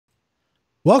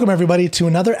Welcome, everybody, to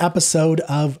another episode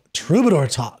of Troubadour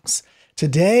Talks.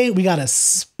 Today, we got a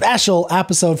special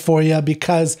episode for you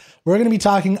because we're going to be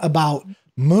talking about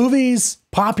movies,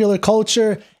 popular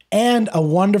culture, and a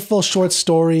wonderful short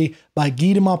story by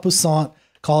Guy de Maupassant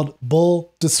called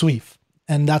Boule de Suif.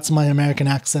 And that's my American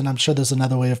accent. I'm sure there's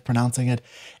another way of pronouncing it.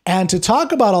 And to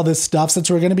talk about all this stuff,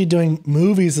 since we're going to be doing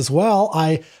movies as well,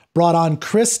 I brought on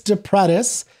Chris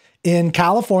DePretis in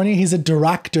California. He's a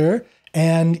director.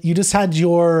 And you just had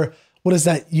your, what is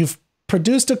that? You've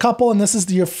produced a couple, and this is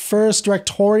your first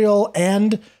directorial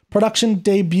and production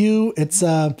debut. It's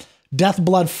Death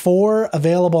Blood 4,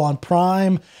 available on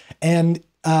Prime. And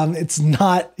it's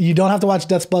not, you don't have to watch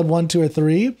Death Blood 1, 2, or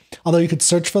 3, although you could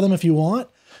search for them if you want.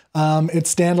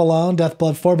 It's standalone, Death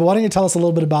Blood 4. But why don't you tell us a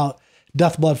little bit about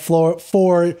Death Blood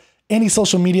 4? Any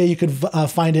social media, you could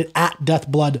find it at Death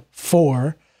Blood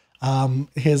 4.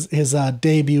 His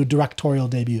debut, directorial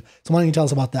debut. So why don't you tell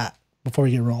us about that before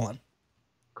we get rolling?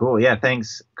 Cool. Yeah.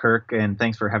 Thanks, Kirk. And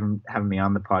thanks for having me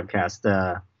on the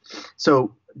podcast.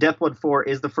 So Death Blood 4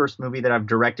 is the first movie that I've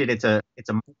directed. It's a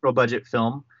micro budget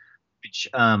film, which,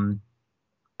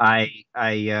 I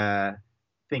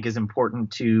think is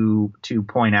important to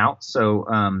point out.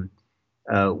 So,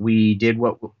 we did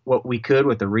what we could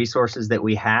with the resources that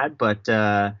we had, but, it's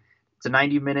a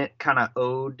 90-minute kind of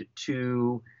ode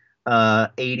to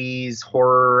 80s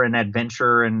horror and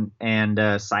adventure and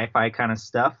sci-fi kind of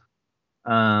stuff,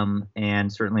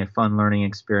 and certainly a fun learning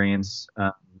experience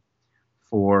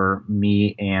for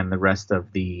me and the rest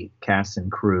of the cast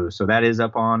and crew. So that is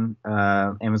up on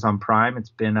Amazon Prime.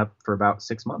 It's been up for about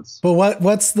 6 months. But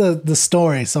what's the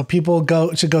story? So people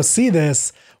should go see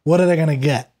this. What are they going to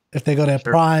get if they go to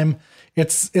Prime?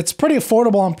 It's pretty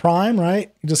affordable on Prime,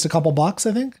 right? Just a couple bucks,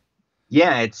 I think.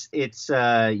 Yeah, it's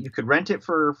you could rent it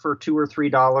for $2 or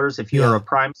 $3. If you're a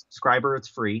Prime subscriber, it's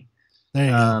free. There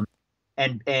you go.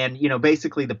 And you know,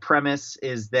 basically the premise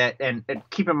is that, and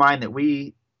keep in mind that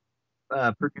we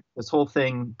produced this whole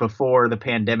thing before the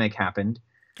pandemic happened.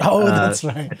 Oh, that's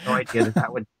right. I had no idea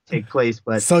that would take place,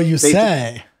 but so you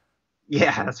say.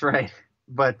 Yeah, that's right.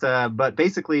 But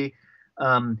basically,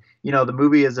 you know, the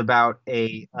movie is about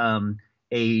a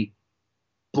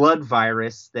blood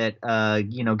virus that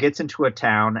gets into a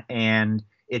town, and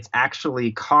it's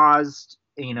actually caused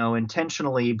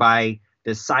intentionally by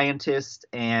this scientist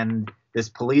and this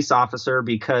police officer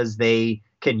because they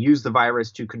can use the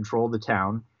virus to control the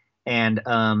town,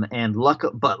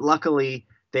 but luckily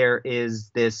there is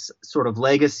this sort of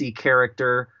legacy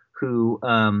character who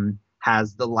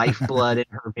has the lifeblood in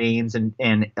her veins, and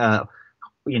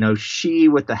she,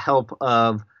 with the help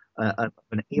of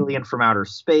an alien from outer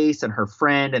space and her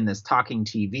friend and this talking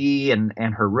TV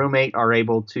and her roommate, are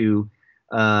able to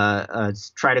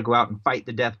try to go out and fight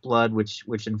the Death Blood,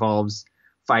 which involves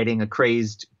fighting a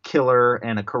crazed killer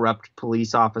and a corrupt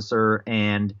police officer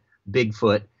and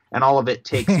Bigfoot. And all of it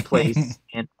takes place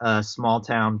in a small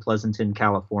town, Pleasanton,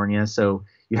 California. So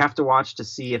you have to watch to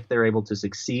see if they're able to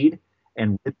succeed.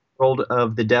 And with the world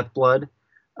of the Death Blood,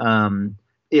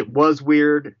 it was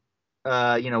weird.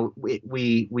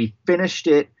 We finished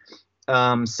it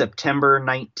September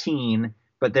 19,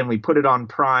 but then we put it on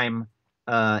Prime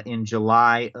in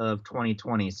July of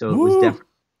 2020. So it was definitely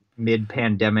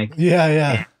mid-pandemic.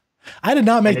 Yeah. I did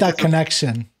not make that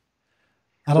connection.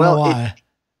 I don't know why.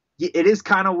 It is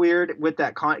kind of weird with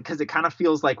that because it kind of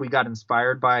feels like we got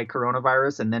inspired by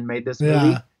coronavirus and then made this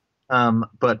movie.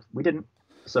 But we didn't.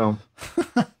 So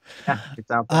yeah,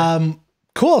 it's out there.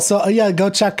 Cool. So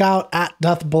go check out at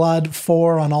Death Blood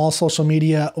 4 on all social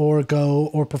media, or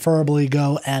preferably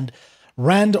go and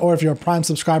rent, or if you're a Prime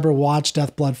subscriber, watch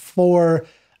Death Blood 4.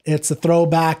 It's a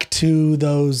throwback to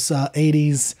those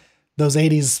 80s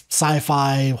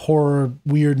sci-fi horror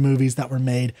weird movies that were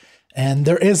made. And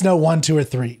there is no 1, 2, or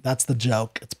 3. That's the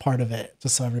joke. It's part of it,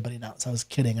 just so everybody knows. I was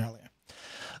kidding earlier.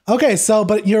 Okay. So,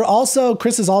 but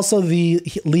Chris is also the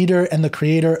leader and the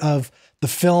creator of the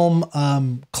film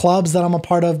clubs that I'm a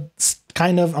part of.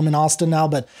 Kind of, I'm in Austin now,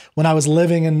 but when I was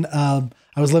living in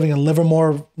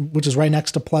Livermore, which is right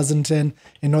next to Pleasanton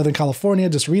in Northern California,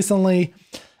 just recently.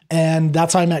 And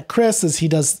that's how I met Chris, is he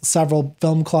does several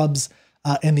film clubs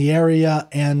in the area.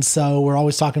 And so we're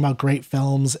always talking about great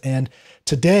films. And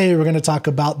today we're going to talk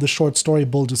about the short story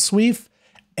Boule de Suif,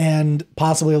 and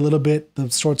possibly a little bit the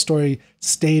short story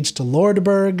Stage to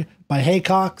Lordeburg by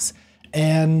Haycox.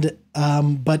 And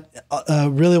but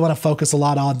really want to focus a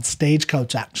lot on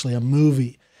Stagecoach, actually, a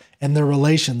movie, and their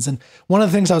relations. And one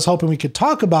of the things I was hoping we could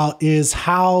talk about is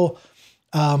how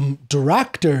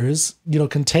directors,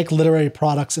 can take literary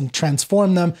products and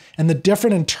transform them, and the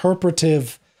different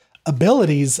interpretive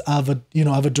abilities of a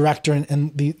director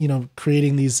and the,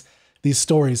 creating these these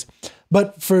stories.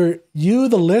 But for you,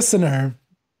 the listener,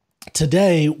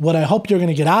 today, what I hope you're going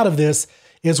to get out of this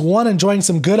is, one, enjoying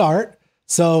some good art.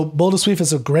 So Boule de Suif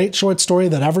is a great short story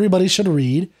that everybody should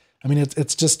read. I mean,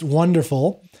 it's just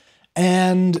wonderful.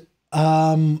 And,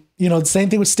 the same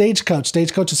thing with Stagecoach.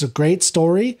 Stagecoach is a great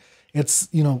story. It's,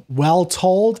 well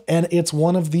told, and it's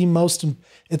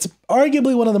it's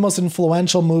arguably one of the most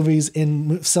influential movies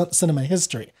in cinema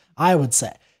history, I would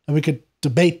say. And we could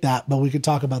debate that, but we could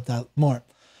talk about that more.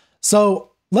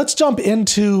 So let's jump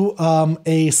into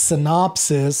a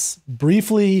synopsis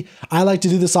briefly. I like to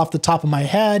do this off the top of my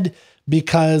head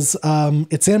because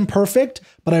it's imperfect,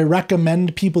 but I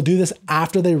recommend people do this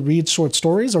after they read short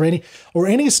stories or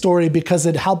any story, because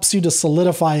it helps you to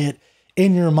solidify it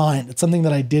in your mind. It's something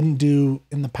that I didn't do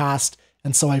in the past,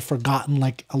 and so I've forgotten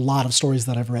like a lot of stories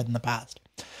that I've read in the past.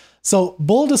 So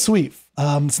Boule de Suif,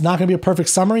 it's not going to be a perfect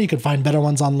summary. You can find better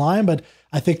ones online, but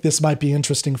I think this might be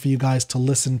interesting for you guys to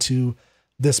listen to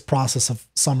this process of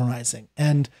summarizing.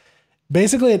 And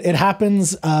basically it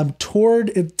happens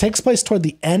it takes place toward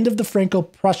the end of the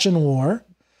Franco-Prussian War.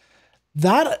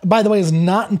 That, by the way, is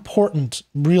not important,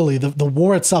 really, the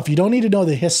war itself. You don't need to know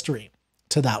the history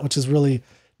to that, which is really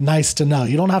nice to know.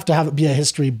 You don't have to be a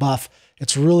history buff.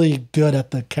 It's really good at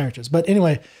the characters. But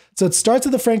anyway, so it starts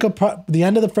at the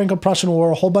end of the Franco-Prussian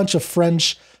War. A whole bunch of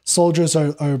French soldiers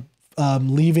are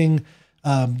leaving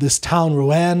this town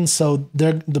Rouen. So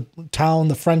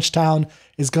the French town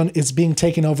is being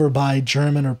taken over by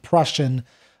German or Prussian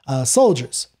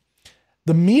soldiers.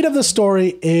 The meat of the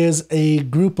story is a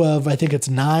group of, I think it's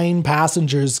 9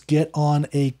 passengers, get on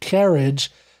a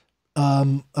carriage,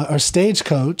 or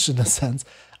stagecoach in a sense.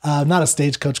 Not a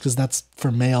stagecoach because that's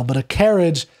for mail, but a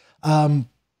carriage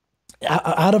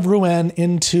out of Rouen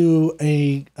into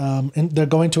they're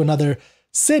going to another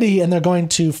city, and they're going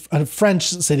to a French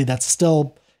city that's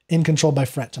still in control by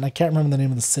French. And I can't remember the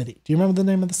name of the city. Do you remember the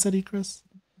name of the city, Chris?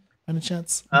 Any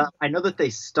chance? I know that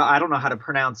I don't know how to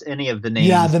pronounce any of the names.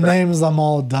 Yeah, the names I'm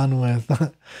all done with.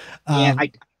 Yeah,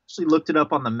 I actually looked it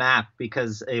up on the map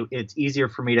because it's easier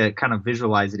for me to kind of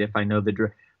visualize it if I know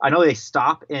I know they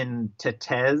stop in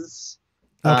Tétez,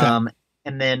 okay.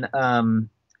 And then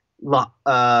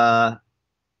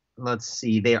let's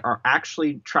see, they are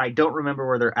actually don't remember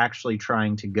where they're actually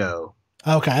trying to go.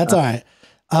 Okay, that's all right.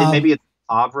 Maybe it's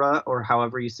Havre, or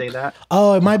however you say that.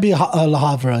 Oh, it might be Le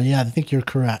Havre. Yeah, I think you're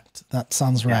correct. That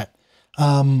sounds right.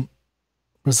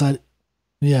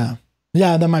 Yeah,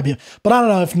 that might be. But I don't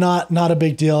know, if not a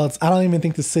big deal. I don't even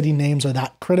think the city names are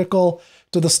that critical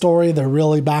to the story. They're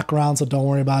really background, so don't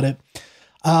worry about it.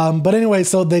 But anyway,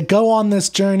 so they go on this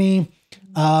journey.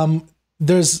 I don't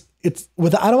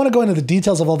want to go into the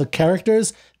details of all the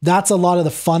characters. That's a lot of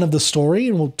the fun of the story,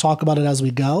 and we'll talk about it as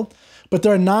we go. But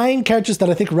there are 9 characters that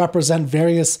I think represent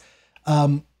various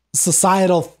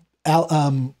societal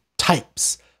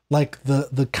types, like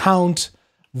the count,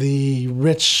 the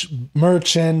rich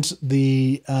merchant,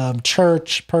 the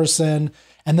church person,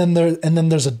 and then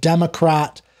there's a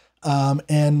Democrat,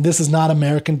 and this is not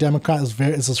American Democrat.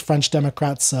 This is French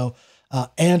Democrat, so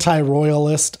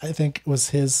anti-royalist, I think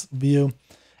was his view,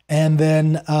 and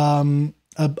then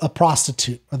a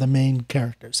prostitute are the main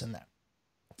characters in there.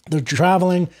 They're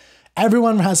traveling.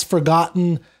 Everyone has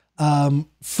forgotten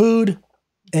food,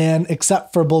 and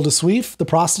except for Boule de Suif, the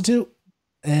prostitute,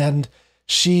 and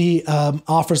she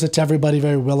offers it to everybody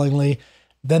very willingly.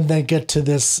 Then they get to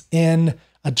this inn.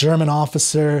 A German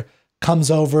officer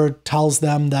comes over, tells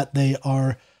them that they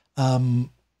are. I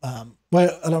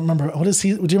don't remember. What is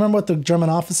he? Do you remember what the German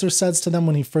officer says to them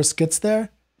when he first gets there?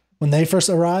 When they first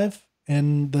arrive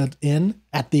in the inn,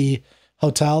 at the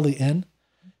hotel, the inn?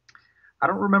 I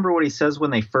don't remember what he says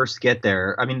when they first get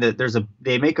there. I mean,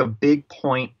 they make a big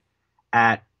point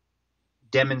at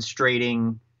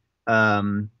demonstrating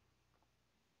how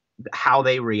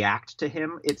they react to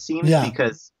him. It seems,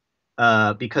 because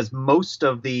most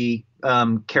of the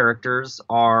characters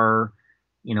are,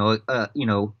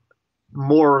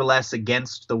 more or less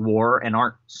against the war and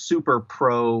aren't super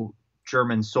pro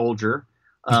German soldier.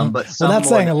 But that's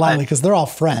saying it lightly, because they're all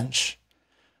French.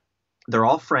 They're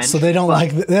all French, so they don't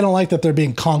like that they're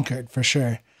being conquered, for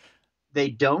sure. They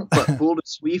don't, but Boule de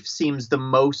Suif seems the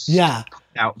most put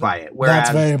out by it. Whereas,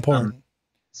 that's very important.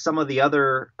 Some of the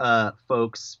other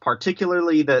folks,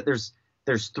 particularly there's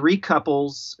 3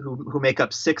 couples who make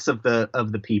up 6 of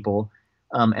the people,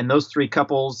 and those 3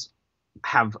 couples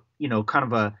have kind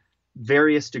of a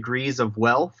various degrees of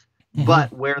wealth,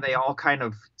 but where they all kind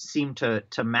of seem to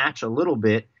match a little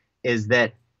bit is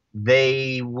that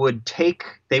they would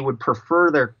prefer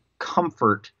their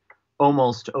comfort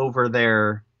almost over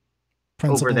their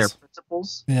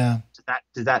principles. Yeah.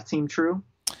 Does that seem true?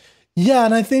 Yeah,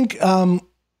 and I think so.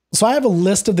 I have a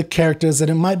list of the characters, and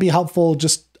it might be helpful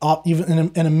just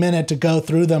even in a minute to go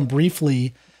through them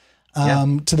briefly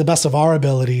to the best of our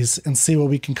abilities and see what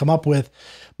we can come up with.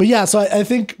 But yeah, so I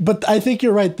think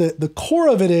you're right. The core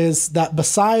of it is that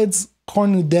besides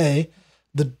Cornudet,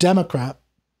 the Democrat,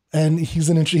 and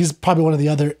he's probably one of the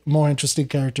other more interesting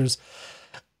characters,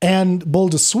 and Boule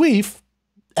de Suif,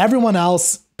 everyone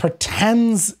else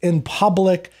pretends in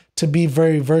public to be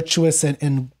very virtuous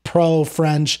and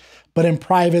pro-French, but in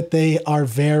private they are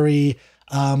very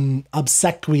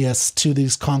obsequious to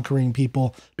these conquering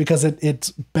people because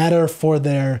it's better for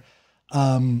their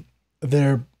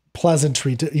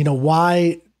pleasantry.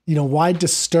 Why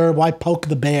poke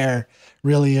the bear,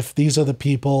 really, if these are the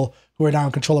people who are now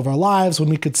in control of our lives when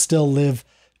we could still live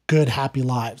good, happy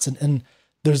lives. And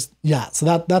there's,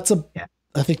 so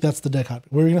I think that's the dichotomy.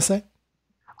 What were you going to say?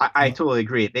 I totally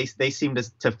agree. They seem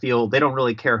to feel they don't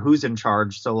really care who's in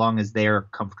charge so long as they're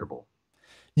comfortable.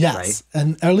 Yes, right?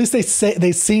 And or at least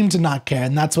they seem to not care,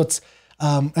 and that's what's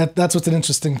an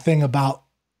interesting thing about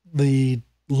the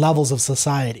levels of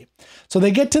society. So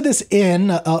they get to this inn,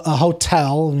 a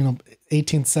hotel,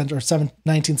 18th century or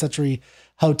 19th century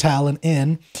hotel, an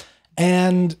inn,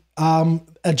 and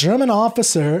a German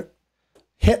officer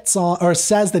hits on or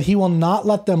says that he will not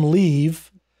let them leave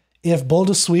if Boule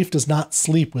de Suif does not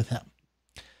sleep with him.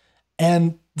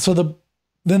 And so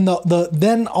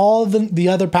then all the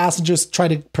other passengers try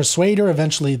to persuade her.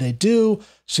 Eventually they do.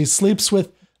 She sleeps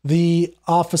with the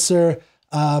officer,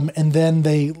 and then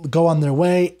they go on their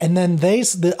way. And then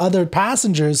the other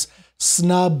passengers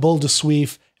snub Boule de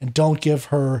Suif and don't give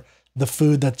her the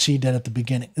food that she did at the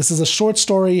beginning. This is a short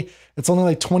story. It's only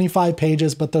like 25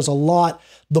 pages, but there's a lot.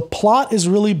 The plot is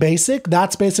really basic.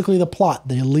 That's basically the plot.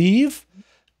 They leave.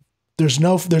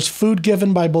 There's food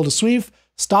given by Boule de Suif,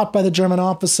 stopped by the German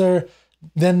officer.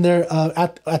 Then they're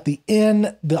at the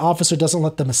inn. The officer doesn't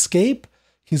let them escape.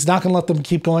 He's not going to let them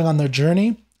keep going on their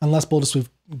journey unless Boule de Suif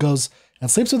goes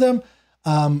and sleeps with them.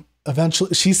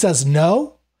 Eventually, she says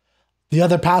no. The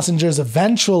other passengers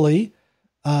eventually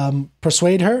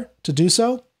persuade her to do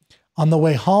so. On the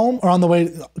way home, or on the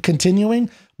way continuing,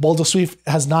 Boule de Suif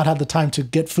has not had the time to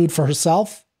get food for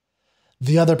herself.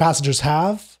 The other passengers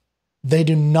have. They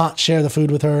do not share the food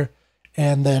with her,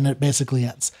 and then it basically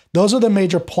ends. Those are the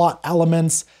major plot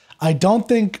elements. I don't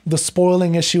think the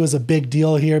spoiling issue is a big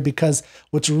deal here because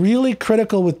what's really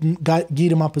critical with Guy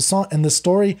de Maupassant and the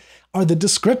story are the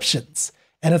descriptions,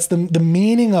 and it's the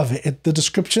meaning of it. The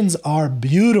descriptions are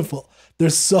beautiful.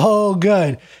 They're so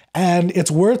good, and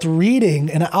it's worth reading.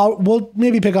 And we'll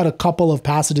maybe pick out a couple of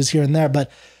passages here and there,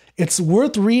 but it's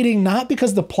worth reading not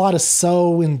because the plot is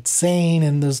so insane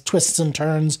and there's twists and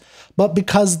turns, but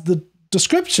because the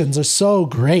descriptions are so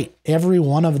great. Every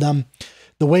one of them,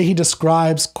 the way he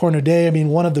describes Cornudet,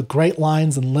 one of the great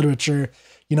lines in literature,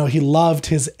 he loved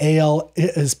his ale,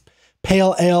 his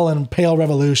pale ale and pale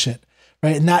revolution,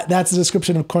 right? And that's the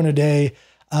description of Cornudet.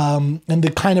 And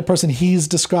the kind of person he's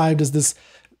described as this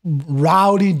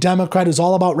rowdy Democrat who's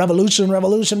all about revolution,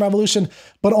 revolution, revolution,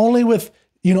 but only with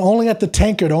only at the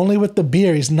tankard, only with the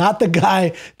beer. He's not the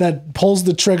guy that pulls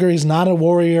the trigger. He's not a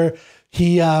warrior.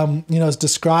 He, is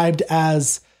described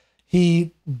as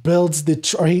he builds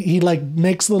he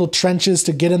makes little trenches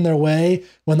to get in their way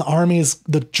when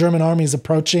the German army is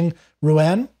approaching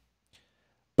Rouen.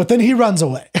 But then he runs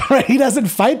away, right? He doesn't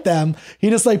fight them.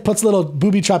 He just puts little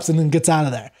booby traps and then gets out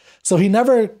of there. So he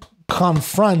never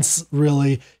confronts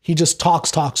really. He just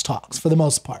talks for the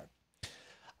most part.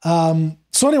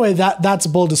 So anyway, that's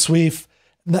Boule de Suif.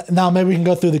 Now maybe we can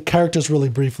go through the characters really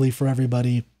briefly for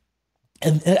everybody.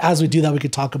 And as we do that, we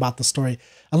could talk about the story,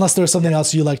 unless there's something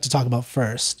else you like to talk about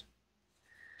first.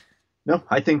 No,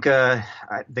 I think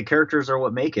the characters are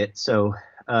what make it. So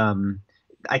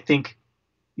I think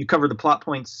you covered the plot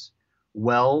points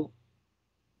well,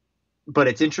 but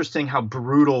it's interesting how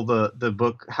brutal the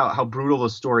book, how brutal the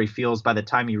story feels by the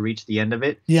time you reach the end of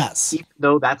it. Yes. Even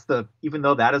though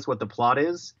that is what the plot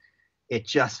is, it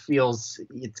just feels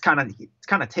it's kind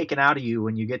of taken out of you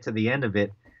when you get to the end of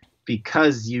it,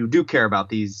 because you do care about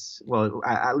these. Well,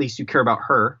 at least you care about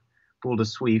her, Boule de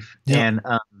Suif, yeah.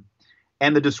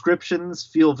 And the descriptions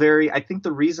feel very. I think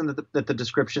the reason that the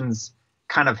descriptions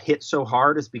kind of hit so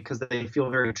hard is because they feel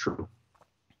very true.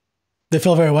 They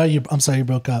feel very what? I'm sorry, you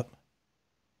broke up.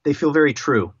 They feel very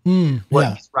true.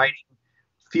 What he's writing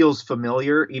feels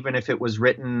familiar, even if it was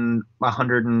written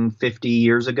 150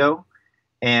 years ago.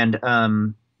 And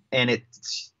it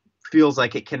feels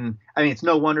like it can, it's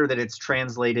no wonder that it's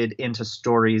translated into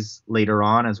stories later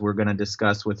on, as we're going to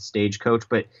discuss with Stagecoach,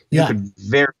 but you could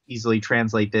very easily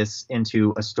translate this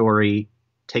into a story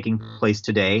taking place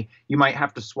today. You might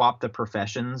have to swap the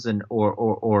professions and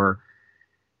or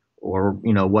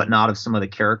whatnot of some of the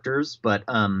characters, but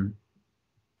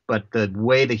the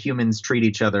way the humans treat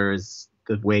each other is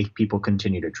the way people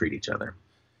continue to treat each other,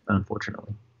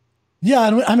 unfortunately. Yeah,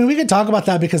 and I mean, we could talk about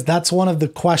that because that's one of the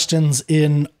questions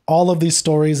in all of these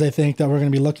stories, I think, that we're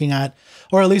going to be looking at,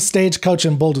 or at least Stagecoach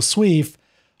and Boule de Suif.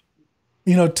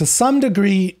 To some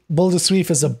degree, Boule de Suif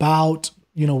is about,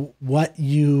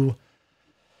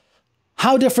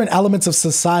 how different elements of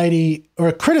society, or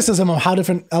a criticism of how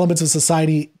different elements of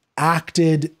society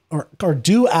acted or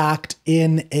do act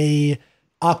in a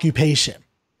occupation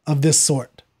of this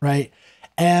sort, right?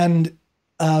 And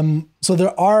so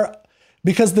there are,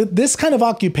 because this kind of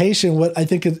occupation, what I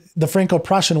think the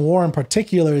Franco-Prussian War in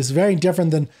particular, is very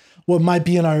different than what might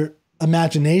be in our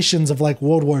imaginations of like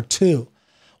World War II.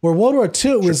 Where World War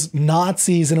II was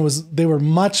Nazis, and they were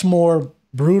much more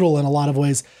brutal in a lot of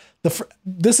ways.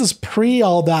 This is pre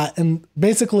all that, and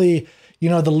basically,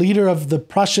 the leader of the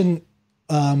Prussian,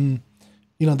 the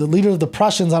leader of the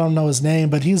Prussians, I don't know his name,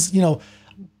 but he's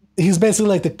basically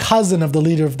like the cousin of the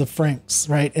leader of the Franks,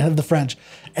 right, and of the French,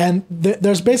 and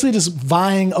there's basically just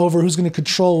vying over who's going to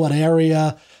control what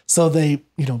area. So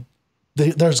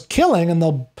there's killing, and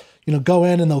they'll go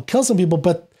in and they'll kill some people,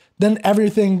 but then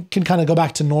everything can kind of go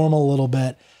back to normal a little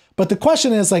bit. But the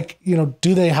question is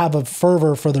do they have a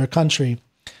fervor for their country?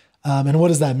 And what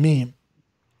does that mean?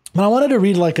 But I wanted to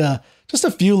read just a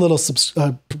few little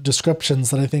descriptions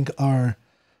that I think are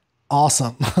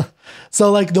awesome.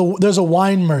 So there's a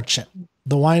wine merchant.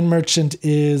 The wine merchant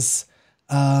is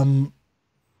Mr.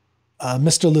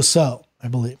 Luceau, I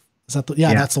believe. Is that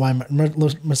that's the wine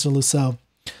Mr. Luceau.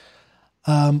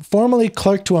 Formerly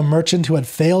clerk to a merchant who had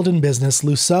failed in business,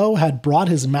 Luceau had bought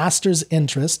his master's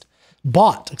interest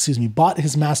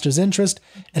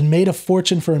and made a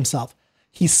fortune for himself.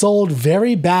 He sold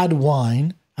very bad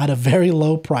wine at a very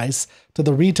low price to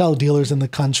the retail dealers in the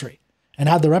country, and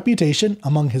had the reputation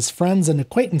among his friends and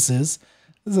acquaintances,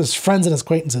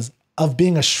 of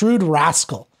being a shrewd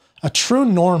rascal, a true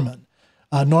Norman,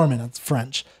 it's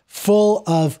French, full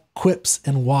of quips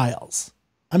and wiles.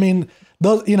 I mean,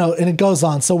 those, and it goes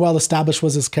on. So well established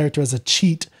was his character as a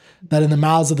cheat that in the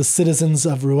mouths of the citizens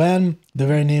of Rouen, the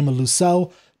very name of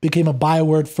Luceau became a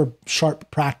byword for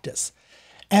sharp practice.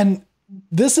 And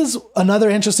this is another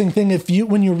interesting thing.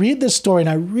 When you read this story, and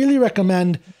I really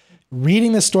recommend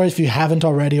reading this story if you haven't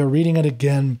already, or reading it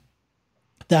again,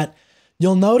 that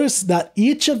you'll notice that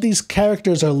each of these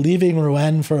characters are leaving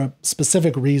Rouen for a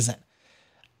specific reason.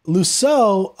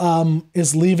 Luceau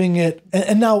is leaving it.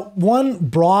 And now one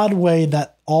broad way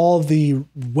that all the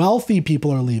wealthy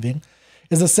people are leaving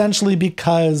is essentially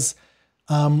because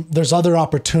there's other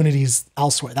opportunities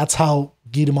elsewhere. That's how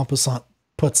Guy de Maupassant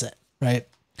puts it, right?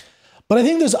 But I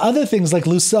think there's other things, like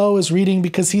Luceau is reading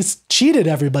because he's cheated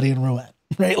everybody in Rouen,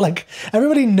 right? Like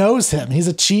everybody knows him. He's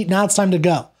a cheat. Now it's time to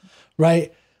go,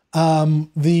 right?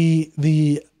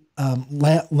 The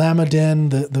Lamadin,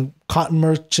 the cotton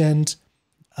merchant,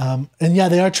 and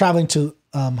they are traveling to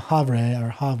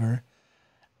Havre,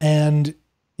 and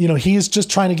he's just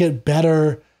trying to get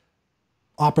better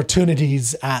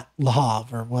opportunities at Le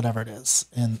Havre or whatever it is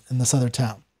in this other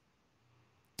town.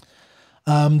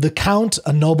 The Count,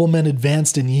 a nobleman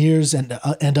advanced in years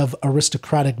and of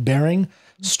aristocratic bearing,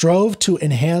 strove to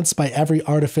enhance by every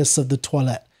artifice of the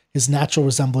toilette his natural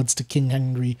resemblance to King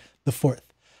Henry IV.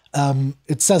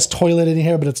 It says toilet in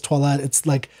here, but it's toilette. It's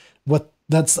like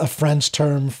that's a French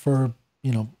term for,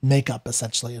 makeup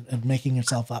essentially, and making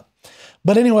yourself up.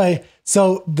 But anyway,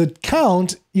 so the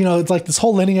Count, it's like this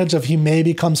whole lineage of he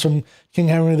maybe comes from King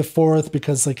Henry IV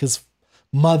because like his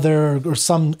mother or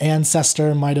some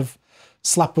ancestor might have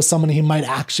slept with someone he might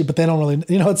actually, but they don't really,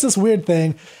 it's this weird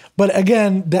thing. But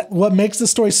again, what makes the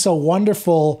story so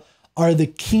wonderful are the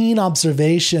keen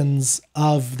observations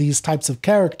of these types of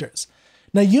characters.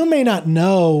 Now, you may not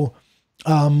know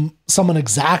someone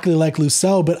exactly like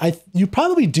Luceau, but you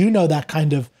probably do know that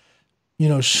kind of,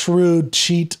 shrewd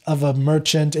cheat of a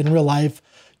merchant in real life.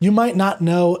 You might not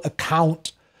know a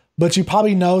count, but you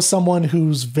probably know someone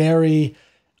who's very,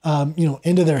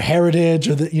 into their heritage,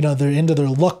 or they're into their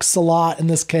looks a lot in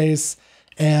this case.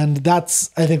 And that's,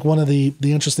 I think, one of the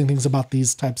interesting things about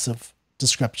these types of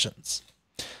descriptions.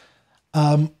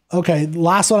 Okay,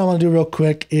 last one I want to do real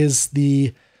quick is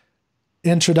the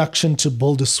introduction to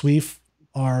Boule de Suif,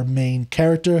 our main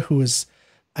character, who is,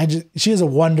 she is a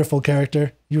wonderful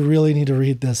character. You really need to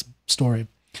read this story.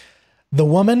 The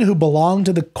woman who belonged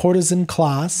to the courtesan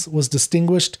class was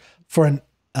distinguished for an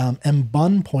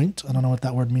embonpoint, I don't know what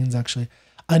that word means actually,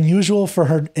 unusual for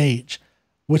her age,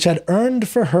 which had earned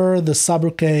for her the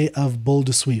sobriquet of Boule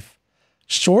de Suif.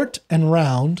 short and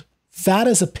round, fat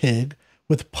as a pig,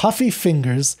 with puffy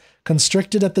fingers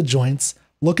constricted at the joints,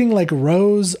 looking like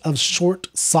rows of short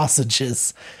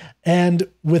sausages, and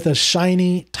with a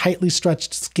shiny, tightly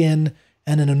stretched skin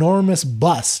and an enormous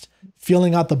bust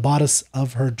filling out the bodice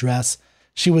of her dress.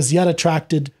 She was yet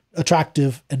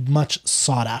attractive and much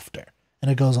sought after. And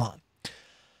it goes on.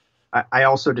 I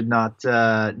also did not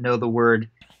know the word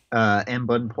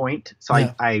embonpoint, so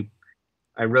yeah.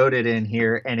 I wrote it in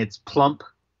here, and it's plump,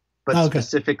 but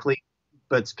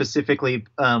specifically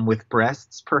with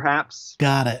breasts, perhaps.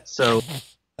 Got it. So,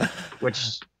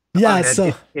 which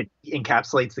it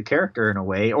encapsulates the character in a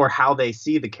way, or how they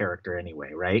see the character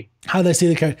anyway, right? How they see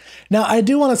the character. Now, I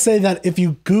do want to say that if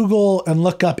you Google and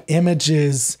look up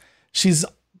images, she's,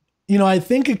 I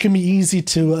think it can be easy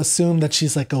to assume that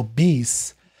she's like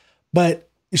obese, but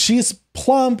she's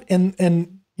plump in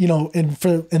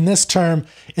this term,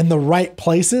 in the right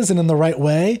places and in the right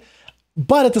way.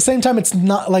 But at the same time, it's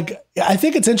not like, I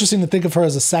think it's interesting to think of her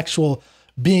as a sexual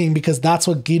being, because that's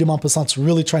what Guy de Maupassant's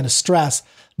really trying to stress.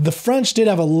 The French did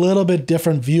have a little bit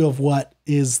different view of what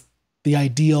is the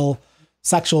ideal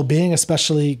sexual being,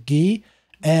 especially Guy.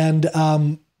 And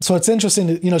so it's interesting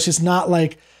that, she's not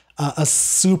like a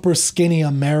super skinny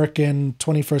American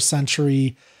 21st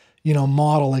century,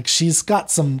 model. Like, she's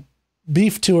got some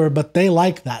beef to her, but they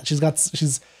like that. She's got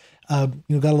a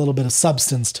little bit of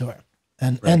substance to her.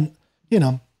 And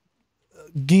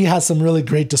Guy has some really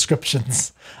great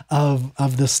descriptions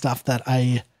of this stuff that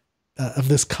of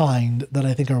this kind that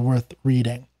I think are worth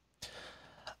reading.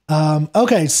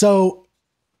 Okay. So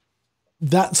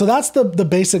that's the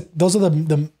basic, those are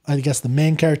the I guess the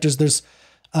main characters. There's,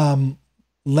 Mr.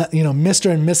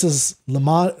 and Mrs.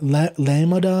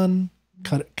 Lamodon,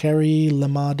 Carrie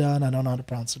Lamodon. I don't know how to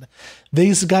pronounce it.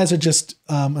 These guys are just,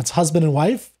 it's husband and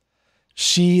wife.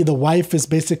 The wife is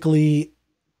basically,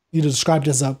 described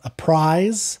as a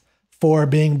prize for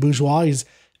being bourgeois.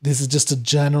 This is just a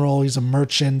general, he's a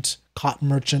merchant, cotton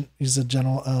merchant. He's a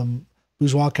general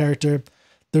bourgeois character.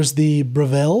 There's the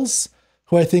Brevilles,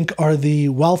 who I think are the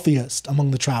wealthiest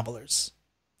among the travelers.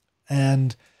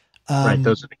 And right,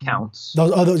 those are the counts.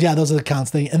 Those are the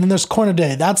counts. And then there's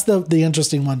Cornudet. That's the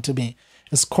interesting one to me.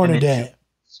 It's Cornudet.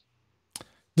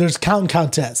 There's Count and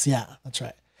Countess. Yeah, that's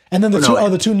right. And then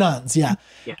the two nuns. Yeah.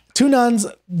 Two nuns,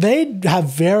 they have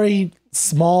very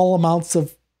small amounts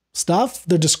of stuff.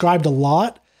 They're described a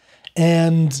lot,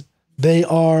 and there's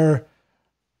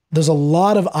a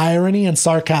lot of irony and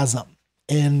sarcasm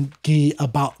in Guy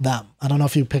about them. I don't know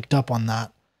if you picked up on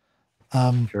that.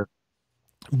 Sure.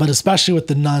 But especially with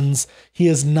the nuns, he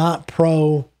is not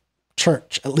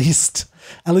pro-church, at least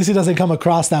he doesn't come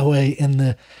across that way in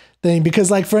the thing. Because,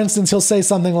 like, for instance, he'll say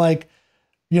something like,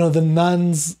 the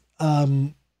nuns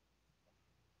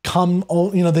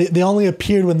they only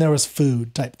appeared when there was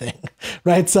food, type thing.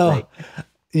 Right. So, right.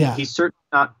 Yeah. He's certainly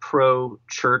not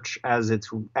pro-church as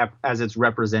it's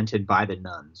represented by the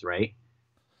nuns, right?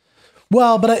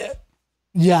 Well, but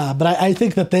I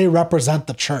think that they represent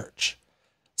the church.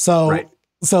 So, right.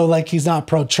 So like, he's not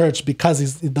pro-church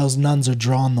because those nuns are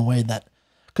drawn the way that,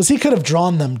 because he could have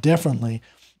drawn them differently,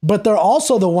 but they're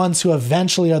also the ones who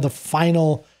eventually are the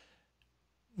final,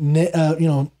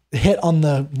 hit on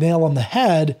the nail on the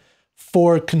head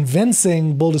for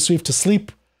convincing Boule de Suif to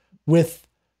sleep with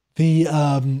the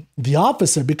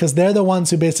officer, because they're the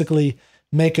ones who basically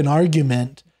make an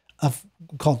argument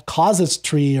called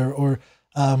casuistry or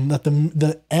that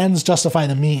the ends justify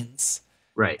the means.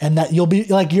 Right. And that you'll be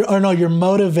like your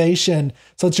motivation.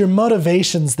 So it's your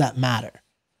motivations that matter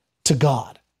to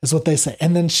God, is what they say.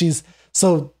 And then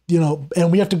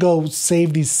and we have to go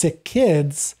save these sick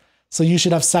kids. So you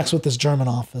should have sex with this German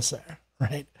officer.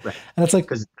 Right. Right. And it's like,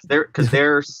 because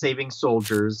they're saving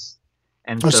soldiers.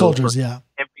 And soldiers. Yeah.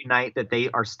 Every night that they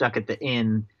are stuck at the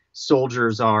inn,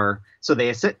 soldiers are, so they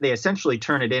essentially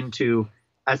turn it into,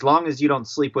 as long as you don't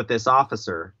sleep with this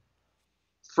officer,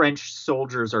 French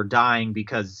soldiers are dying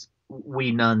because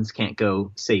we nuns can't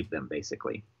go save them,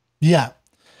 basically. Yeah.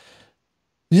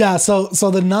 Yeah. So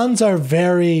the nuns are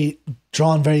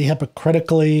drawn very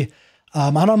hypocritically. I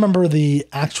don't remember the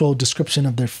actual description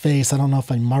of their face. I don't know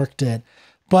if I marked it,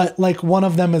 but like one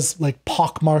of them is like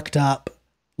pock-marked up.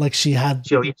 Like she had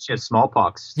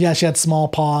smallpox. Yeah. She had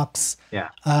smallpox. Yeah.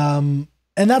 And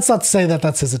that's not to say that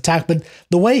that's his attack, but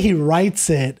the way he writes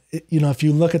it, if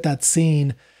you look at that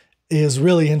scene, is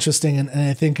really interesting. And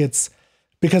I think it's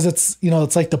because it's,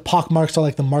 it's like the pock marks are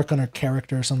like the mark on her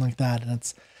character or something like that. And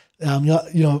it's, I don't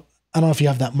know if you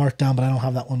have that marked down, but I don't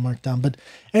have that one marked down. But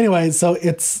anyway, so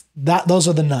it's those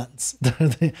are the nuns.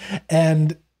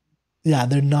 And yeah,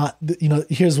 they're not,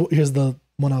 here's the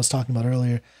one I was talking about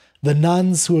earlier. The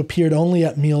nuns who appeared only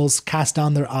at meals cast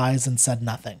down their eyes and said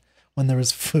nothing when there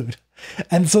was food.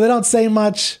 And so they don't say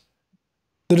much.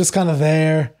 They're just kind of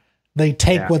there. They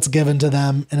take what's given to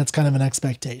them, and it's kind of an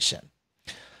expectation.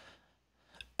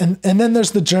 And then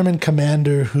there's the German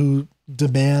commander who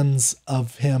demands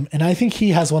of him. And I think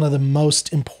he has one of the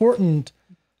most important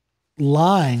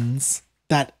lines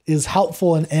that is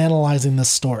helpful in analyzing this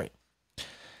story.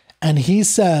 And he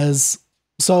says,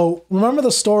 so remember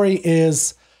the story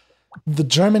is the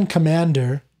German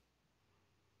commander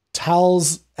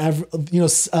tells the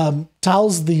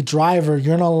driver,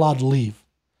 you're not allowed to leave.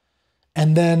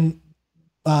 And then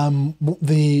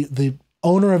the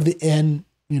owner of the inn,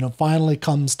 finally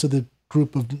comes to the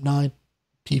group of 9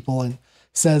 people and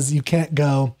says, you can't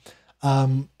go.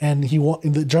 And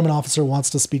the German officer wants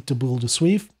to speak to Boule de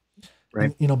Suif.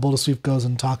 Right. And, Boule de Suif goes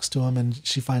and talks to him, and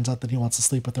she finds out that he wants to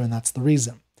sleep with her, and that's the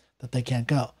reason that they can't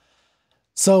go.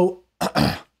 So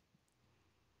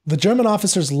the German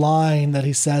officer's line that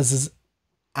he says is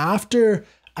after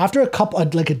a couple,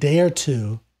 like a day or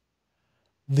two,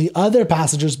 the other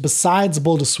passengers besides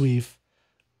Boule de Suif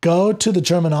go to the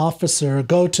German officer,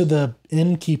 go to the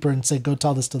innkeeper and say, go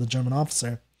tell this to the German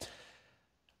officer,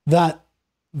 that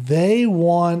they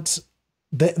don't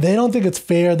think it's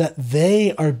fair that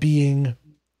they are being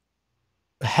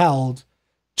held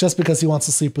just because he wants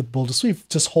to sleep with Boule de Suif.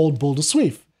 Just hold Boule de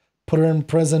Suif, put her in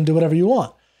prison, do whatever you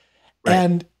want. Right.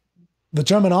 And the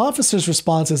German officer's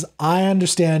response is, I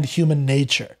understand human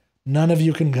nature. None of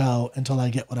you can go until I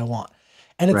get what I want.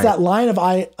 And it's that line of,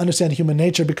 I understand human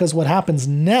nature, because what happens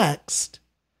next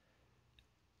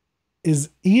is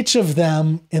each of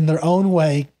them in their own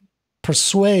way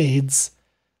persuades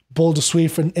Boule de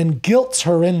Suif and guilts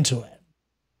her into it.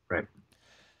 Right.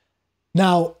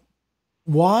 Now,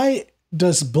 why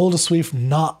does Boule de Suif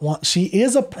not want, she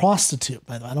is a prostitute,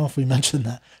 by the way. I don't know if we mentioned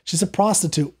that. She's a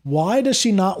prostitute. Why does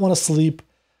she not want to sleep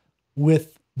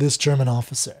with this German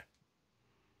officer?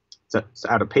 It's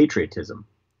out of patriotism.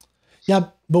 Yeah,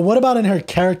 but what about in her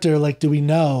character? Like, do we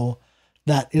know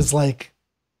that is like,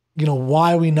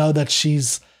 why we know that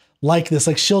she's like this?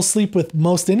 Like, she'll sleep with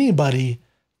most anybody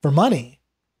for money,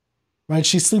 right?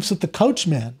 She sleeps with the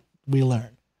coachman, we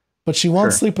learn, but she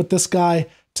won't sleep with this guy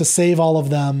to save all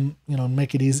of them, and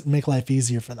make it easy, make life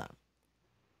easier for them.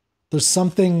 There's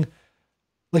something,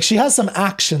 like, she has some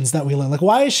actions that we learn. Like,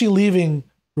 why is she leaving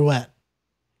Rouen?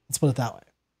 Let's put it that way.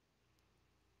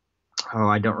 Oh,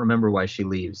 I don't remember why she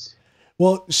leaves.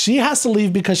 Well, she has to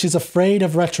leave because she's afraid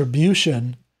of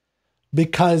retribution,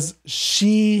 because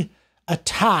she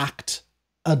attacked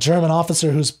a German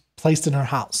officer who's placed in her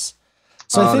house.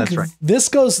 So I think this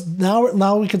goes,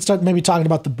 now we can start maybe talking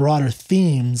about the broader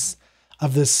themes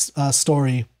of this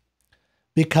story,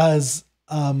 because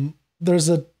there's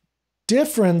a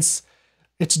difference.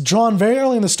 It's drawn very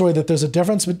early in the story that there's a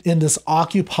difference in this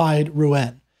occupied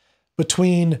Rouen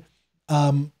between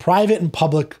private and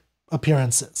public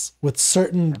appearances with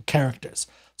certain characters.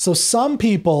 So some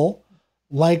people,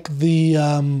 like the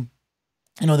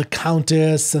the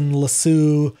Countess and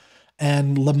Lassou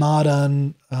and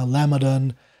Lamadon,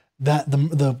 that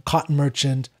the cotton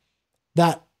merchant,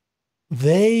 that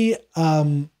they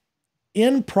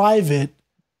in private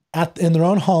in their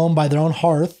own home by their own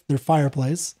hearth, their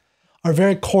fireplace, are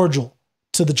very cordial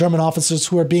to the German officers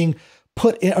who are being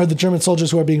put in, or the German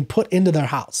soldiers who are being put into their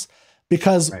house.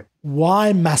 Because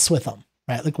why mess with them,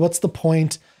 right? Like, what's the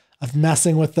point of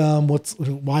messing with them?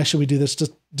 Why should we do this?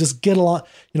 Just get along,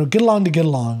 get along to get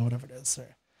along, or whatever it is. Sir.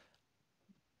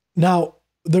 Now,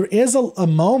 there is a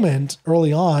moment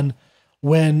early on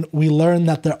when we learn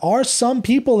that there are some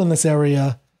people in this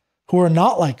area who are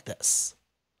not like this,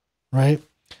 right?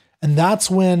 And that's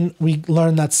when we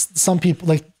learn that some people,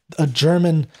 like a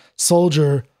German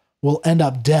soldier, will end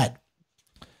up dead.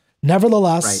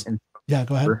 Nevertheless, yeah,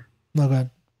 go ahead. No, go ahead.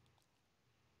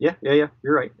 Yeah. You're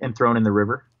right. And thrown in the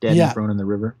river. Dead and thrown in the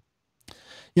river.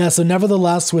 Yeah, so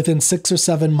nevertheless, within 6 or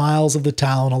 7 miles of the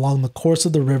town, along the course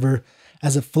of the river,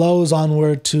 as it flows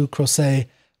onward to Crozet,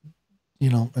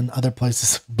 and other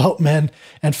places, boatmen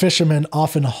and fishermen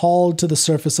often hauled to the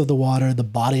surface of the water the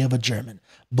body of a German,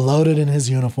 bloated in his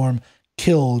uniform,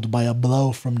 killed by a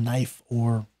blow from knife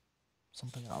or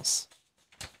something else.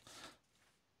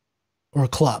 Or a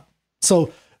club.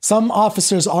 So some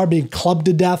officers are being clubbed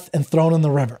to death and thrown in the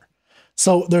river.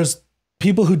 So there's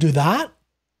people who do that.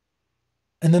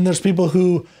 And then there's people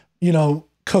who,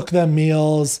 cook them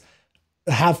meals,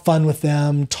 have fun with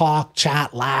them, talk,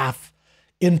 chat, laugh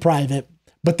in private.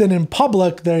 But then in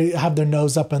public, they have their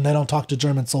nose up and they don't talk to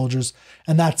German soldiers.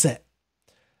 And that's it.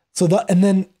 And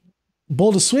then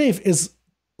Boule de Suif is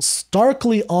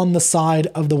starkly on the side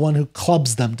of the one who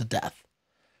clubs them to death.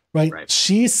 right? Right.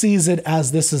 She sees it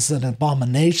as this is an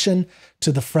abomination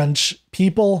to the French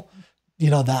people,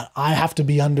 that I have to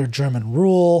be under German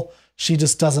rule. She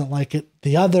just doesn't like it.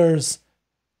 The others,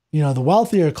 the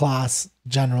wealthier class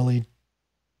generally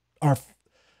are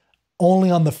only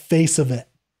on the face of it,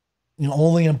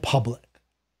 only in public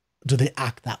do they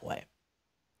act that way.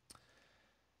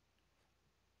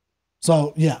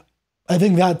 So yeah, I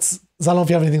think I don't know if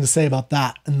you have anything to say about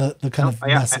that and the kind of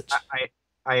message.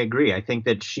 I agree. I think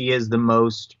that she is the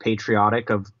most patriotic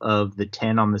of the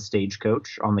 10 on the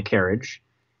stagecoach, on the carriage.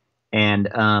 And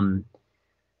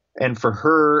for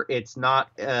her, it's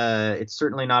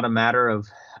certainly not a matter of,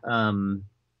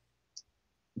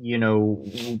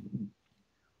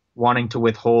 wanting to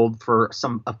withhold for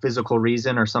a physical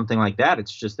reason or something like that.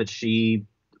 It's just that she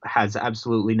has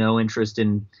absolutely no interest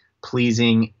in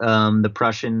pleasing the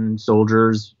Prussian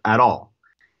soldiers at all.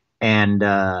 And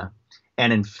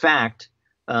in fact,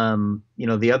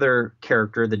 the other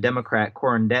character, the Democrat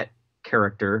Corondet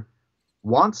character,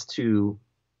 wants to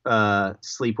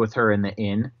sleep with her in the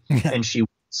inn, and she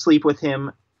sleep with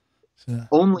him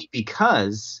only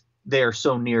because they're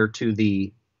so near to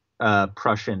the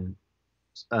Prussian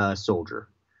soldier,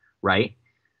 right?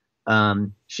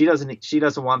 She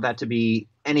doesn't want that to be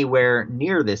anywhere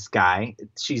near this guy.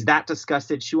 She's that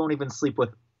disgusted. She won't even sleep with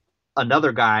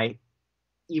another guy,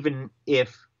 even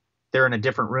if they're in a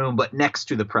different room, but next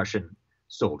to the Prussian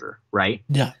soldier, right?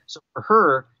 Yeah. So for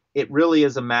her, it really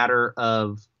is a matter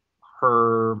of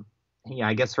her,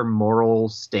 I guess, her moral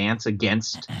stance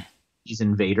against these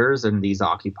invaders and these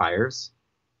occupiers.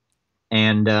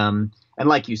 And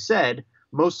like you said,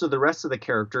 most of the rest of the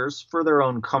characters, for their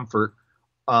own comfort,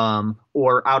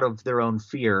 or out of their own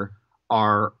fear,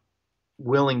 are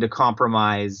willing to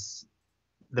compromise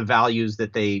the values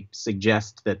that they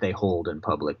suggest that they hold in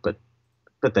public, but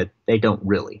that they don't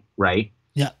really, right?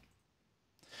 Yeah.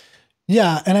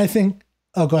 Yeah, and I think,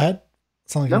 go ahead.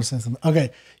 Sound like you were saying something.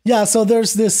 Okay. Yeah, so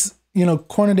there's this,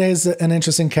 Cornet's an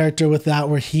interesting character with that,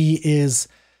 where he is,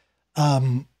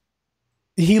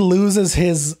 he loses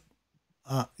his,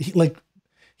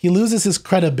 he loses his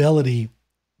credibility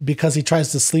because he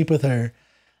tries to sleep with her,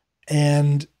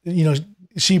 and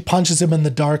she punches him in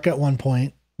the dark at one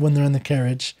point when they're in the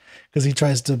carriage because he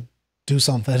tries to do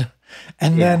something,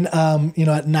 and then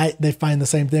at night they find the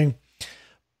same thing.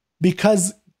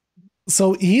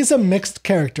 So he's a mixed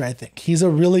character. I think he's a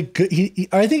really good.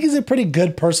 I think he's a pretty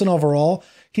good person overall.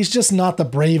 He's just not the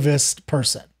bravest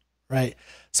person, right?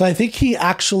 So I think he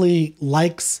actually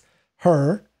likes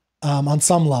her on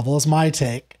some level, is my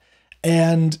take,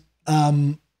 and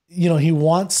he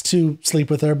wants to sleep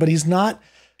with her, but he's not.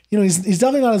 He's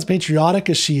definitely not as patriotic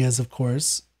as she is. Of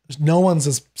course, no one's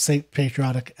as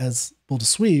patriotic as Boule de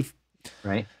Suif,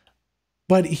 right?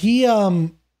 But he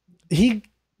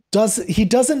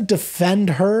doesn't defend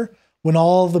her when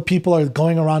all the people are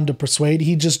going around to persuade.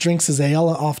 He just drinks his ale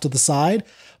off to the side,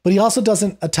 but he also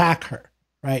doesn't attack her,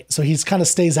 right? So he's kind of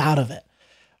stays out of it.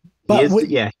 But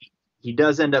he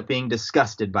does end up being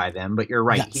disgusted by them, but you're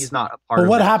right. Yes. He's not a part of But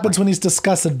what happens when he's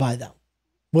disgusted by them?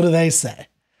 What do they say?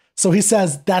 So he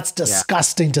says, that's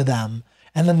disgusting to them.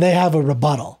 And then they have a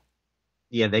rebuttal.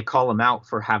 Yeah. They call him out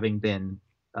for having been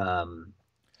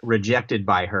rejected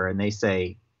by her. And they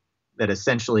say that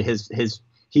essentially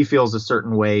he feels a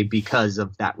certain way because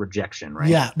of that rejection, right?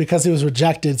 Yeah. Because he was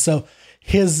rejected. So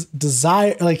his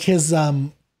desire, like his,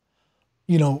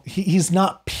 he's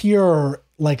not pure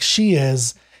like she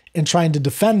is in trying to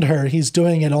defend her. He's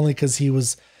doing it only because he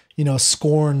was, a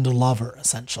scorned lover,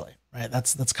 essentially, right?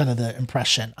 That's kind of the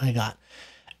impression I got.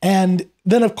 And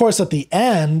then, of course, at the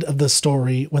end of the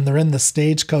story, when they're in the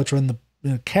stagecoach or in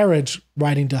the carriage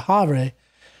riding to Havre,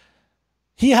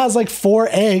 he has like 4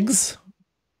 eggs,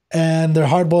 and they're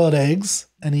hard-boiled eggs,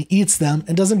 and he eats them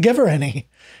and doesn't give her any. He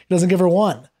doesn't give her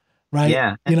one, right?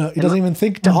 Yeah. He doesn't even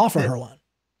think to offer her one.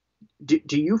 Do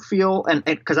you feel, and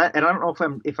because I don't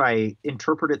know if I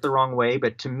interpret it the wrong way,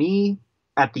 but to me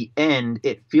at the end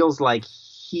it feels like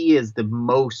he is the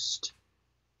most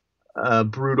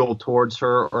brutal towards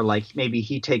her, or like maybe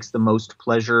he takes the most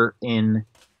pleasure in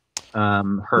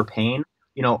her pain.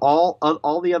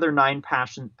 All the other 9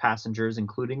 passengers,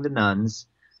 including the nuns,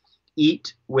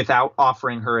 eat without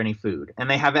offering her any food, and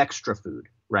they have extra food,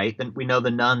 right? Then we know the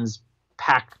nuns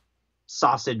pack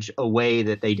sausage away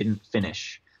that they didn't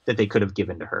finish, that they could have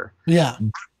given to her. Yeah.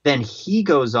 Then he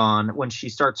goes on, when she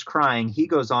starts crying, he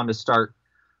goes on to start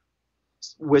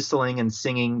whistling and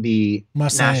singing the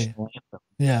national anthem.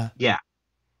 Yeah. Yeah.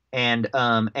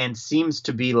 And seems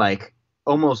to be like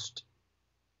almost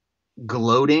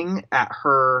gloating at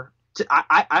her.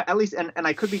 I at least, and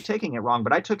I could be taking it wrong,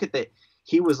 but I took it that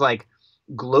he was like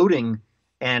gloating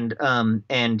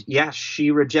and yeah,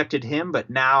 she rejected him, but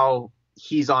now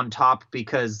he's on top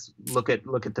because look at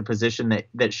the position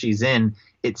that she's in.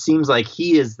 It seems like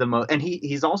he is the most, and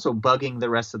he's also bugging the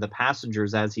rest of the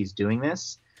passengers as he's doing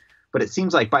this. But it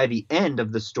seems like by the end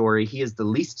of the story, he is the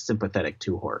least sympathetic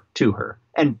to her,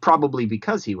 and probably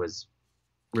because he was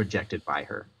rejected by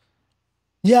her.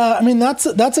 Yeah, I mean that's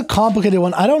a complicated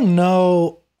one. I don't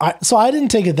know. So I didn't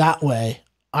take it that way.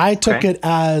 I took it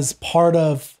as part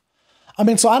of. I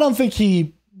mean, so I don't think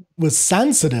he was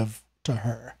sensitive to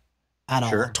her at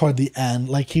all toward the end.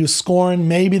 Like he was scorned.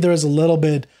 Maybe there was a little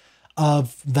bit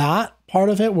of that part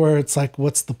of it where it's like,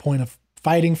 what's the point of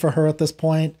fighting for her at this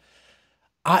point?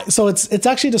 So it's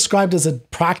actually described as a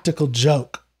practical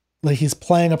joke. Like he's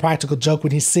playing a practical joke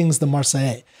when he sings the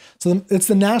Marseillaise. So it's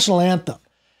the national anthem.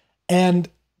 And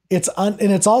it's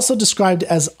also described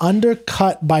as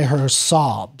undercut by her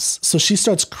sobs. So she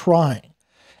starts crying,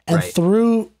 and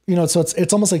through, so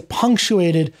it's almost like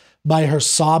punctuated by her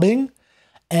sobbing.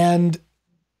 And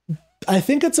I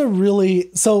think it's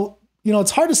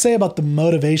it's hard to say about the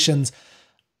motivations.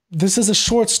 This is a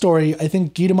short story. I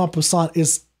think Guy de Maupassant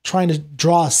is trying to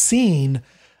draw a scene,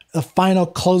 a final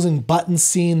closing button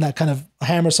scene that kind of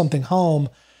hammers something home.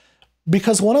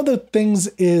 Because one of the things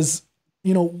is,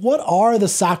 what are the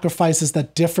sacrifices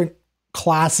that different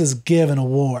classes give in a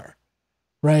war,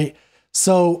 right?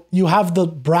 So you have the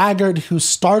braggart who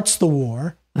starts the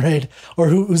war, right? Or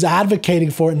who's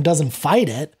advocating for it and doesn't fight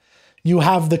it. You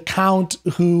have the count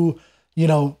who,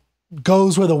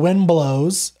 goes where the wind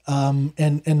blows,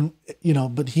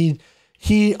 but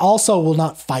he also will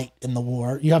not fight in the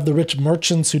war. You have the rich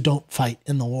merchants who don't fight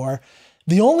in the war.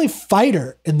 The only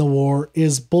fighter in the war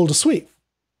is Boule de Suif,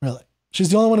 really. She's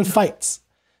the only one who fights.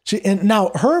 And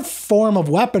now her form of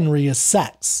weaponry is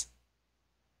sex.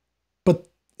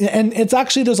 And it's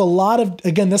actually, there's a lot of,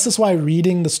 again, this is why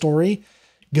reading the story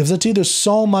gives it to you. There's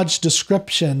so much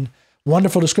description,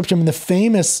 wonderful description. I mean, the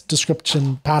famous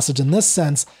description passage in this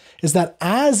sense is that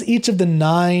as each of the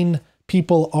 9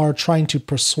 people are trying to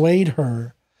persuade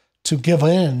her to give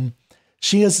in,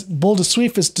 Boule de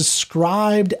Suif is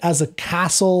described as a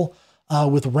castle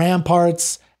with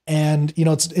ramparts, and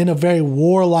it's in a very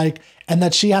warlike, and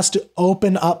that she has to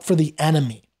open up for the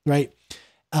enemy, right?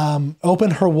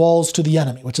 Open her walls to the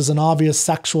enemy, which is an obvious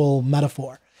sexual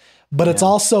metaphor, but it's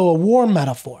also a war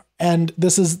metaphor. And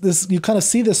this you kind of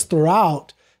see this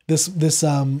throughout this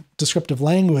descriptive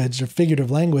language or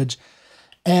figurative language.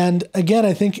 And again,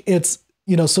 I think it's,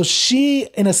 so she,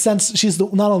 in a sense, she's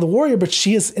not only the warrior, but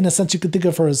she is, in a sense, you could think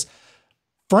of her as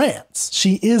France.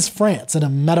 She is France in a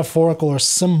metaphorical or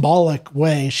symbolic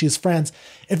way. She's France.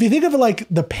 If you think of it like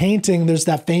the painting, there's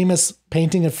that famous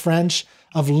painting in French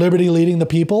of Liberty leading the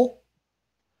people.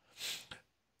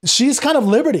 She's kind of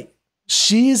Liberty.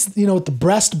 She's, with the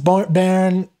breast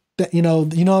barren,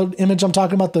 image I'm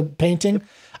talking about, the painting.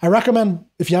 I recommend,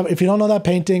 if you don't know that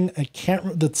painting,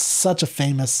 that's such a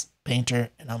famous painter,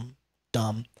 and I'm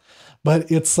dumb,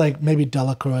 but it's like maybe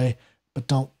Delacroix,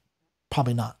 but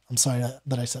probably not. I'm sorry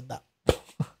that I said that.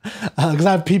 Because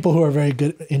I have people who are very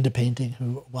good into painting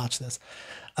who watch this.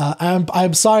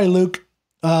 I'm sorry, Luke.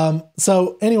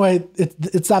 So anyway,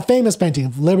 it's that famous painting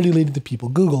of Liberty leading the people.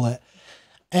 Google it.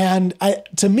 And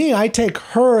to me, I take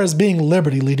her as being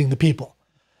Liberty leading the people,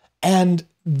 and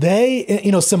they,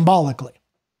 symbolically,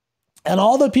 and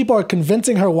all the people are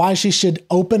convincing her why she should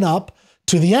open up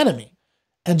to the enemy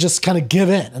and just kind of give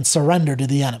in and surrender to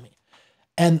the enemy.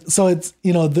 And so it's,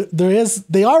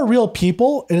 they are real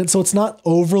people. And so it's not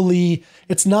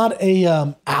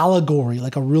a allegory,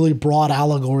 like a really broad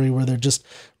allegory where they're just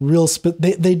real.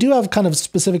 They do have kind of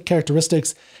specific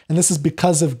characteristics. And this is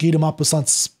because of Guy de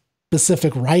Maupassant's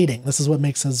specific writing. This is what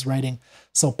makes his writing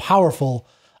so powerful.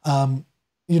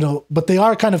 But they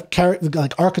are kind of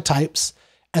like archetypes.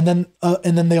 And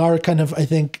then they are kind of, I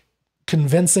think,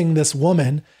 convincing this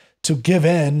woman to give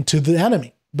in to the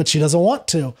enemy, but she doesn't want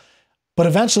to. But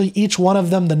eventually each one of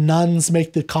them, the nuns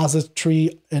make the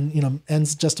casuistry and,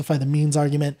 ends justify the means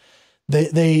argument.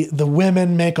 The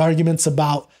women make arguments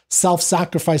about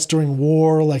self-sacrifice during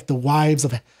war, like the wives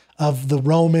of the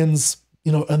Romans,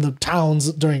 and the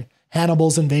towns during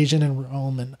Hannibal's invasion in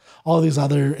Rome, and all these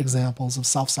other examples of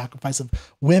self-sacrifice of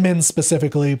women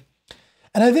specifically.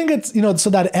 And I think it's, so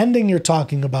that ending you're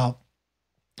talking about,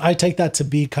 I take that to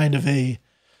be kind of a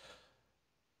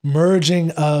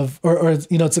merging of, or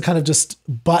it's a kind of just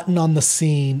button on the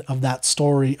scene of that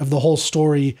story, of the whole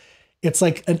story. It's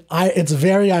like it's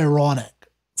very ironic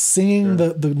singing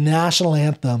the national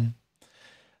anthem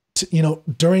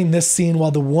during this scene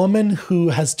while the woman who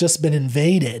has just been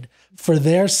invaded for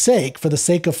their sake, for the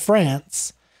sake of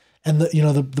France, and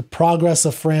the progress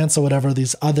of France or whatever,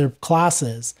 these other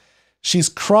classes, she's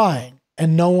crying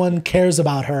and no one cares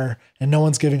about her and no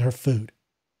one's giving her food.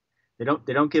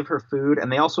 They don't give her food,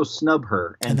 and they also snub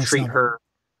her and treat her.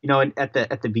 And at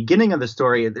the beginning of the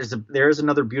story, there is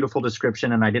another beautiful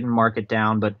description, and I didn't mark it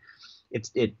down, but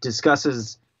it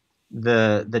discusses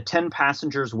the 10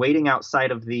 passengers waiting outside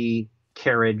of the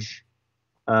carriage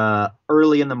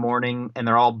early in the morning, and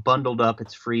they're all bundled up.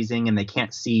 It's freezing, and they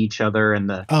can't see each other.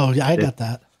 And I got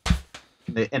that.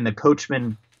 The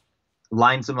coachman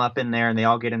lines them up in there, and they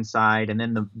all get inside, and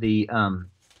then the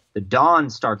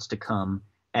dawn starts to come.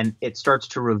 And it starts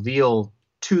to reveal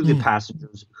to the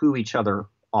passengers who each other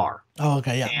are. Oh,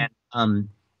 okay, yeah.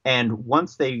 And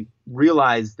once they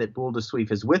realize that Boule de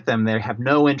Suif is with them, they have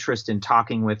no interest in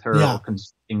talking with her or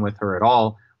consulting with her at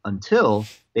all until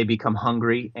they become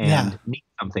hungry and need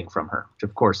something from her, which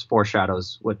of course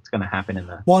foreshadows what's going to happen in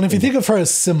the. Well, and if you think of her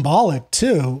as symbolic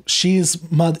too, she's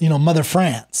Mother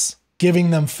France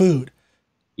giving them food.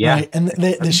 Yeah, right?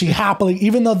 And she happily,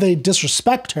 even though they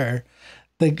disrespect her,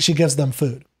 she gives them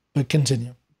food. But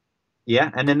continue. Yeah,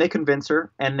 and then they convince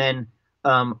her, and then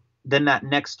that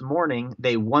next morning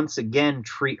they once again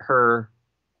treat her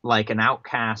like an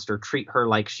outcast or treat her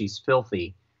like she's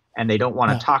filthy, and they don't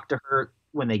want to talk to her.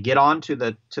 When they get on to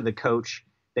the coach,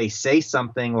 they say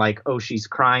something like, "Oh, she's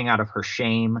crying out of her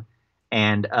shame,"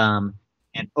 and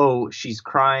 "Oh, she's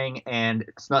crying, and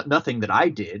it's nothing that I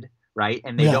did," right?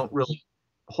 And they don't really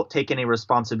take any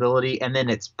responsibility, and then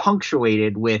it's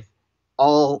punctuated with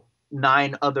all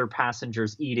 9 other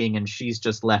passengers eating, and she's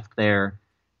just left there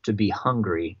to be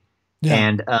hungry.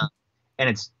 And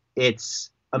it's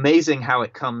amazing how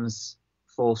it comes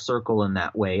full circle in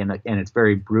that way, and it's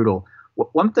very brutal.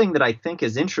 One thing that I think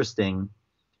is interesting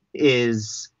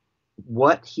is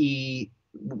what he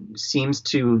seems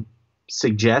to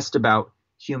suggest about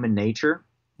human nature,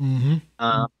 and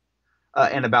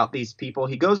about these people.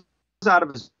 He goes out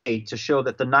of his way to show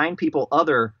that the 9 people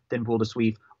other than Boule de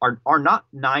Suif are not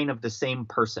 9 of the same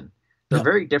person. They're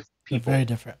very different people. They're very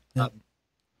different. Yep.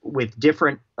 With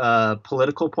different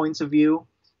political points of view,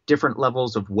 different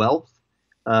levels of wealth,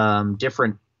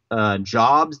 different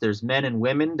jobs. There's men and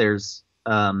women. There's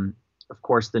of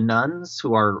course the nuns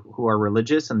who are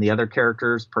religious, and the other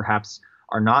characters perhaps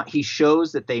are not. He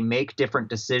shows that they make different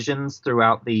decisions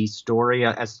throughout the story,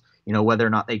 as whether or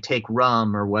not they take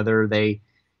rum or whether they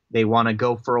want to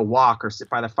go for a walk or sit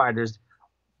by the fire.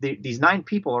 These 9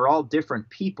 people are all different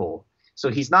people. So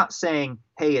he's not saying,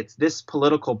 hey, it's this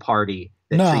political party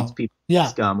that treats people like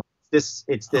scum. It's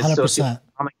this 100%.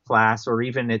 Socioeconomic class, or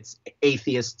even it's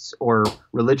atheists or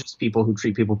religious people who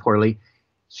treat people poorly.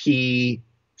 He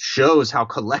shows how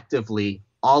collectively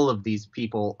all of these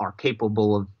people are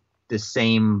capable of the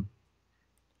same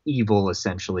evil,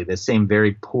 essentially, the same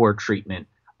very poor treatment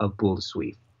of Boule de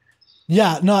Suif.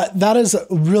 Yeah, no, that is a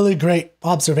really great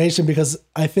observation, because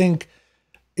I think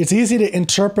it's easy to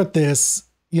interpret this,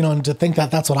 and to think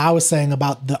that that's what I was saying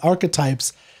about the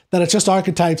archetypes, that it's just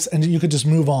archetypes and you could just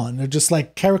move on. They're just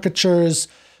like caricatures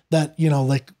that,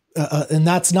 and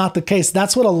that's not the case.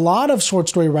 That's what a lot of short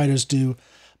story writers do.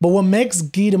 But what makes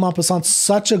Guy de Maupassant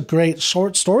such a great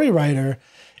short story writer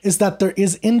is that there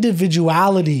is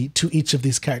individuality to each of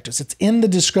these characters. It's in the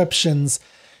descriptions,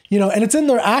 and it's in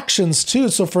their actions too.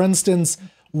 So for instance,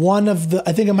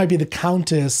 I think it might be the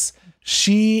Countess,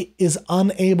 she is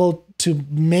unable to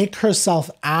make herself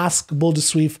ask Boule de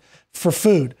Suif for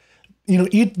food.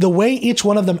 The way each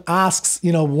one of them asks,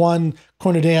 one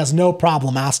Cornudet has no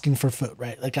problem asking for food,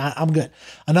 right? Like, I'm good.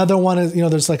 Another one is,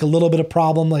 there's like a little bit of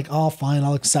problem, like, oh, fine,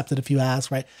 I'll accept it if you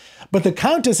ask, right? But the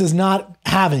Countess is not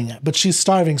having it, but she's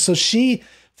starving. So she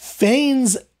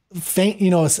feigns,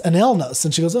 an illness,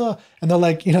 and she goes, oh, and they're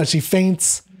like, she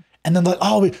faints. And then like,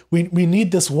 oh, we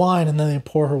need this wine, and then they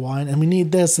pour her wine, and we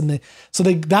need this, and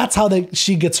that's how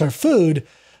she gets her food.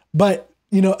 But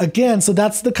again, so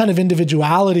that's the kind of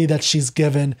individuality that she's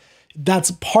given.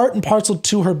 That's part and parcel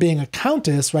to her being a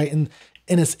countess, right? In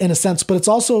a sense, but it's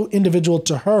also individual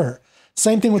to her.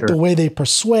 Same thing with the way they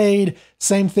persuade.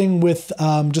 Same thing with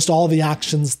just all the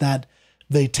actions that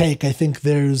they take. I think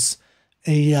there's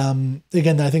I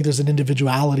think there's an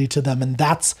individuality to them, and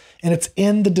it's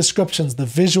in the descriptions, the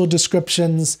visual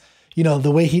descriptions,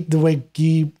 the way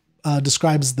Guy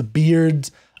describes the beard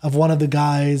of one of the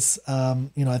guys, I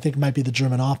think it might be the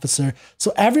German officer.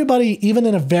 So everybody, even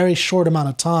in a very short amount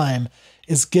of time,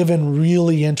 is given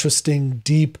really interesting,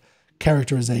 deep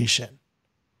characterization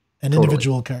and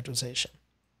individual characterization.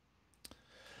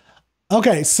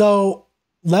 Okay, so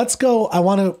let's go. I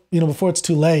want to, before it's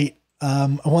too late,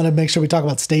 I want to make sure we talk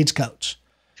about Stagecoach.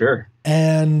 Sure.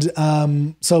 And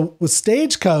so with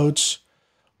Stagecoach,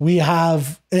 we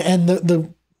have, and the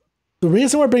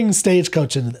reason we're bringing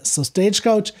Stagecoach into this. So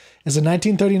Stagecoach is a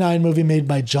 1939 movie made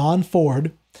by John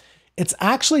Ford. It's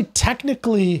actually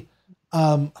technically,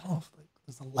 I don't know if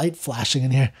there's a light flashing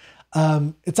in here.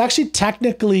 It's actually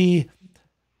technically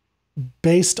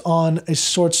based on a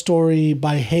short story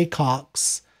by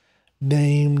Haycox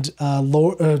named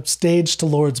Stagecoach to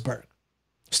Lordsburg.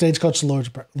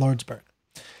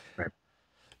 Right.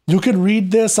 You can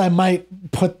read this. I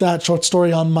might put that short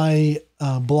story on my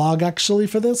blog actually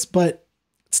for this, but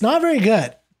it's not very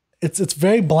good. It's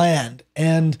very bland.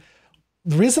 And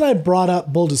the reason I brought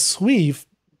up Boule de Suif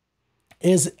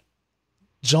is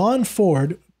John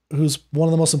Ford, who's one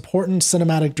of the most important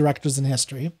cinematic directors in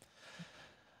history,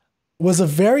 was a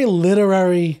very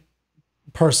literary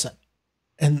person.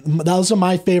 And those are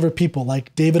my favorite people,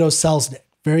 like David O. Selznick,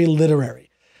 very literary.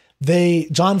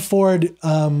 John Ford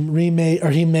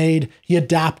he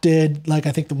adapted, like,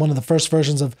 I think one of the first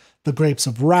versions of The Grapes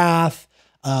of Wrath,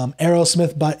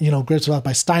 Aerosmith Grapes of Wrath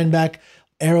by Steinbeck,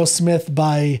 Aerosmith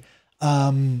by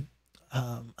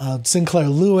Sinclair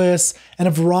Lewis, and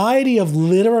a variety of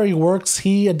literary works.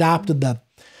 He adapted them.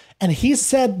 And he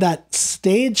said that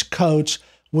Stagecoach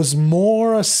was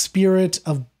more a spirit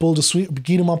of Boule de Suif,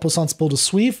 Guy de Maupassant's Boule de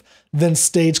Suif, than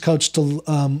Stagecoach to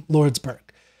Lordsburg.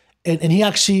 And he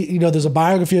actually, there's a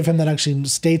biography of him that actually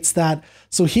states that.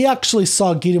 So he actually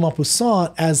saw Guy de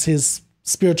Maupassant as his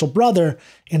spiritual brother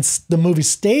in the movie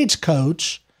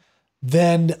Stagecoach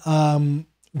than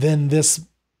this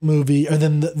movie, or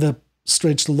than the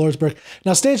Stage to Lordsburg.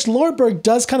 Now, Stage to Lordsburg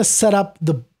does kind of set up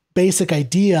the basic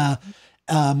idea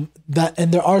that,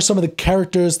 and there are some of the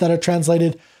characters that are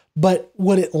translated, but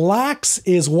what it lacks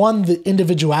is, one, the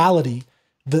individuality,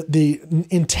 the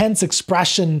intense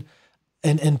expression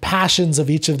and passions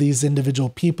of each of these individual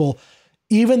people,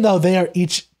 even though they are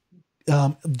each,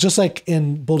 just like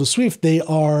in Boule de Suif, they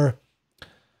are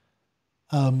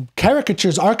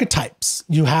caricatures, archetypes.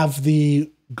 You have the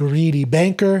greedy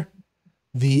banker,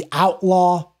 the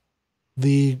outlaw,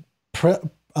 the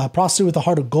prostitute with a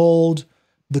heart of gold,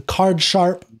 the card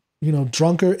sharp,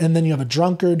 drunkard, and then you have a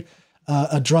drunkard,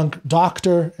 a drunk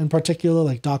doctor in particular,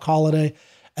 like Doc Holliday,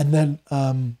 and then,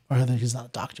 or he's not a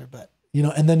doctor, but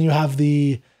and then you have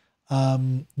the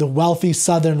wealthy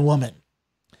Southern woman.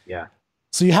 Yeah.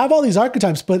 So you have all these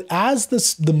archetypes, but as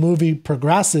the movie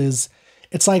progresses,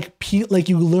 it's like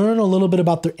you learn a little bit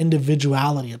about their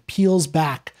individuality. It peels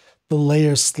back the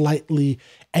layers slightly,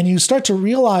 and you start to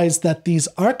realize that these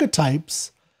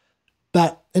archetypes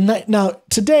now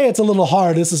today it's a little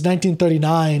hard. This is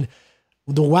 1939.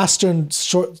 The Western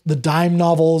the dime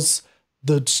novels,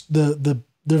 there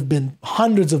have been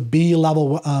hundreds of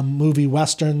B-level movie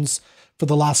Westerns for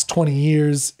the last 20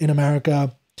 years in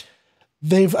America.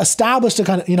 They've established a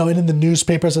kind of, and in the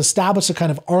newspapers, established a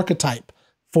kind of archetype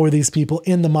for these people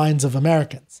in the minds of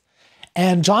Americans.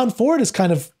 And John Ford is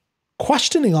kind of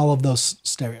questioning all of those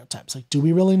stereotypes. Like, do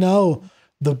we really know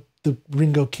the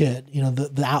Ringo Kid,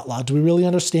 the outlaw? Do we really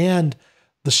understand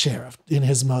the sheriff in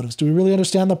his motives? Do we really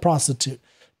understand the prostitute?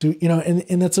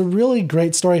 And it's a really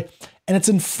great story. And it's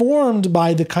informed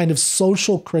by the kind of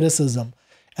social criticism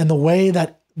and the way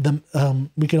that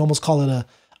we can almost call it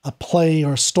a play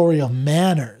or a story of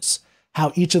manners,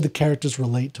 how each of the characters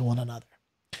relate to one another.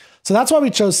 So that's why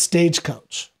we chose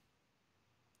Stagecoach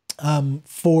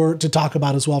to talk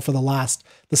about as well for the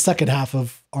second half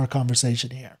of our conversation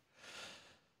here.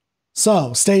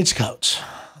 So Stagecoach.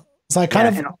 So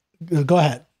go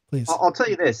ahead, please. I'll tell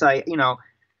you this. I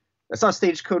saw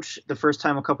Stagecoach the first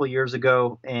time a couple of years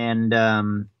ago, and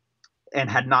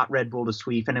had not read Boule de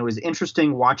Suif, and it was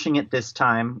interesting watching it this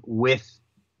time with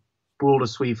Boule de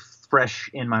Suif fresh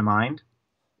in my mind,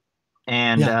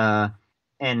 and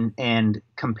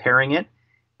comparing it.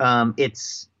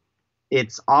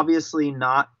 It's obviously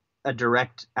not a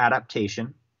direct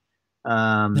adaptation,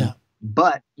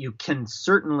 but you can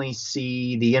certainly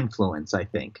see the influence, I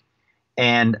think,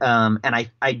 and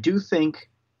I do think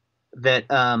that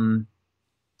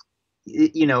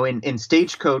in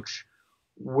Stagecoach,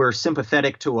 we're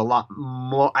sympathetic to a lot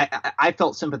more. I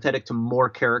felt sympathetic to more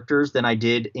characters than I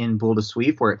did in Boule de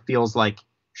Suif, where it feels like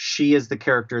she is the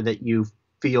character that you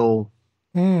feel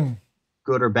good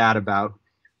or bad about,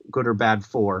 good or bad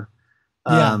for.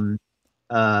 In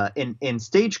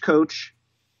Stagecoach,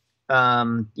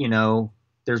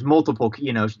 there's multiple,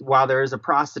 while there is a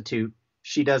prostitute,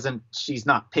 she's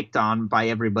not picked on by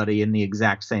everybody in the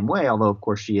exact same way. Although of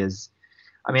course she is.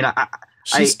 I mean,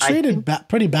 she's treated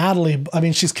pretty badly. I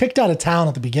mean, she's kicked out of town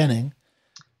at the beginning.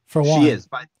 For one, she is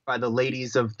by the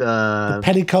ladies of the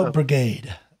Petticoat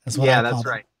Brigade. Is what I that's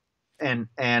them. Right. And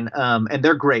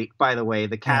they're great, by the way.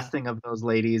 The casting of those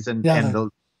ladies and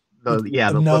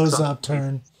the nose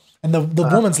upturn, and the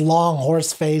woman's long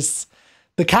horse face.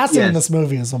 The casting in this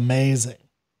movie is amazing.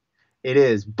 It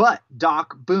is, but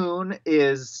Doc Boone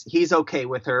he's okay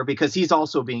with her because he's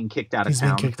also being kicked out of town.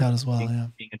 He's being kicked out as well,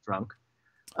 being a drunk.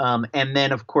 And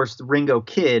then of course the Ringo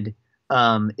Kid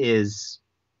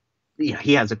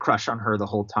he has a crush on her the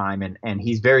whole time, and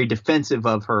he's very defensive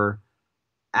of her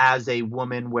as a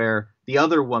woman, where the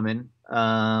other woman,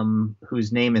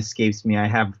 whose name escapes me, I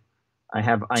have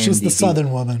IMDb. She's the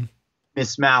Southern woman.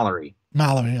 Miss Mallory.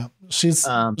 Mallory, yeah. She's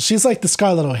like the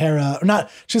Scarlett O'Hara.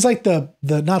 She's like the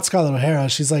not Scarlett O'Hara.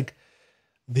 She's like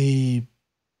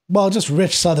just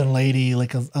rich Southern lady,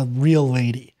 like a real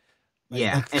lady.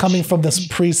 Yeah. Like coming from this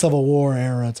pre-Civil War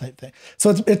era type thing. So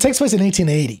it takes place in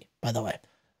 1880, by the way.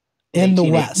 In the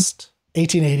West.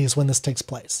 1880 is when this takes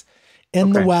place.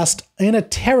 In the West, in a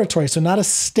territory, so not a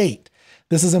state.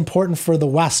 This is important for the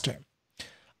Western.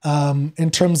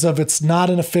 In terms of it's not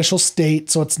an official state,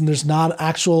 so there's not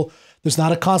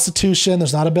a constitution,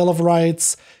 there's not a Bill of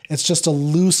Rights. It's just a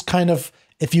loose kind of,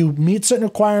 if you meet certain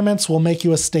requirements, we'll make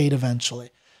you a state eventually.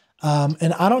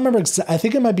 And I don't remember, I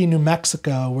think it might be New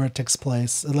Mexico where it takes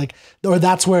place, or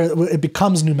that's where it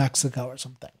becomes New Mexico or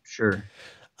something. Sure.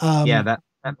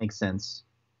 That makes sense.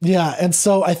 Yeah. And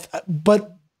so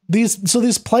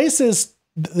these places,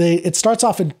 it starts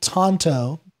off in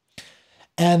Tonto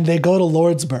and they go to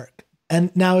Lordsburg.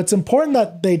 And now it's important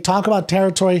that they talk about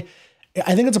territory.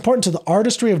 I think it's important to the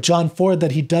artistry of John Ford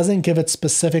that he doesn't give it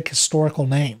specific historical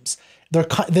names.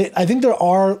 I think there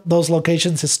are those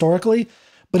locations historically,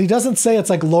 but he doesn't say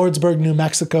it's like Lordsburg, New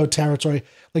Mexico territory.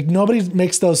 Like nobody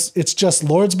makes those. It's just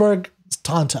Lordsburg,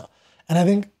 Tonto. And I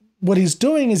think what he's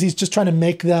doing is he's just trying to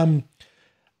make them,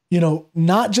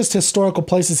 not just historical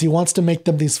places. He wants to make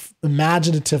them these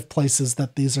imaginative places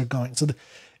that these are going. So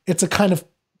it's a kind of,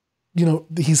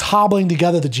 he's hobbling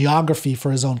together the geography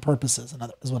for his own purposes,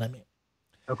 is what I mean.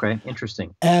 Okay,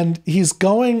 interesting. And he's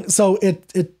going, so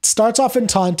it starts off in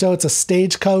Tonto. It's a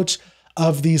stagecoach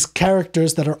of these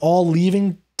characters that are all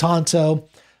leaving Tonto,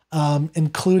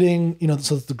 including,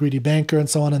 so the greedy banker and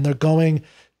so on, and they're going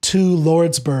to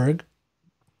Lordsburg.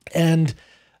 And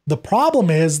the problem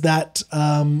is that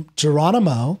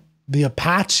Geronimo, the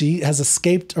Apache, has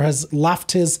escaped or has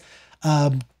left his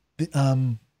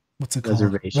what's it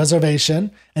called?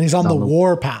 Reservation, and he's on the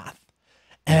warpath.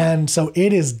 And so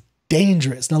it is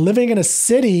dangerous. Now, living in a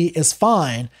city is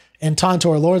fine in Tonto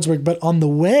or Lordsburg, but on the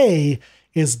way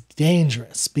is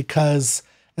dangerous because,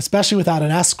 especially without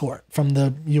an escort from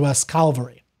the U.S.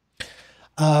 cavalry,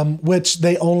 which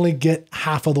they only get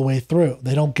half of the way through.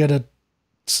 They don't get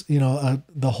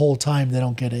the whole time they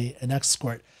don't get an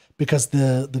escort because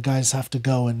the guys have to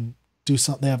go and do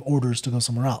something. They have orders to go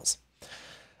somewhere else.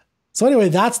 So anyway,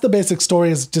 that's the basic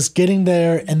story, is just getting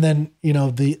there, and then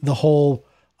the whole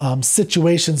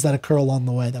situations that occur along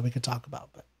the way that we could talk about.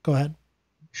 But go ahead.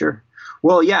 Sure.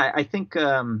 Well, yeah, I think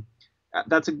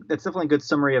that's definitely a good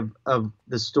summary of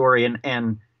the story,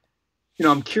 and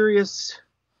I'm curious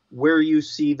where you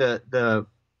see the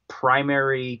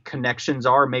primary connections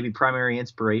are, maybe primary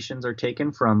inspirations are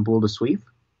taken from Boule de Suif.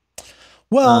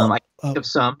 Well, I think of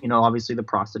some, obviously the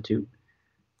prostitute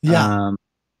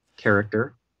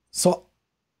character. So,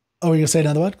 are you going to say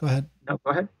another one? Go ahead. No,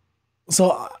 go ahead.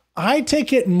 So I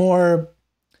take it more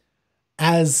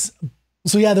as,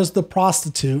 there's the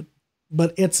prostitute,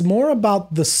 but it's more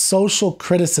about the social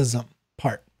criticism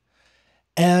part.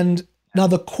 And now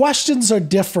the questions are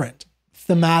different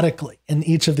thematically in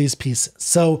each of these pieces.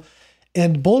 So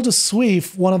in Boule de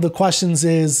Suif, one of the questions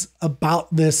is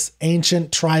about this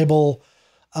ancient tribal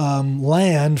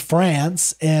land,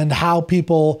 France, and how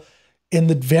people in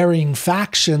the varying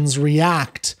factions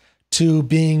react to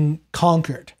being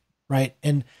conquered, right?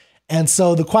 And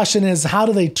so the question is, how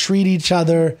do they treat each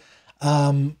other?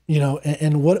 And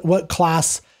what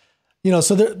class,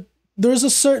 so there's a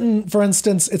certain, for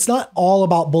instance, it's not all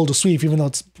about Boule de Suif, even though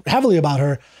it's heavily about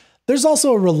her. There's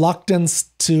also a reluctance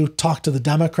to talk to the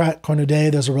Democrat,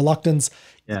 Cornudet. There's a reluctance.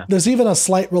 Yeah. There's even a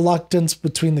slight reluctance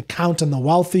between the count and the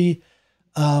wealthy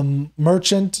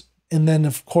merchant. And then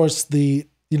of course the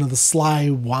sly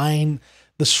wine,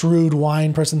 the shrewd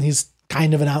wine person, he's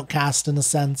kind of an outcast in a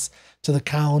sense to the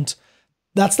count.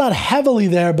 That's not heavily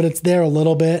there, but it's there a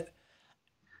little bit.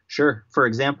 Sure. For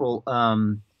example,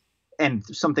 and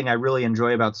something I really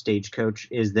enjoy about Stagecoach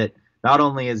is that not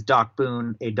only is Doc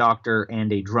Boone a doctor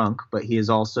and a drunk, but he is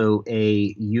also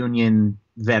a Union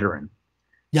veteran.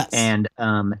 Yes. And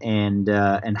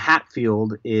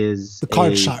Hatfield is the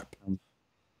card sharp.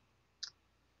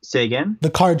 Say again? The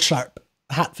card sharp.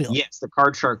 Hatfield. Yes, the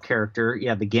card sharp character.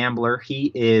 Yeah, the gambler.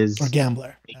 He is a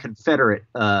Confederate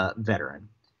veteran.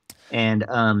 and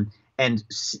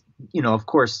you know, of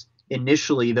course,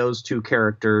 initially those two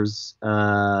characters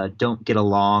don't get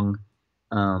along.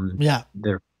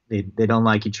 They don't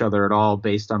like each other at all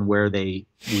based on where they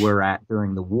were at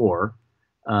during the war.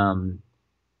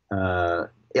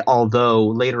 Although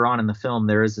later on in the film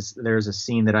there's a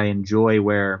scene that I enjoy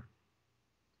where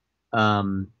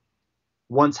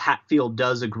once Hatfield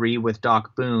does agree with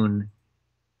Doc Boone,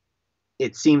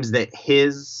 it seems that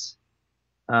his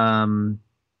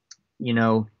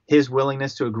his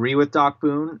willingness to agree with Doc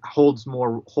Boone holds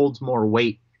more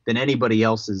weight than anybody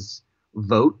else's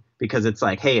vote, because it's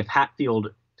like, hey, if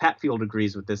Hatfield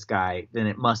agrees with this guy,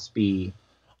 then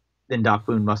Doc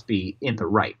Boone must be in the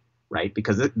right?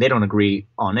 Because they don't agree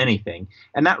on anything.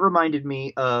 And that reminded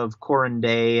me of Corin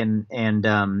Day and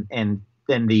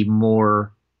then the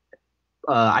more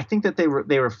I think that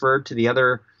they referred to the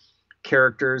other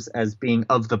characters as being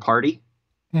of the party,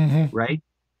 right?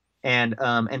 And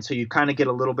so you kind of get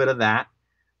a little bit of that,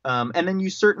 and then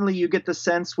you get the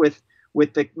sense with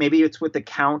maybe it's with the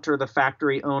Count or the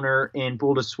factory owner in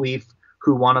Boule de Suif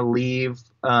who want to leave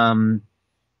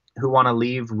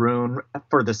Rouen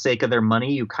for the sake of their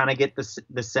money. You kind of get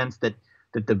the sense that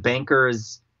the banker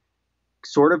is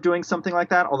sort of doing something like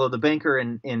that. Although the banker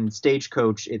in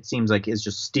Stagecoach, it seems like, is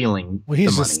just stealing. Well,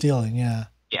 he's just stealing. Yeah.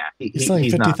 Yeah. He's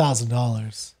stealing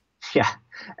 $50,000. Yeah.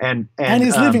 And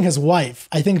he's leaving his wife.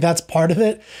 I think that's part of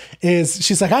it. Is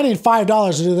she's like, I need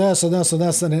 $5 to do this and this and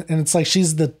this, and it's like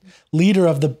she's the leader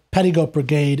of the petticoat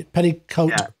brigade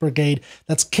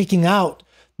that's kicking out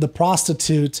the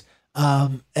prostitute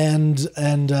and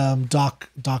Doc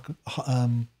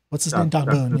what's his name? Doc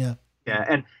Boone. Yeah.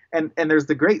 Yeah. And there's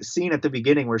the great scene at the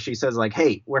beginning where she says, like,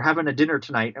 hey, we're having a dinner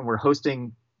tonight and we're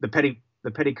hosting the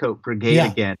petticoat brigade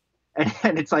again.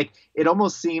 And it's like, it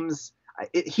almost seems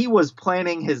he was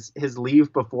planning his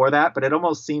leave before that, but it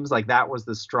almost seems like that was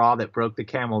the straw that broke the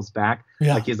camel's back.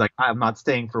 Yeah. Like, he's like, I'm not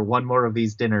staying for one more of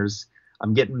these dinners.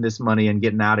 I'm getting this money and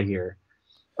getting out of here.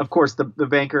 Of course, the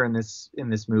banker in this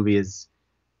movie is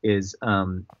quite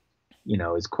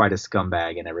a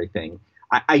scumbag and everything.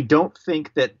 I don't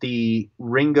think that the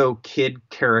Ringo Kid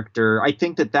character, I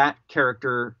think that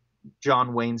character,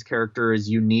 John Wayne's character, is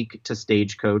unique to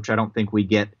Stagecoach. I don't think we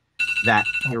get that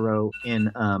hero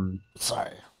in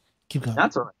sorry, keep going.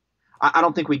 That's all right. I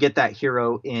don't think we get that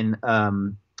hero in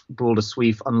Boule de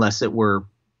Suif unless it were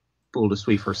Boule de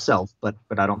Suif herself, but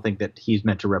I don't think that he's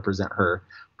meant to represent her.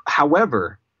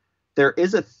 However, there's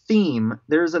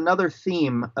another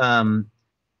theme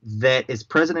that is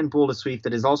present in Boule de Suif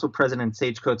that is also present in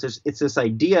Stagecoach. It's this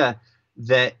idea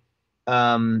that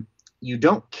you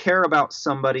don't care about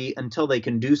somebody until they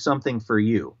can do something for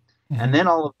you. Mm-hmm. And then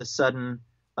all of a sudden,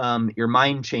 your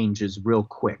mind changes real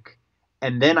quick.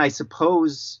 And then I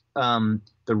suppose the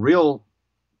real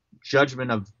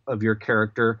judgment of your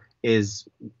character is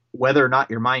whether or not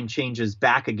your mind changes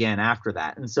back again after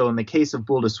that. And so in the case of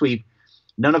Boule de Suif,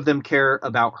 none of them care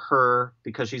about her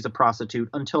because she's a prostitute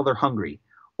until they're hungry,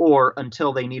 or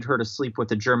until they need her to sleep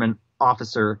with a German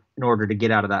officer in order to get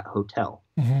out of that hotel,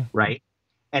 right?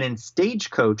 And in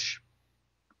Stagecoach,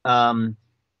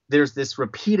 there's this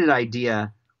repeated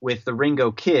idea with the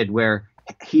Ringo Kid where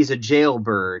he's a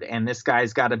jailbird and this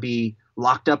guy's got to be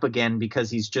locked up again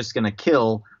because he's just going to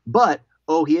kill. But,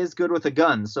 he is good with a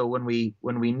gun. So when we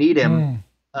need him,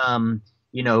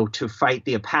 to fight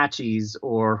the Apaches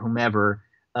or whomever,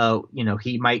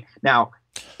 he might now.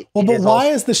 Well, but why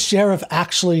is the sheriff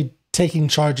actually taking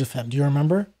charge of him? Do you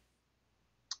remember?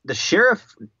 The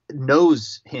sheriff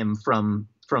knows him from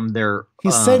their.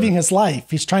 He's saving his life.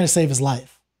 He's trying to save his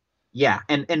life. Yeah,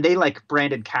 and they like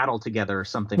branded cattle together or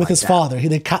something with like his that. father.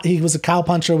 He was a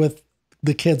cowpuncher with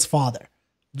the kid's father.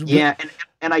 Yeah,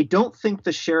 and I don't think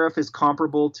the sheriff is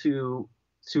comparable to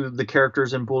the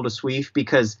characters in Boule de Suif,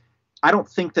 because I don't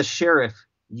think the sheriff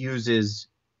uses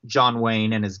John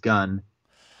Wayne and his gun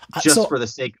just for the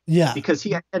sake, because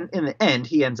in the end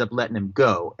he ends up letting him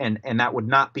go, and that would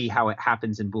not be how it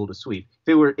happens in Boule de Suif.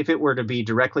 If it were to be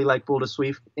directly like Boule de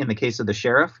Suif in the case of the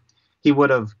sheriff, he would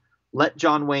have let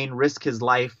John Wayne risk his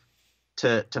life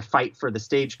to fight for the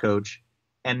Stagecoach,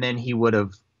 and then he would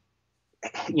have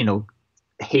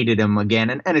hated him again,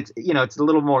 and it's it's a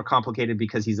little more complicated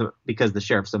because the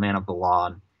sheriff's a man of the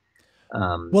law.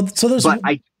 So there's. But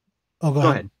go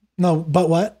ahead. No, but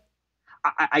what?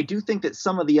 I do think that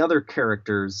some of the other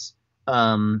characters,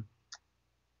 one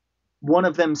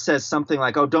of them says something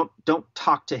like, "Oh, don't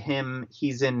talk to him.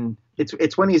 He's in."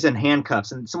 It's when he's in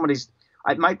handcuffs, and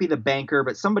it might be the banker,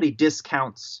 but somebody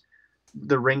discounts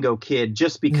the Ringo Kid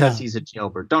just because he's a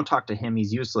jailbird. Don't talk to him.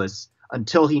 He's useless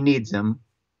until he needs him.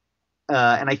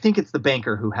 And I think it's the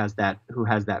banker who has that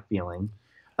feeling.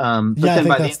 But Yeah, I then think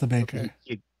by that's the the end, baker.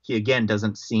 he again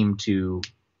doesn't seem to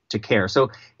care. So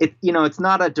it's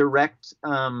not a direct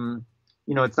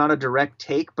it's not a direct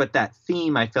take, but that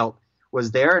theme I felt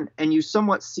was there, and you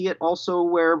somewhat see it also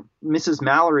where Mrs.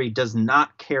 Mallory does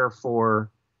not care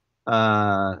for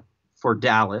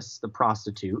Dallas, the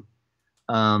prostitute,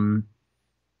 and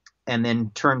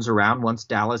then turns around once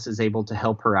Dallas is able to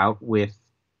help her out with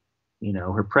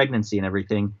her pregnancy and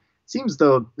everything. Seems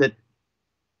though that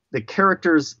the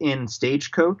characters in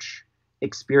Stagecoach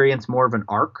experience more of an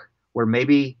arc where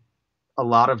maybe a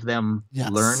lot of them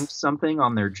learned something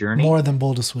on their journey. More than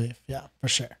Boule de Suif, yeah, for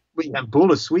sure. And Boule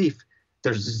de Suif,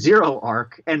 there's zero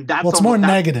arc, and that's it's more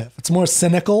negative. It's more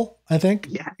cynical, I think.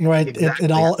 Yeah, right. Exactly.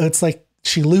 It's like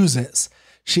she loses.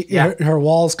 Her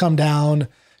walls come down.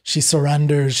 She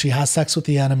surrenders. She has sex with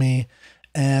the enemy,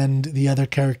 and the other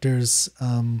characters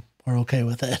are okay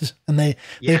with it, and they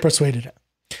persuaded her.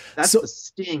 That's the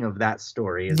sting of that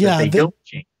story. Is that they don't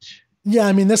change. Yeah,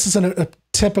 I mean, this is a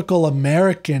typical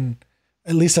American,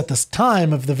 at least at this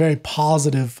time, of the very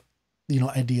positive,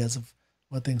 ideas of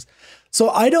what things. So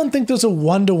I don't think there's a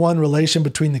one-to-one relation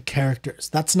between the characters.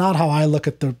 That's not how I look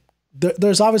at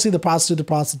there's obviously the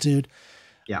prostitute.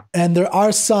 Yeah. And there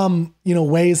are some,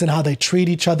 ways in how they treat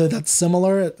each other that's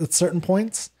similar at certain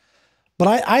points.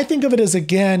 But I think of it as,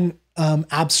 again,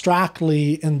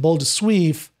 abstractly in Boule de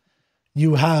Suif,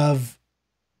 you have,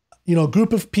 a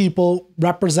group of people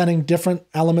representing different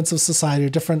elements of society or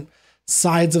different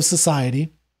sides of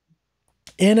society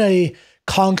in a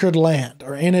conquered land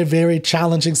or in a very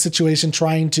challenging situation,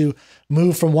 trying to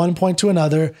move from one point to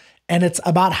another. And it's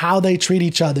about how they treat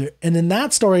each other. And in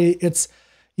that story, it's,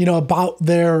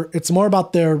 it's more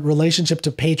about their relationship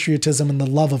to patriotism and the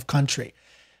love of country.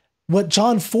 What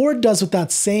John Ford does with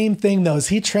that same thing, though, is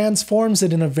he transforms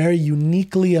it in a very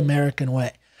uniquely American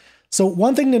way. So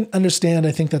one thing to understand,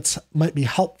 I think that's might be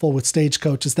helpful with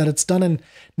Stagecoach, is that it's done in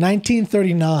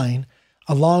 1939,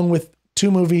 along with two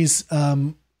movies,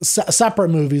 separate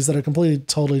movies that are completely,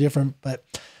 totally different, but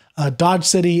Dodge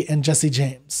City and Jesse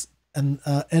James.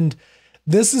 And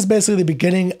this is basically the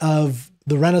beginning of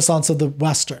the renaissance of the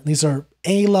Western. These are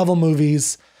A-level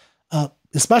movies,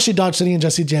 especially Dodge City and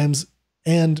Jesse James.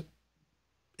 And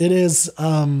it is,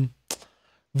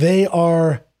 they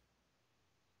are,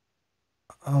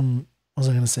 what was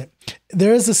I going to say?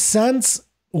 There is a sense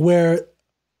where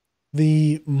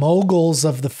the moguls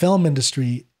of the film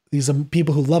industry, these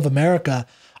people who love America,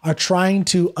 are trying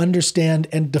to understand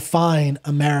and define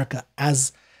America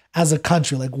as a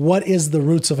country. Like, what is the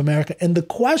roots of America? And the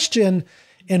question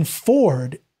in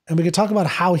Ford, and we could talk about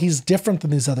how he's different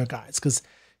than these other guys, because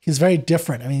he's very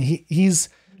different. I mean, he's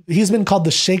been called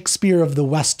the Shakespeare of the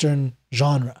Western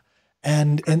genre,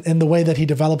 and the way that he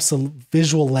develops a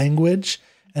visual language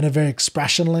and a very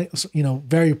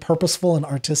very purposeful and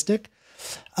artistic.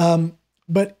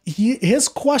 But his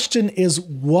question is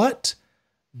what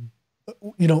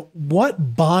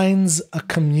binds a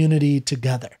community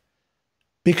together?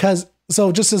 Because,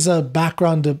 so just as a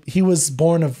background, he was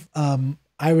born of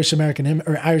Irish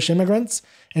immigrants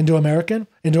into America.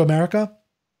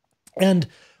 And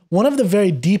one of the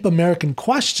very deep American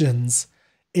questions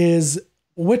is,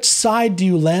 which side do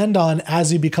you land on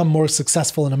as you become more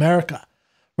successful in America?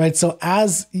 Right. So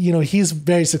as he's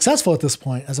very successful at this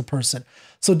point as a person.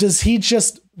 So does he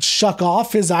just shuck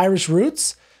off his Irish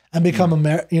roots and become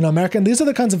American? These are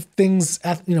the kinds of things,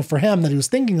 for him that he was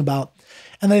thinking about.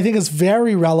 And I think it's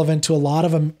very relevant to a lot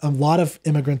of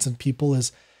immigrants and people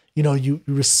is, you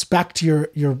respect your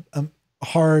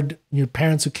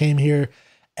parents who came here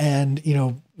and,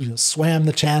 swam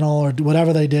the channel or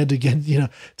whatever they did to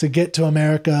get to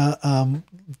America,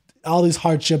 all these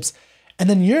hardships. And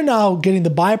then you're now getting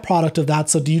the byproduct of that.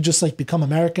 So do you just become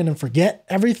American and forget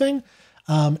everything?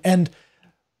 And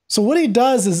so what he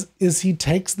does is he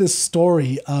takes this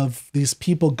story of these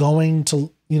people going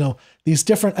to, these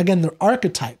different, again, they're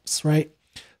archetypes, right?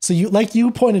 So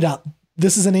you pointed out,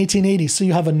 this is in 1880. So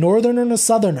you have a Northerner and a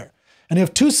Southerner, and you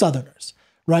have two Southerners,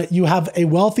 right? You have a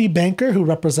wealthy banker who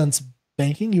represents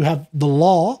banking. You have the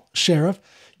law, sheriff.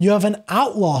 You have an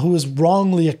outlaw who is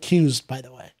wrongly accused, by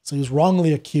the way. So he's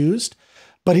wrongly accused,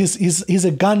 but he's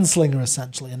a gunslinger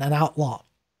essentially and an outlaw.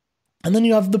 And then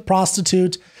you have the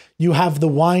prostitute. You have the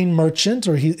wine merchant,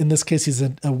 or in this case, he's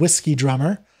a whiskey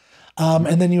drummer.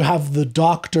 And then you have the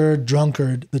doctor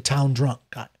drunkard, the town drunk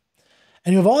guy.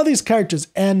 And you have all these characters.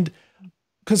 And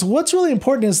because what's really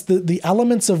important is the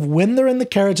elements of when they're in the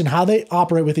carriage and how they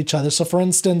operate with each other. So for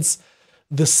instance,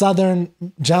 the Southern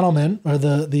gentleman or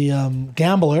the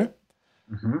gambler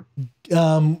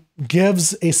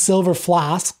gives a silver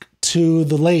flask to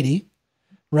the lady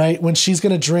right? When she's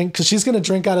going to drink, because she's going to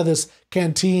drink out of this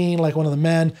canteen like one of the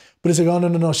men, but he's like, oh,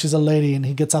 no, she's a lady. And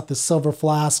he gets out this silver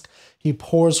flask. He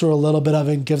pours her a little bit of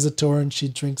it and gives it to her, and she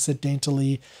drinks it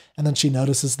daintily. And then she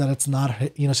notices that it's not,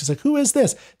 she's like, who is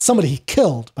this? It's somebody he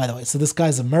killed, by the way. So this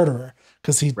guy's a murderer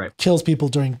because he kills people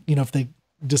during, if they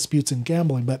disputes in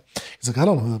gambling. But he's like, I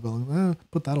don't know who that building.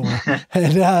 Put that away.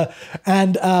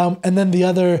 And then the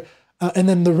other, and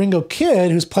then the Ringo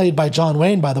Kid, who's played by John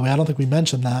Wayne, by the way, I don't think we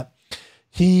mentioned that.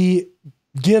 He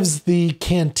gives the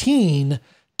canteen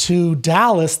to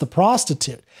Dallas, the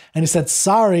prostitute. And he said,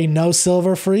 sorry, no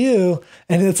silver for you.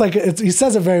 And it's like, he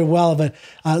says it very well, but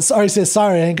he says,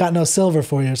 sorry, I ain't got no silver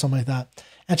for you or something like that.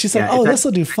 And she said, this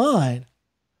will do fine.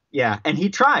 Yeah. And he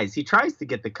tries to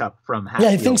get the cup from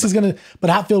Hatfield. Yeah. He thinks he's going to, but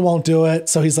Hatfield won't do it.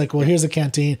 So he's like, well, here's a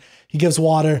canteen. He gives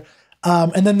water.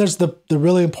 And then there's the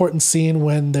really important scene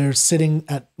when they're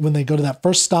when they go to that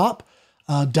first stop,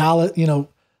 Dallas,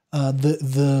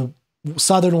 the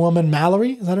Southern woman,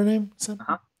 Mallory, is that her name?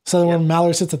 Uh-huh. Southern woman,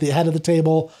 Mallory sits at the head of the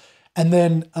table. And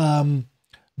then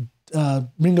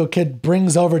Ringo Kid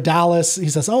brings over Dallas. He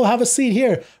says, oh, have a seat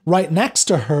here right next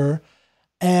to her.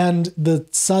 And the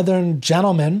Southern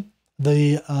gentleman,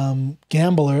 the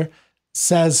gambler,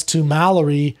 says to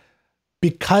Mallory,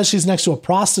 because she's next to a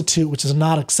prostitute, which is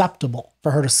not acceptable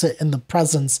for her to sit in the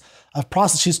presence of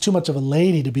prostitutes. She's too much of a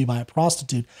lady to be by a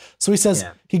prostitute. So he says,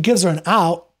 he gives her an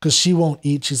out because she won't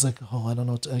eat. She's like, oh, I don't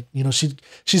know.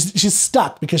 She's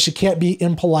stuck because she can't be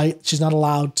impolite. She's not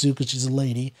allowed to because she's a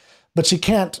lady, but she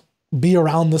can't be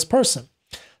around this person.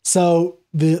 So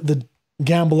the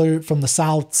gambler from the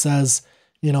South says,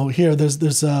 here, there's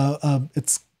it's a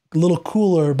little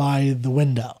cooler by the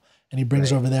window. And he brings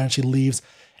her over there and she leaves.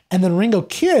 And then Ringo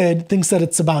Kid thinks that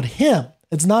it's about him.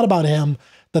 It's not about him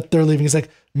that they're leaving. He's like,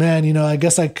 man, I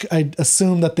guess I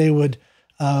assumed that they would,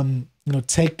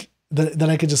 take that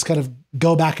I could just kind of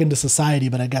go back into society,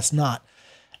 but I guess not.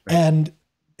 Right. And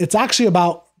it's actually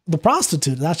about the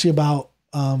prostitute. It's actually about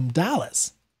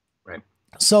Dallas. Right.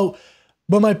 So,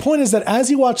 but my point is that as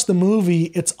you watch the movie,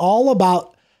 it's all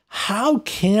about how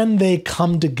can they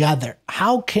come together?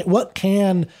 What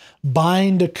can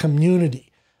bind a community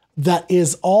that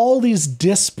is all these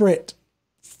disparate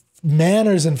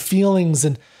manners and feelings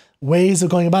and ways of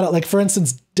going about it. Like, for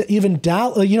instance, even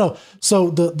Dallas, so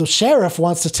the sheriff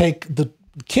wants to take the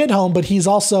kid home, but he's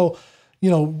also,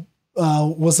 he's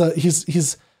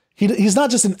not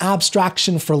just an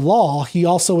abstraction for law. He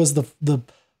also is the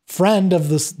friend of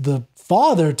the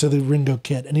father to the Ringo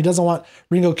Kid. And he doesn't want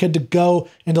Ringo Kid to go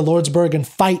into Lordsburg and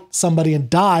fight somebody and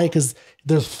die because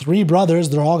there's 3 brothers.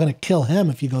 They're all going to kill him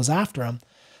if he goes after him.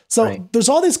 So there's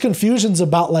all these confusions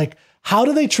about like, how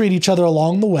do they treat each other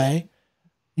along the way?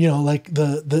 Like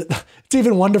it's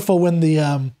even wonderful when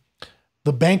the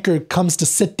banker comes to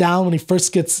sit down when he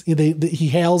first gets, he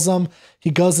hails him.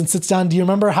 He goes and sits down. Do you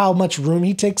remember how much room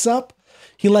he takes up?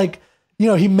 He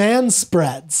he man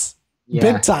spreads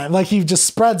big time. Like he just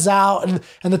spreads out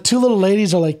and the 2 little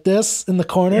ladies are like this in the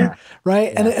corner.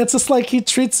 Right. Yeah. And it's just like, he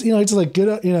treats, he's just like,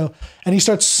 and he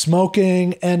starts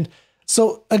smoking. And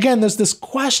so again, there's this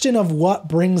question of what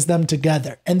brings them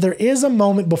together. And there is a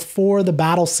moment before the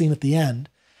battle scene at the end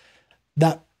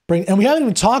and we haven't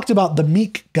even talked about the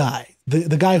Meek guy,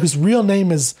 the guy whose real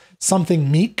name is something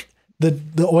Meek, the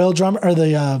oil drummer or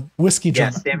the whiskey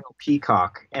drummer. Yeah, Samuel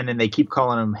Peacock. And then they keep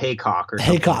calling him Haycock or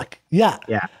something. Haycock. Yeah.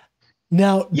 Yeah.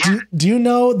 Now, do you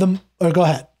know or go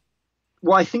ahead.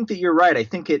 Well, I think that you're right. I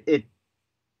think it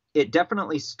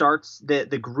definitely starts,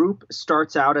 the group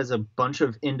starts out as a bunch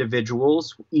of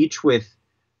individuals, each with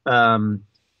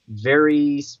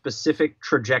very specific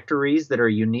trajectories that are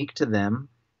unique to them.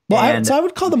 Well, so I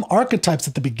would call them archetypes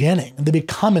at the beginning, and they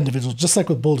become individuals, just like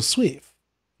with Boule de Suif.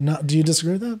 No, do you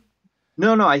disagree with that?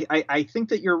 No, I think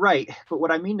that you're right. But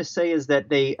what I mean to say is that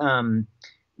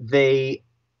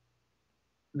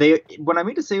what I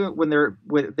mean to say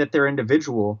that they're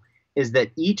individual is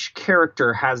that each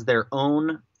character has their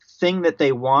own thing that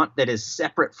they want that is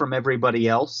separate from everybody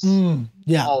else.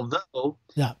 Although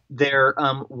they're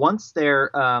once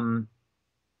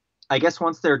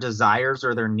their desires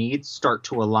or their needs start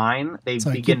to align, they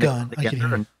begin to come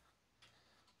together. And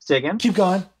say again. Keep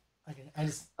going.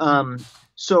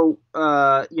 So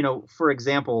for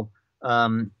example,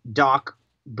 Doc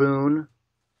Boone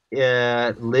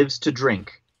lives to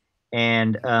drink,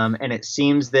 and it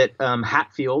seems that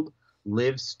Hatfield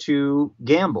lives to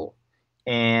gamble.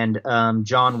 And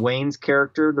John Wayne's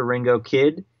character, the Ringo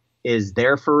Kid, is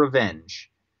there for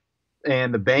revenge.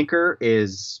 And the banker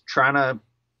is trying to,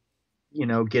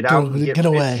 get out and get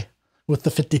away with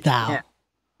the 50,000.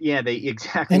 Yeah, they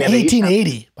exactly. In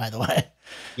 1880, by the way.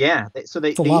 Yeah, it's a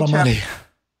lot of money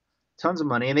tons of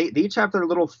money, and they each have their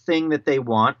little thing that they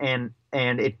want, and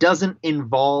it doesn't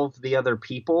involve the other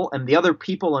people, and the other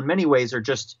people in many ways are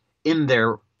just in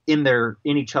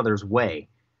each other's way.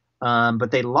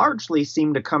 But they largely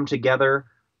seem to come together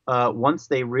once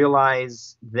they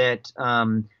realize that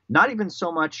not even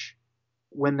so much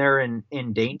when they're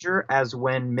in danger as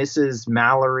when Mrs.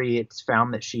 Mallory, it's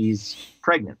found that she's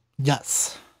pregnant.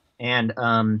 Yes. And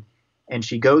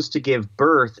she goes to give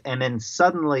birth, and then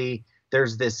suddenly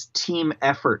there's this team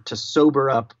effort to sober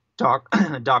up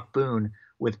Doc Boone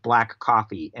with black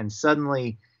coffee. And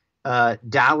suddenly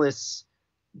Dallas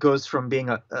goes from being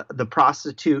the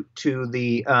prostitute to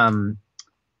the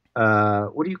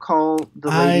what do you call the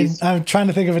ladies? I'm trying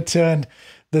to think of it too, and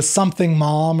the something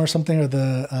mom or something, or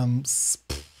the I'm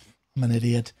an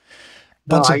idiot.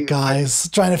 Bunch of guys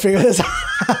trying to figure this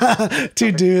out.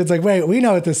 Two dudes like, wait, we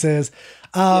know what this is.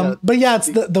 But yeah, it's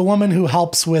the woman who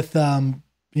helps with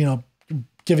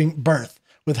giving birth,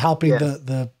 with helping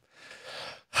the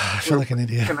I feel like an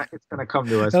idiot. It's gonna come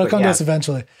to us. It'll come to us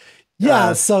eventually.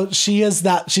 Yeah, so she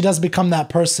does become that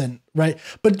person, right?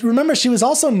 But remember, she was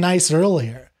also nice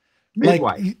earlier.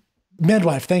 Midwife.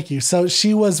 Midwife, thank you. So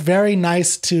she was very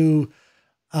nice to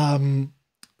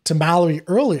Mallory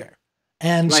earlier.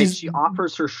 And she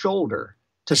offers her shoulder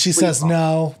to she says,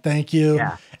 no, thank you.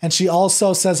 Yeah. And she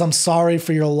also says, I'm sorry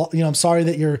for I'm sorry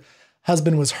that your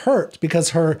husband was hurt,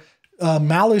 because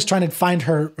Mallory's trying to find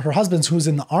her husband, who's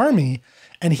in the army,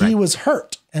 and he was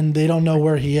hurt and they don't know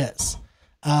where he is.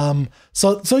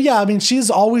 So yeah, I mean, she's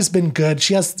always been good.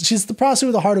 She's the prostitute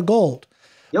with a heart of gold.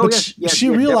 But she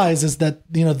realizes that,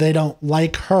 they don't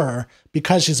like her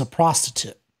because she's a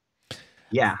prostitute.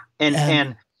 Yeah.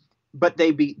 But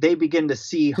they begin to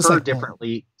see her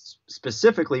differently.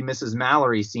 Specifically, Mrs.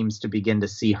 Mallory seems to begin to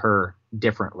see her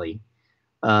differently.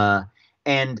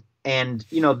 And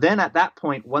then at that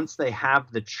point, once they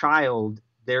have the child,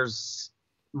 there's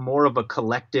more of a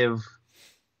collective,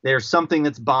 there's something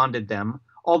that's bonded them,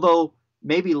 although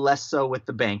maybe less so with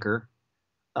the banker.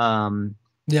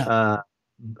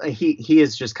 He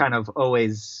is just kind of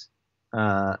always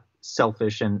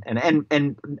selfish, and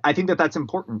I think that's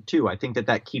important too. I think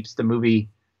that keeps the movie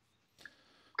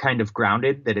kind of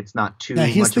grounded, that it's not too. Yeah,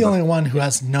 he's the only one who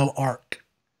has no arc.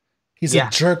 He's a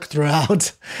jerk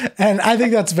throughout, and I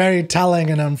think that's very telling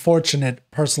and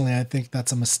unfortunate. Personally, I think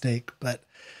that's a mistake, but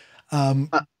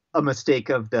a mistake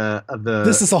of the.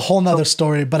 This is a whole nother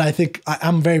story, but I think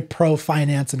I'm very pro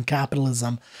finance and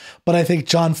capitalism, but I think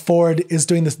John Ford is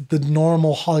doing the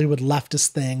normal Hollywood leftist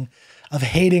thing of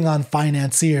hating on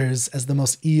financiers as the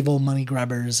most evil money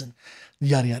grabbers and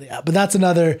yada yada yada. But that's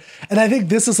another, and I think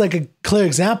this is like a clear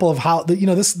example of how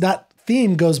that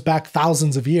theme goes back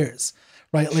thousands of years,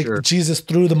 right? Like Jesus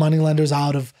threw the moneylenders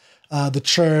out of the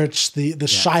church, the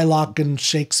Shylock and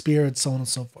Shakespeare, and so on and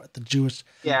so forth. The Jewish,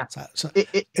 So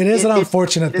it is an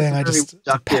unfortunate thing. I just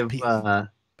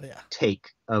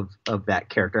take of that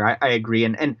character. I agree,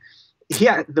 and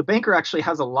the banker actually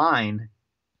has a line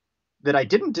that I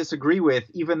didn't disagree with,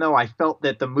 even though I felt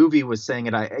that the movie was saying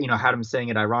it. Had him saying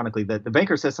it ironically. That the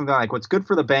banker says something like, "What's good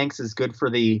for the banks is good for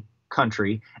the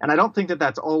country," and I don't think that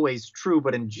that's always true.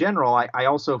 But in general, I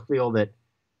also feel that.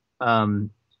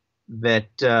 But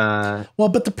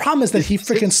the problem is that he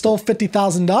freaking stole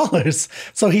 $50,000.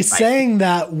 So he's saying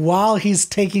that while he's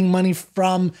taking money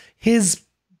from his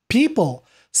people.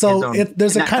 So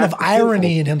there's a kind of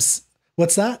irony in him.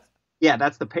 What's that? Yeah,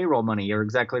 that's the payroll money. You're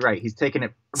exactly right. He's taking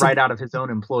it right out of his own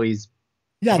employees.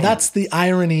 Yeah, that's the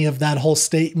irony of that whole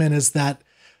statement, is that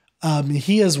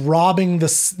he is robbing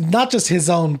not just his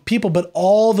own people, but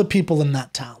all the people in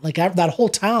that town. Like that whole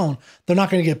town, they're not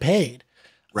going to get paid.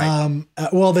 Right.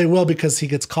 Well, they will, because he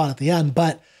gets caught at the end.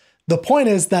 But the point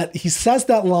is that he says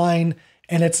that line,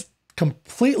 and it's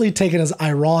completely taken as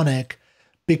ironic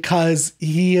because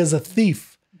he is a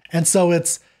thief. And so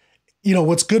it's,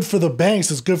 what's good for the banks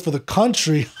is good for the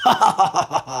country,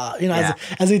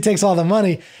 as he takes all the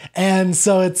money. And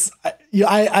so it's,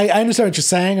 I understand what you're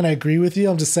saying, and I agree with you.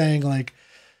 I'm just saying, like,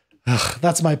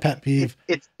 that's my pet peeve.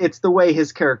 It's the way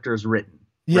his character is written,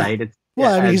 right?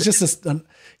 He's just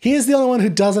he is the only one who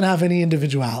doesn't have any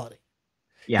individuality.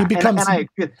 Yeah, he becomes. And I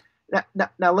agree.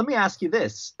 Now, let me ask you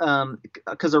this,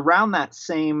 because around that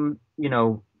same,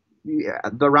 around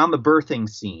the birthing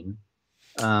scene,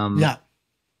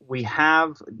 we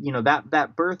have,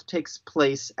 that birth takes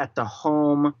place at the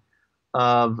home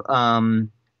of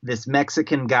this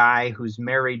Mexican guy who's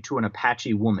married to an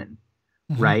Apache woman.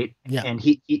 Mm-hmm. Right. Yeah. And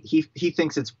he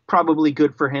thinks it's probably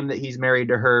good for him that he's married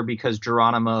to her because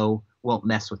Geronimo won't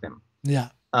mess with him. Yeah.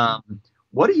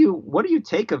 What do you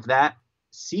take of that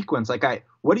sequence? Like,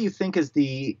 what do you think is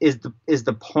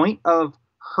the point of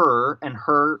her and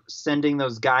her sending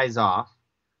those guys off,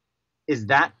 is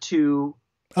that too...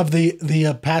 Of the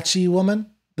Apache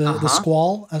woman, the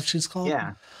squall, as she's called?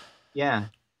 Yeah. Yeah.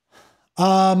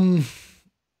 Well,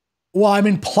 I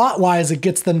mean, plot-wise, it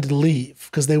gets them to leave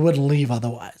because they wouldn't leave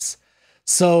otherwise.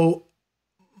 So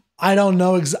I don't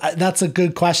know. That's a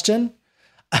good question.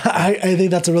 I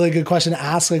think that's a really good question to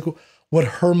ask, like what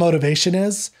her motivation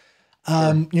is.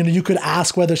 Sure. You could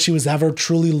ask whether she was ever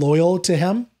truly loyal to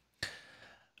him.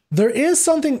 There is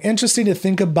something interesting to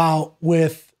think about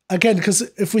with, again, because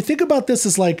if we think about this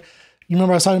as like, you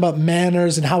remember I was talking about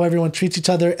manners and how everyone treats each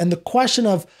other, and the question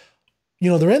of,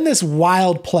 they're in this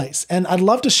wild place, and I'd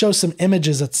love to show some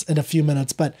images in a few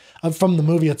minutes, but from the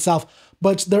movie itself,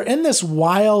 but they're in this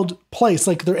wild place.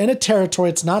 Like they're in a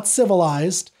territory. It's not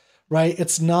civilized, right?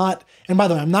 It's not, and by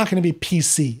the way, I'm not going to be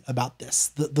PC about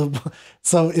this.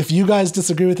 So if you guys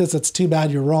disagree with this, it's too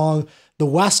bad, you're wrong. The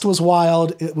West was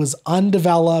wild. It was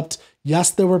undeveloped.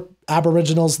 Yes, there were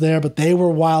Aboriginals there, but they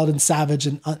were wild and savage,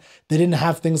 and they didn't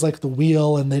have things like the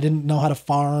wheel, and they didn't know how to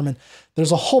farm. And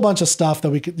there's a whole bunch of stuff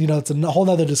that we could, it's a whole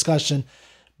nother discussion,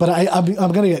 but I'm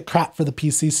going to get crap for the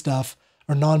PC stuff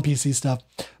or non-PC stuff.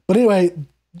 But anyway,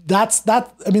 that's. I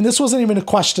mean, this wasn't even a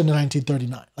question in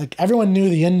 1939. Like everyone knew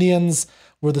the Indians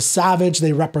were the savage.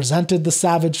 They represented the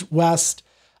savage West,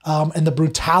 and the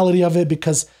brutality of it,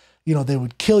 because, they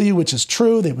would kill you, which is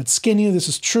true. They would skin you. This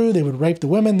is true. They would rape the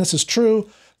women. This is true.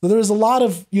 So there's a lot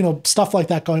of, stuff like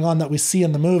that going on that we see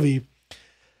in the movie.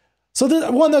 So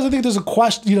I think there's a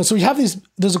question, so we have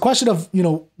there's a question of,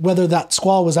 whether that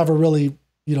squall was ever really,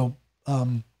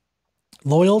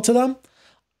 loyal to them,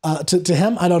 to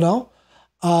him. I don't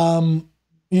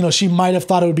know. She might have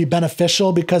thought it would be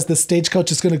beneficial because the stagecoach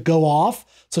is going to go off.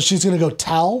 So she's going to go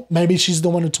tell, maybe she's the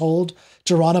one who told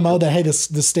Geronimo that, hey, this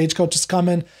stagecoach is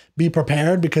coming, be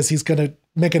prepared, because he's going to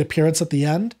make an appearance at the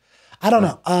end. I don't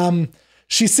know.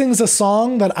 She sings a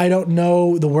song that I don't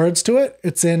know the words to it.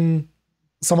 It's in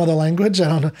some other language. I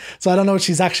don't know. So I don't know what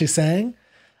she's actually saying.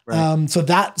 Right. So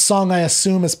that song, I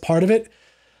assume, is part of it.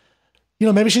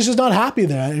 Maybe she's just not happy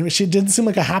there. She didn't seem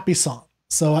like a happy song.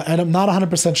 So I'm not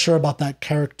 100% sure about that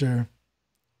character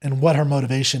and what her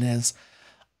motivation is.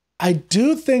 I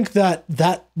do think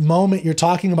that moment you're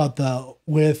talking about, though,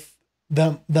 with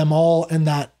them all in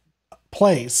that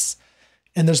place,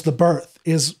 and there's the birth,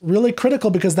 is really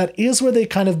critical, because that is where they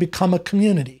kind of become a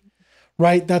community,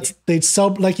 right?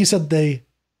 Like you said,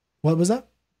 what was that?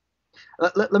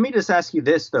 Let me just ask you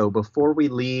this, though, before we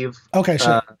leave. Okay,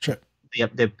 sure.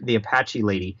 The Apache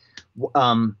lady,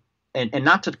 and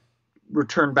not to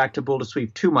return back to Boule de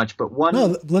Suif too much, but one.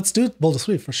 No, let's do Boule de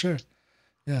Suif for sure.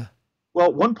 Yeah.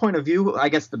 Well, one point of view, I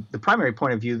guess the primary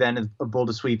point of view then of Boule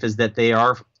de Suif is that they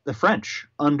are the French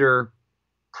under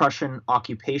Prussian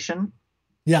occupation.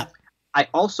 Yeah. I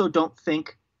also don't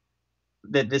think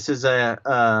that this is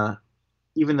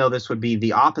even though this would be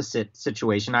the opposite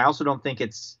situation, I also don't think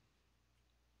it's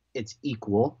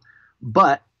equal.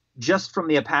 But just from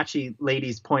the Apache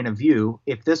lady's point of view,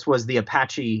 if this was the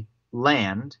Apache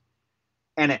land,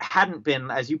 and it hadn't been,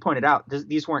 as you pointed out,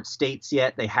 these weren't states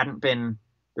yet.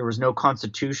 There was no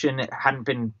constitution. It hadn't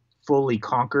been fully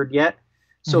conquered yet.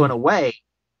 So in a way,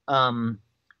 the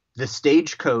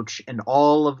stagecoach and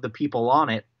all of the people on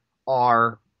it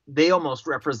they almost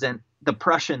represent the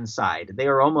Prussian side. They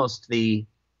are almost the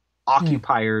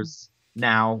occupiers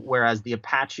now, whereas the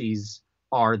Apaches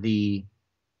are the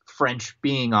French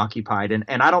being occupied. And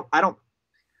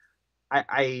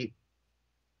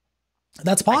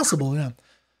that's possible. Yeah.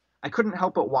 I couldn't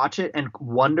help but watch it and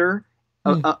wonder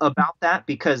about that,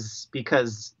 because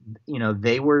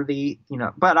they were the,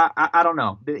 but I don't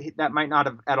know, that might not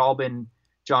have at all been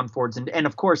John Ford's. And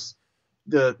of course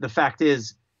the fact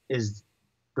is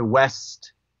the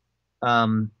West,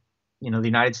 the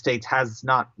United States has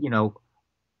not,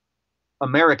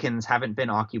 Americans haven't been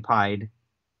occupied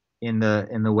in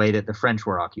the way that the French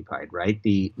were occupied, right?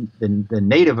 The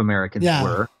Native Americans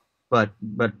were, but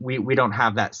we don't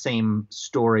have that same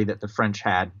story that the French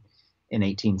had in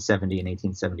 1870 and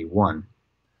 1871.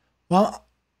 Well,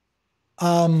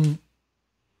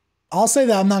 I'll say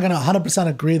that I'm not going to 100%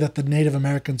 agree that the Native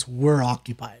Americans were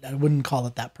occupied. I wouldn't call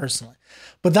it that personally,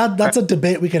 but that's a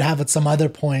debate we could have at some other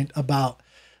point about,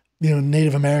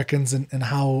 Native Americans and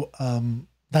how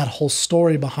that whole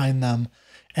story behind them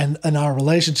and our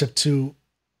relationship to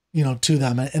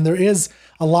them. And there is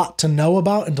a lot to know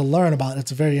about and to learn about.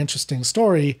 It's a very interesting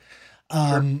story.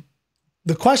 Sure.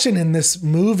 The question in this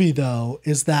movie, though,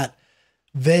 is that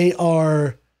they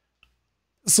are.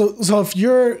 So if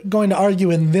you're going to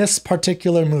argue in this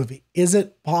particular movie, is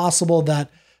it possible that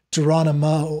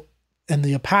Geronimo and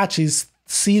the Apaches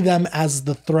see them as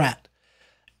the threat?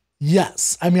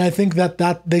 Yes. I mean, I think that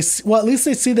well, at least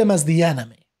they see them as the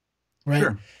enemy, right?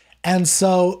 Sure. And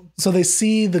so they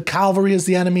see the cavalry as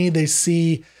the enemy. They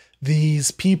see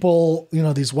these people,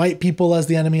 these white people as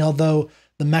the enemy, although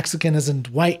the Mexican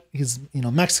isn't white. He's,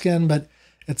 Mexican, but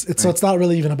so it's not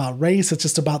really even about race. It's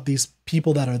just about these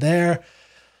people that are there.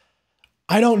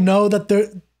 I don't know that they're,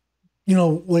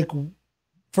 like,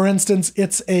 for instance,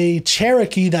 it's a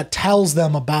Cherokee that tells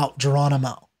them about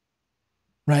Geronimo,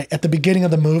 right? At the beginning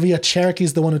of the movie, a Cherokee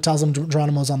is the one who tells them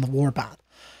Geronimo's on the warpath.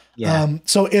 Yeah.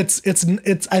 So it's,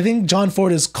 I think John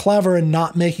Ford is clever in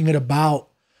not making it about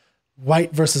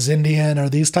white versus Indian or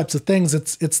these types of things.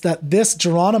 It's that this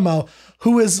Geronimo,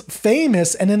 who is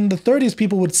famous, and in the 30s,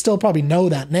 people would still probably know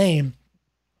that name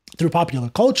through popular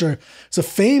culture. It's a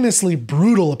famously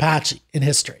brutal Apache in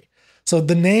history. So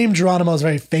the name Geronimo is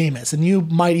very famous, and you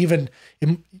might even,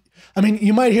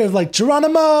 you might hear like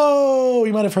Geronimo.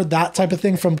 You might have heard that type of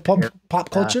thing from pop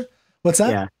culture. What's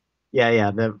that?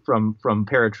 Yeah. From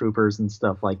paratroopers and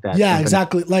stuff like that. Yeah,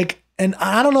 exactly. Like, and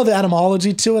I don't know the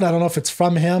etymology to it. I don't know if it's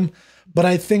from him, but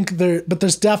I think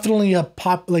there's definitely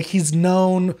like he's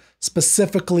known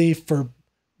specifically for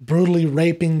brutally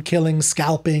raping, killing,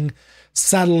 scalping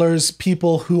settlers,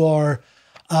 people who are,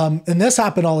 and this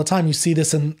happened all the time. You see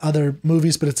this in other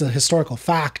movies, but it's a historical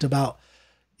fact about,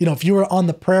 if you were on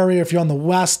the prairie, or if you're on the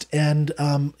West and,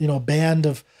 a band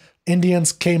of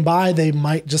Indians came by, they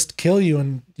might just kill you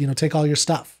and, take all your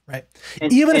stuff. Right.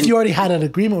 Even if you already had an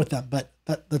agreement with them, but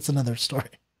that's another story.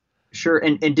 Sure.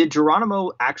 And did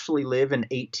Geronimo actually live in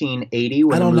 1880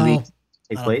 when the movie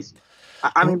took place?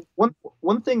 I mean,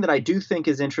 one thing that I do think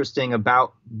is interesting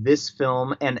about this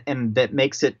film and that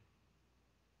makes it,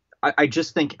 I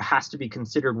just think has to be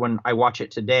considered when I watch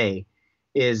it today,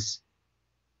 is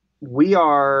we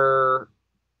are,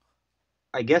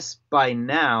 I guess by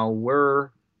now we're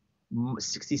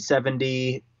 60,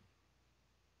 70,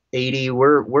 80.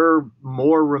 We're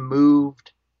more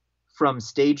removed from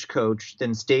Stagecoach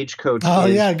than Stagecoach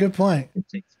is. Yeah, good point. It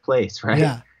takes place, right?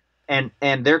 Yeah. And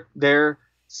they're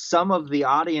some of the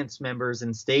audience members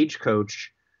in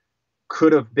Stagecoach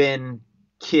could have been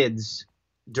kids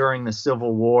during the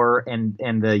Civil War and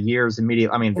the years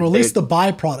immediately. I mean, or at least the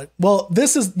byproduct. Well,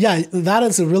 that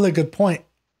is a really good point.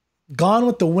 Gone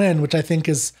with the Wind, which I think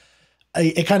is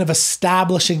a kind of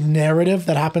establishing narrative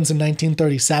that happens in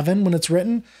 1937 when it's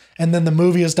written. And then the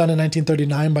movie is done in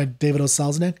 1939 by David O.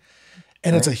 Selznick.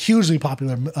 And It's a hugely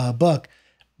popular book.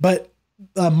 But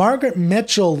Margaret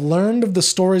Mitchell learned of the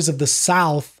stories of the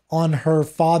South on her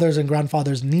father's and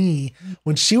grandfather's knee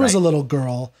when she was a little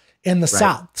girl in the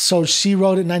South. So she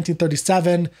wrote it in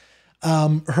 1937.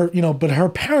 But her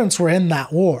parents were in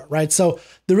that war, right? So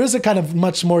there is a kind of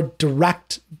much more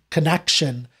direct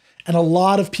connection. And a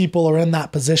lot of people are in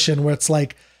that position where it's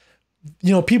like,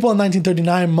 people in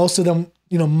 1939, most of them,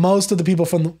 most of the people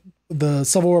from the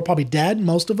Civil War are probably dead,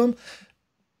 most of them,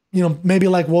 maybe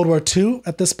like World War II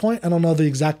at this point. I don't know the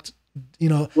exact,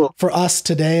 for us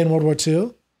today in World War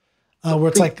II, where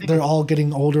it's like they're all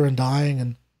getting older and dying.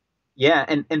 And yeah.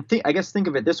 I guess think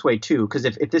of it this way too, because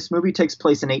if this movie takes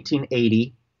place in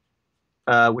 1880,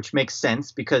 which makes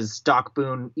sense because Doc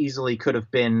Boone easily could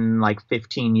have been like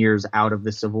 15 years out of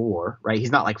the Civil War, right?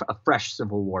 He's not like a fresh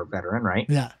Civil War veteran, right?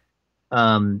 Yeah.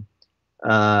 And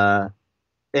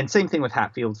same thing with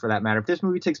Hatfield for that matter. If this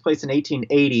movie takes place in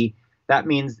 1880, that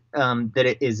means that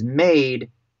it is made,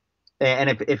 and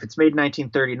if it's made in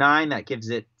 1939, that gives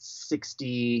it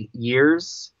 60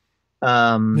 years.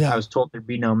 I was told there'd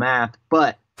be no math,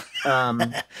 but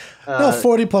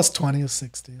 40 plus 20 is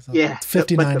 60. So it's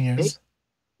 59 years.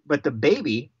 But the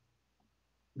baby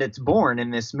that's born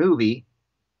in this movie,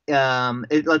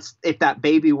 if that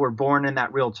baby were born in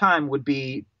that real time, would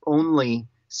be only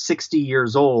 60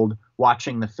 years old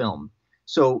watching the film.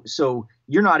 So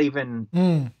you're not even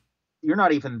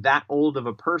that old of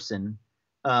a person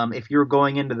if you're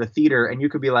going into the theater, and you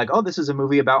could be like, oh, this is a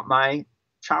movie about my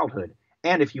childhood.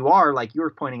 And if you are, like you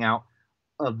were pointing out,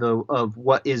 of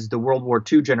what is the World War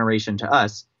II generation to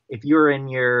us, if you're in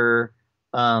your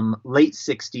late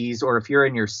 60s or if you're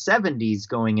in your 70s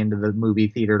going into the movie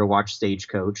theater to watch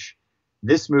Stagecoach,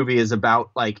 this movie is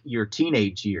about like your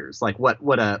teenage years, like what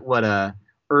a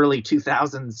early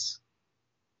 2000s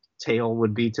tale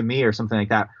would be to me, or something like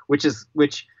that, which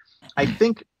I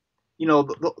think,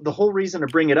 the whole reason to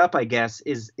bring it up, I guess,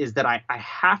 is that I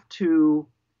have to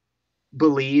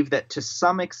believe that to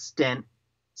some extent,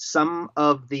 some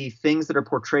of the things that are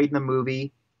portrayed in the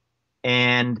movie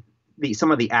and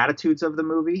some of the attitudes of the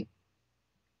movie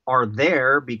are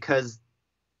there because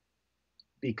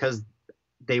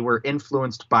they were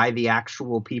influenced by the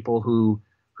actual people who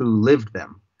lived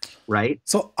them. right?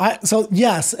 So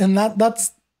yes, and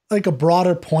that's like a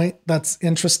broader point that's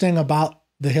interesting about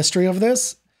the history of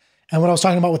this. And what I was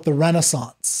talking about with the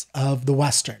Renaissance of the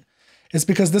Western is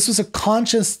because this was a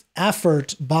conscious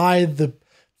effort by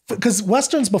because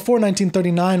Westerns before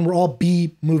 1939 were all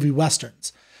B-movie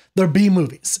Westerns. They're B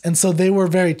movies. And so they were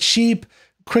very cheap,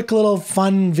 quick little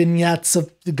fun vignettes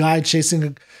of the guy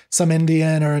chasing some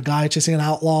Indian, or a guy chasing an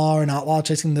outlaw, or an outlaw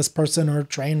chasing this person, or a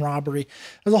train robbery.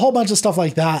 There's a whole bunch of stuff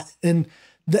like that. And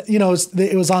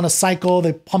it was on a cycle.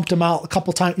 They pumped them out a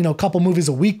couple times, a couple movies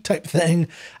a week type thing.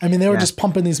 I mean, they were just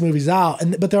pumping these movies out,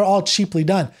 but they're all cheaply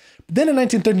done. But then in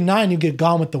 1939, you get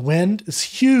Gone with the Wind, this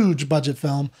huge budget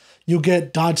film. You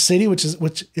get Dodge City, which is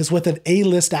with an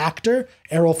A-list actor,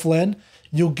 Errol Flynn.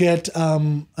 You'll get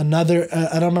another,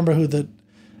 I don't remember who it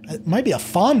might be a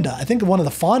Fonda. I think one of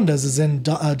the Fondas is in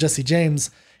Jesse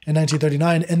James in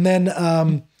 1939.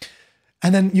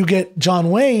 And then you get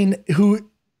John Wayne, who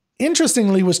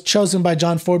interestingly was chosen by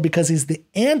John Ford because he's the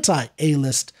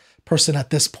anti-A-list person at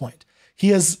this point.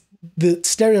 He is the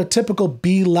stereotypical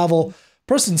B-level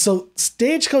person. So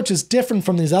Stagecoach is different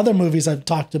from these other movies I've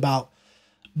talked about,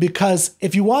 because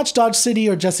if you watch Dodge City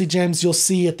or Jesse James, you'll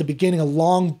see at the beginning a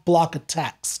long block of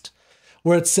text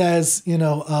where it says,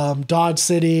 Dodge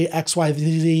City,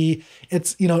 XYZ.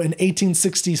 It's, in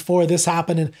 1864, this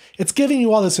happened. And it's giving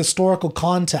you all this historical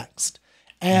context.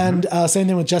 And same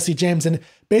thing with Jesse James. And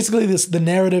basically the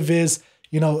narrative is,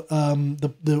 we've won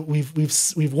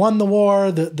the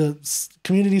war, the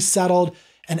community's settled,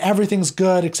 and everything's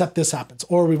good except this happens.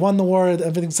 Or we've won the war,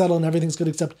 everything's settled and everything's good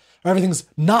except, or everything's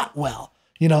not well.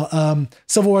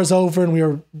 Civil War is over and we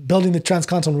are building the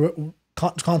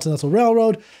Transcontinental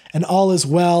Railroad, and all is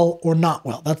well or not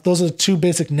well. Those are the two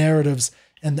basic narratives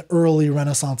in the early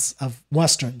Renaissance of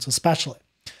Westerns, especially.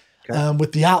 Okay.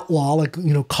 With the outlaw,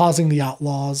 causing the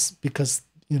outlaws because,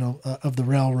 of the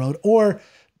railroad, or,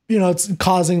 it's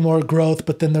causing more growth,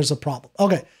 but then there's a problem.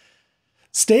 Okay.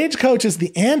 Stagecoach is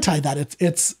the anti that.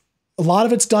 It's a lot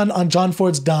of it's done on John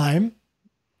Ford's dime.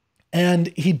 And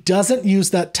he doesn't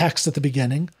use that text at the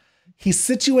beginning. He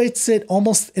situates it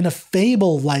almost in a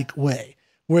fable-like way,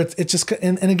 where it's just,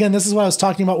 and again, this is what I was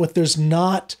talking about with there's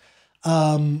not,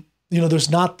 there's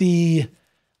not the,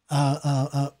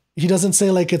 he doesn't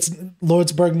say like it's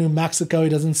Lordsburg, New Mexico. He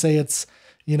doesn't say it's,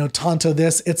 Tonto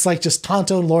this. It's like just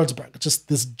Tonto and Lordsburg. It's just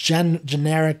this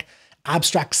generic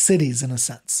abstract cities in a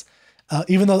sense.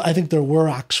 Even though I think there were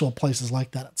actual places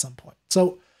like that at some point.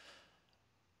 So,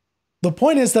 the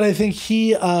point is that I think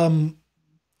he,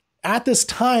 at this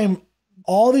time,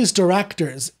 all these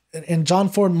directors, and John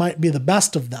Ford might be the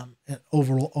best of them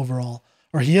overall,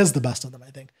 or he is the best of them,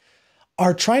 I think,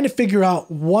 are trying to figure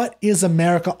out what is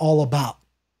America all about.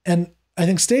 And I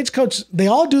think Stagecoach, they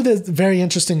all do the very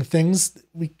interesting things.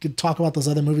 We could talk about those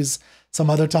other movies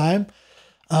some other time.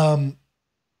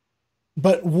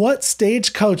 But what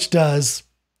Stagecoach does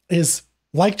is,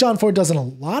 like John Ford does in a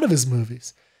lot of his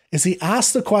movies, is he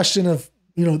asks the question of,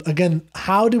 again,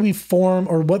 how do we form,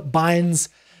 or what binds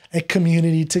a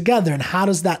community together, and how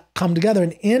does that come together?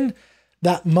 And in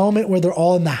that moment where they're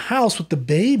all in the house with the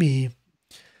baby,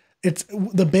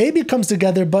 the baby comes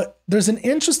together, but there's an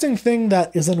interesting thing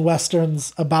that is in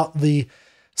Westerns about the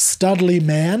Studley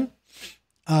man.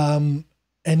 And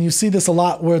you see this a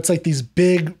lot where it's like these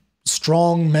big,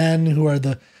 strong men who are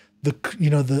the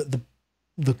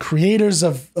creators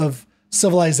of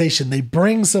civilization. They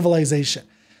bring civilization.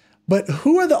 But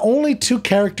who are the only two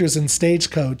characters in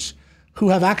Stagecoach who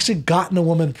have actually gotten a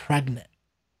woman pregnant?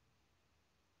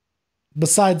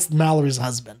 Besides Mallory's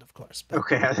husband, of course. But,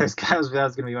 okay, that was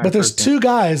going to be my. But there's two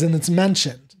guys, and it's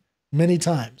mentioned many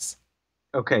times.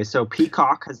 Okay, so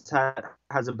Peacock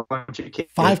has a bunch of kids.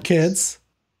 5 kids.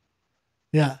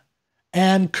 Yeah,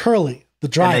 and Curly, the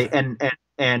driver,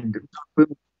 and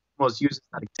most uses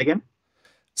that again.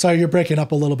 Sorry, you're breaking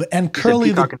up a little bit. And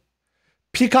Curly,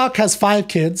 Peacock has 5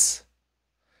 kids,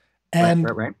 and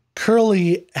right.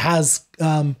 Curly has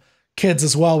kids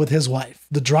as well with his wife,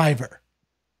 the driver.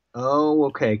 Oh,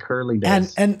 okay. Curly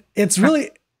does. And it's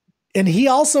really, and he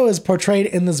also is portrayed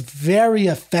in this very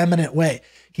effeminate way.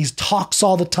 He talks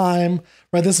all the time,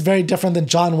 right? This is very different than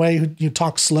John Way, who you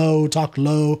talk slow, talk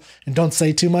low, and don't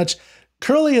say too much.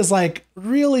 Curly is like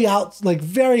really out, like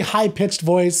very high pitched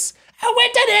voice. Oh, we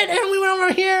did it, and we went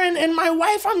over here, and my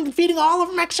wife, I'm feeding all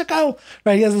of Mexico.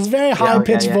 Right? He has this very high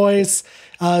pitched voice.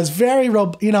 It's very,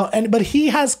 but he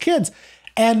has kids,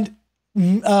 and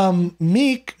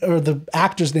Meek, or the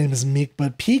actor's name is Meek,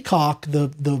 but Peacock,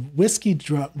 the whiskey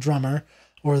drummer,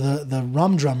 or the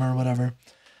rum drummer or whatever,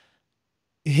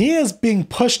 he is being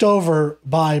pushed over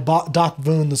by Doc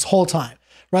Boone this whole time.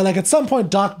 right? Like at some point,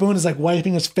 Doc Boone is like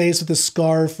wiping his face with his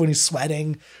scarf when he's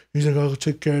sweating. He's like, "I'll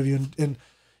take care of you," and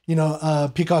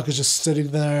Peacock is just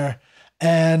sitting there,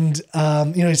 and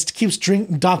he keeps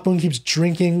drinking. Doc Boone keeps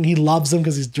drinking. He loves him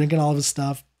because he's drinking all of his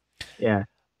stuff. Yeah.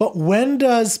 But when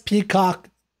does Peacock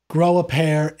grow a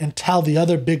pair and tell the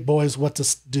other big boys what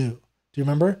to do? Do you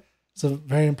remember? It's a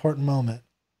very important moment.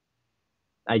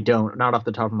 I don't, not off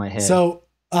the top of my head. So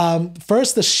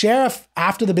first, the sheriff,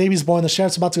 after the baby's born, the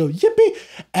sheriff's about to go yippee,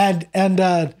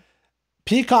 and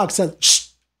Peacock says, "Shh,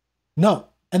 no,"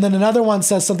 and then another one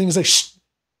says something. He's like, "Shh,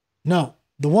 no,"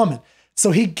 the woman.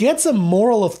 So he gets a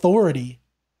moral authority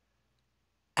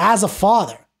as a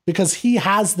father because he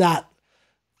has that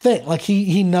thing. Like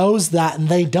he knows that, and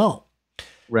they don't.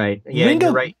 Right. Yeah,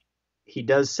 you're right. He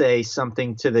does say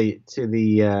something to the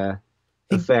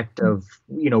effect of,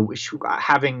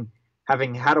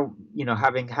 having had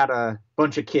a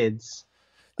bunch of kids.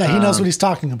 Yeah, he knows what he's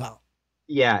talking about.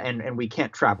 Yeah, and we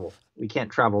can't travel. We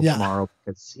can't travel tomorrow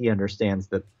because he understands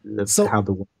how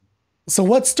the. So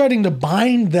what's starting to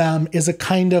bind them is a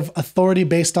kind of authority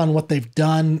based on what they've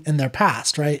done in their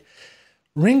past, right?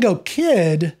 Ringo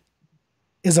Kid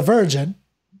is a virgin.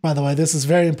 By the way, this is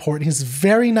very important. He's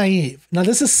very naive. Now,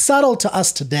 this is subtle to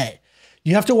us today.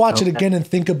 You have to watch it again and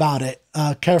think about it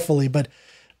carefully. But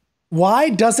why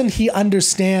doesn't he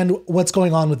understand what's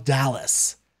going on with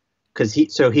Dallas? Because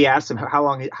he asked him how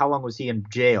long was he in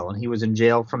jail, and he was in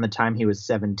jail from the time he was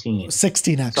 17.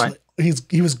 16 actually.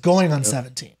 He was going on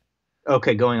 17.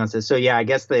 Okay, going on. So yeah, I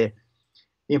guess the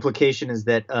implication is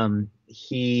that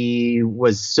he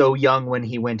was so young when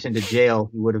he went into jail.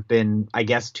 He would have been, I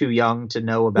guess, too young to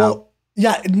know about. Well,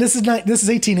 yeah, and this is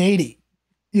 1880.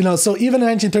 So even in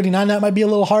 1939, that might be a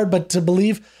little hard, but to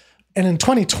believe. And in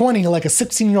 2020, like a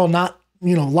 16-year-old, a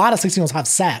lot of 16-year-olds have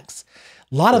sex.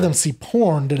 A lot of them see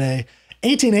porn today.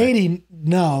 1880,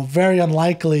 no, very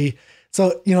unlikely.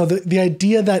 So, the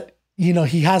idea that,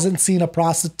 he hasn't seen a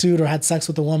prostitute or had sex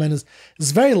with a woman is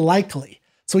very likely.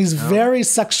 So he's very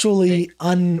sexually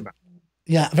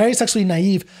very sexually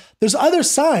naive. There's other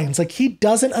signs, like he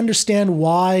doesn't understand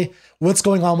what's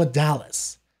going on with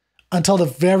Dallas until the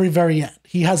very, very end.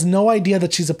 He has no idea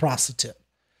that she's a prostitute.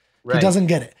 Right. He doesn't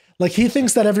get it. Like he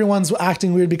thinks that everyone's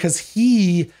acting weird because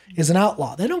he is an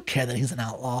outlaw. They don't care that he's an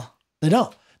outlaw. They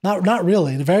don't. Not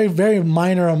really. The very, very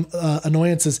minor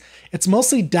annoyances. It's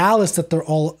mostly Dallas that they're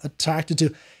all attracted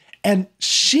to. And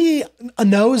she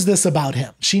knows this about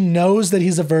him. She knows that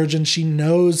he's a virgin. She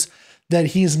knows that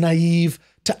he's naive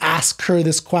to ask her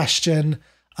this question,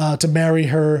 to marry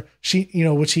her. She,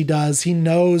 which he does. She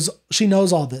knows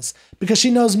all this because she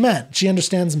knows men. She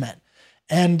understands men.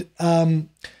 And,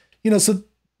 so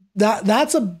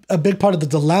that's a big part of the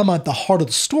dilemma at the heart of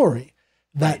the story.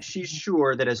 That she's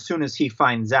sure that as soon as he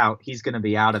finds out, he's going to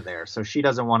be out of there. So she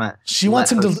doesn't want to. She wants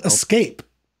him to escape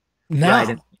now.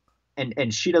 Right.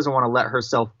 And she doesn't want to let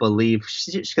herself believe,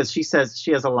 because she says,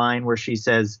 she has a line where she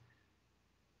says,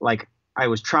 like, I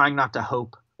was trying not to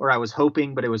hope, or I was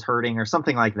hoping, but it was hurting, or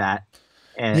something like that.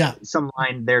 And some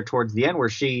line there towards the end where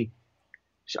she,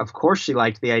 of course, she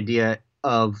liked the idea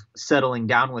of settling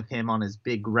down with him on his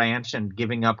big ranch and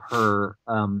giving up her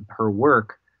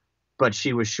work. But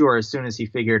she was sure as soon as he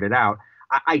figured it out.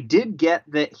 I did get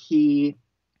that he.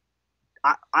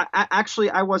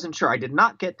 I wasn't sure. I did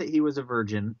not get that he was a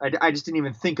virgin. I just didn't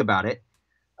even think about it,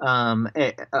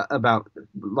 about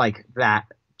like that,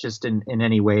 just in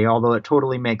any way. Although it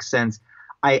totally makes sense.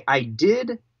 I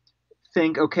did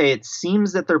think, okay, it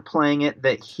seems that they're playing it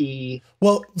that he.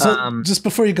 Well, so just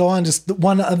before you go on, just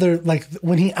one other, like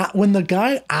when the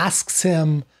guy asks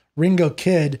him, Ringo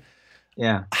Kid.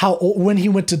 Yeah. When he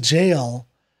went to jail,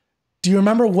 do you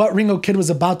remember what Ringo Kid was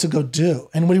about to go do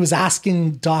and what he was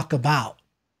asking Doc about?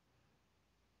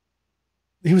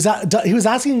 Ringo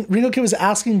Kid was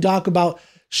asking Doc about,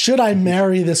 should I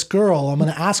marry this girl? I'm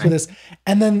going to ask her this.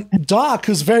 And then Doc,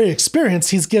 who's very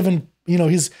experienced, he's given,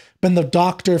 he's been the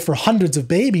doctor for hundreds of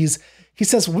babies. He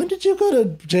says, when did you go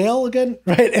to jail again?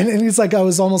 Right. And he's like, I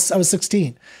was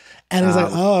 16. And he's like,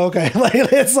 oh, okay. Like,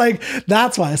 it's like,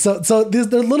 that's why. So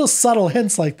there are little subtle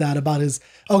hints like that about his,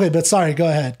 okay, but sorry, go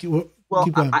ahead. Well,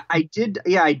 I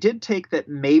did take that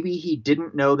maybe he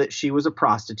didn't know that she was a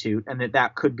prostitute, and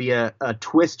that could be a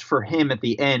twist for him at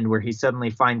the end where he suddenly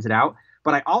finds it out.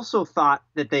 But I also thought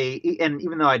that and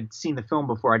even though I'd seen the film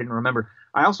before, I didn't remember,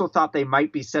 I also thought they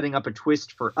might be setting up a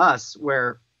twist for us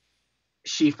where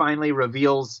she finally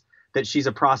reveals that she's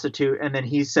a prostitute, and then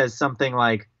he says something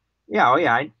like,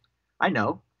 I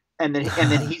know. And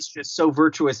then he's just so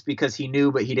virtuous because he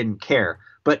knew, but he didn't care.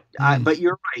 But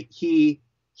you're right. He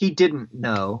didn't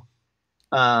know.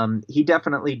 He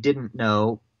definitely didn't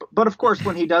know. but of course,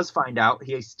 when he does find out,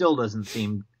 he still doesn't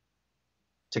seem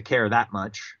to care that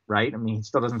much, right? I mean, he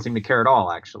still doesn't seem to care at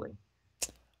all, actually.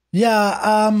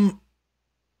 Yeah.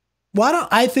 Why don't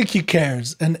I think he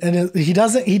cares, and he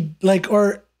doesn't. He like,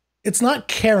 or it's not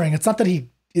caring. It's not that he.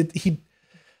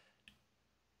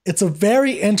 It's a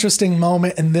very interesting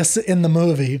moment in the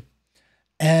movie,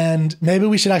 and maybe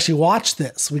we should actually watch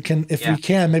this. We can, if we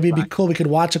can, maybe it'd be cool. We could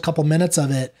watch a couple minutes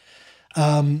of it.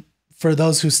 For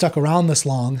those who stuck around this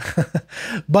long,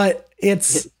 but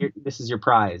this is your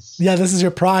prize. Yeah, this is your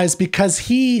prize because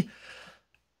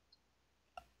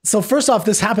so first off,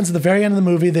 this happens at the very end of the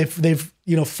movie.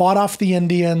 They've fought off the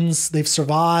Indians. They've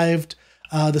survived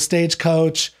the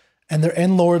stagecoach, and they're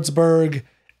in Lordsburg,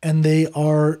 and they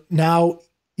are now.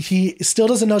 He still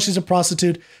doesn't know she's a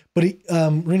prostitute, but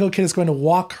Ringo Kid is going to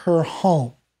walk her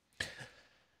home.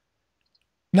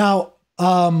 Now,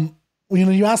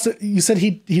 you said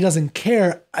he doesn't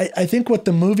care. I think what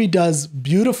the movie does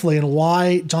beautifully and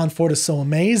why John Ford is so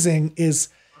amazing is.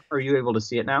 Are you able to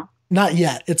see it now? Not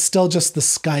yet. It's still just the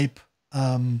Skype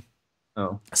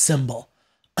symbol.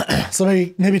 So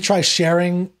maybe try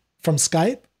sharing from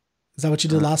Skype. Is that what you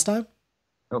did last time?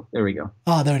 Oh, there we go.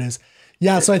 Oh, there it is.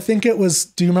 Yeah. So I think it was.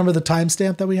 Do you remember the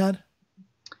timestamp that we had?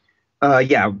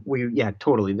 Yeah,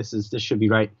 totally. This should be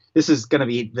right. This is going to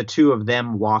be the two of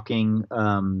them walking.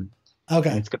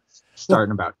 Okay. It's going to start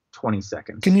in about 20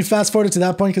 seconds. Can you fast forward it to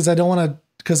that point? Because I don't want to,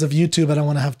 because of YouTube, I don't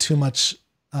want to have too much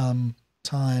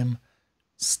time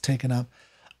taken up.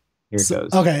 Here it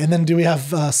goes. Okay. And then do we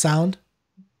have sound?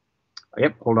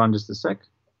 Yep. Hold on just a sec.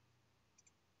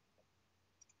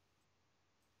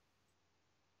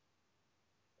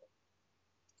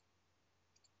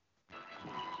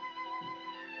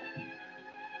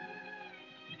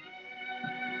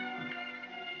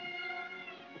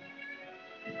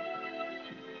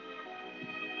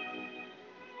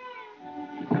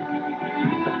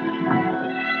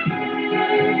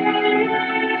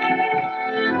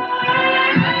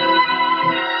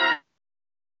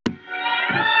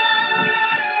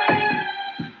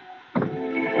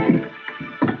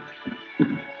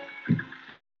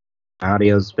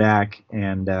 Audio's back,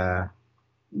 and do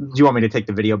you want me to take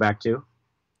the video back too?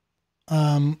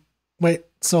 Wait,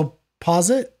 so pause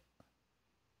it.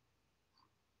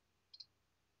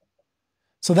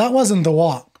 So that wasn't the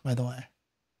walk, by the way.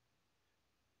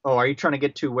 Oh, are you trying to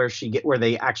get to where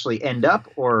they actually end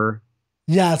up, or?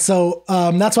 Yeah, so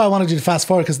that's why I wanted you to fast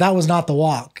forward, because that was not the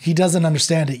walk. He doesn't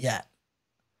understand it yet.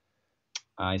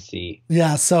 I see.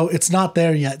 Yeah, so it's not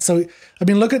there yet. So, I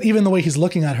mean, look at even the way he's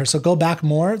looking at her. So go back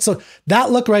more. So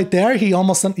that look right there, he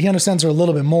understands her a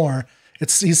little bit more.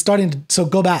 He's starting to, so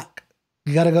go back.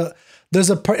 You got to go.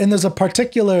 There's a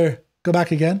particular, go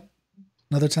back again.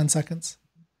 Another 10 seconds.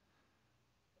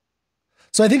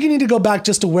 So I think you need to go back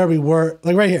just to where we were,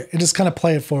 like right here, and just kind of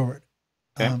play it forward.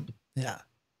 Okay. Yeah.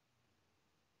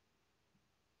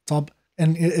 It's all,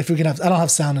 and if we can have, I don't have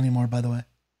sound anymore, by the way.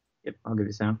 Yep, I'll give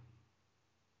you sound.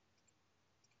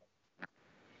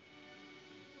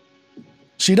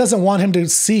 She doesn't want him to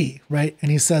see, right?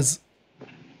 And he says,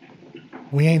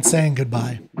 we ain't saying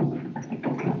goodbye.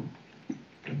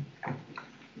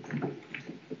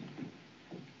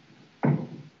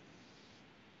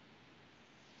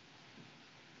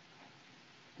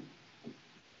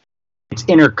 It's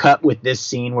intercut with this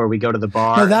scene where we go to the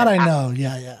bar. No, that I know.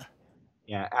 Yeah.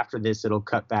 Yeah, after this, it'll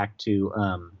cut back to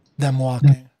them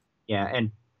walking. Yeah, and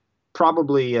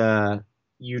probably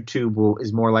YouTube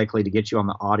is more likely to get you on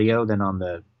the audio than on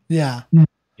the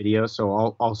video.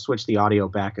 So I'll switch the audio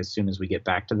back as soon as we get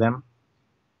back to them.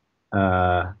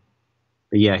 But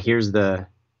yeah, here's the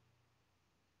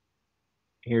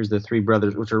three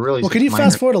brothers, which are really. Well, can you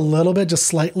fast forward a little bit, just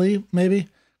slightly, maybe,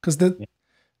 because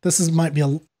this might be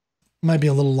a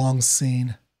little long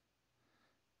scene.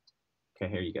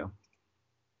 Okay, here you go.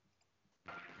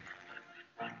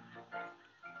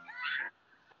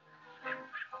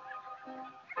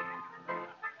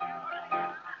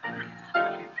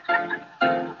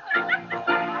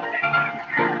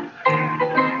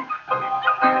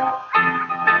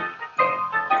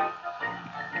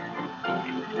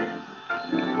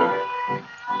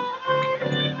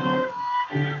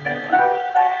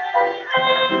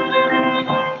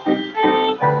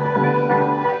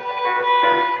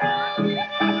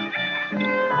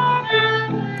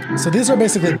 So these are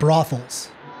basically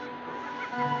brothels.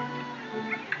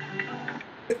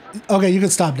 Okay, you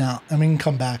can stop now. I mean,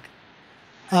 come back.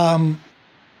 Cool.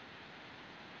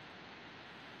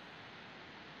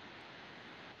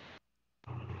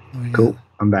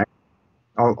 I'm back.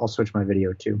 I'll switch my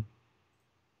video too.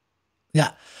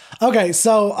 Yeah. Okay.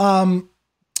 So,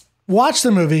 watch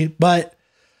the movie, but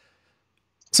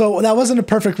So that wasn't a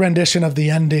perfect rendition of the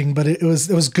ending, but it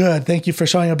was good. Thank you for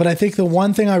showing it. But I think the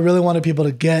one thing I really wanted people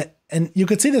to get, and you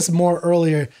could see this more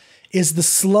earlier, is the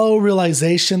slow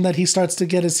realization that he starts to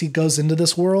get as he goes into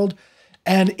this world.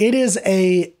 And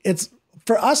it's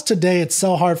for us today, it's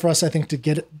so hard for us, I think, to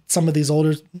get some of these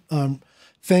older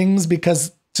things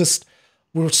because just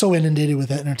we're so inundated with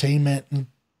entertainment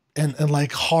and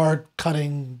like hard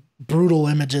cutting, brutal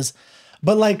images.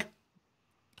 But like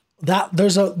that,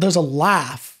 there's a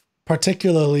laugh,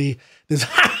 particularly this.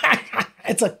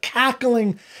 It's a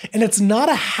cackling, and it's not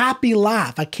a happy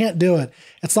laugh. I can't do it.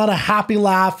 It's not a happy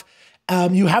laugh.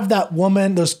 You have that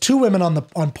woman. There's two women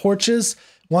on porches.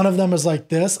 One of them is like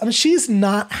this. I mean, she's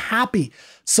not happy.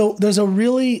 So there's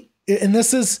and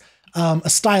this is a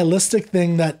stylistic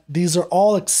thing that these are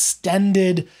all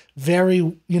extended, very,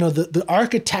 the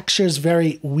architecture is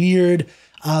very weird.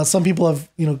 Some people have,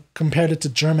 compared it to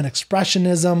German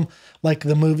Expressionism, like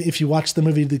the movie, if you watch the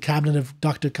movie, The Cabinet of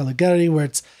Dr. Caligari, where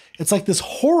it's like this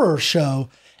horror show.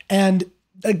 And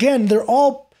again,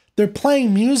 they're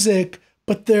playing music,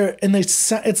 but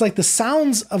it's like the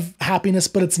sounds of happiness,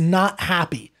 but it's not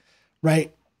happy,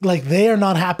 right? Like they are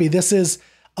not happy. This is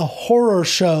a horror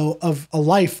show of a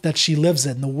life that she lives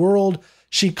in. The world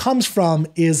she comes from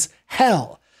is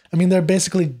hell. I mean, they're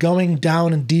basically going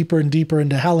down and deeper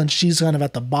into hell, and she's kind of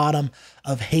at the bottom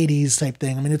of Hades type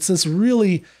thing. I mean, it's this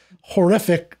really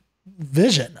horrific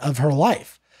vision of her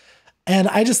life. And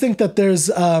I just think that there's,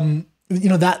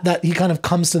 that he kind of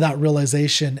comes to that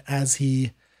realization as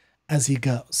he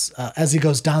goes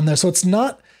down there. So it's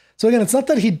not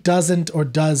that he doesn't or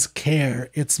does care.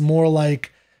 It's more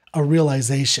like a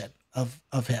realization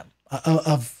of him,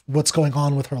 of what's going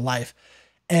on with her life.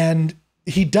 And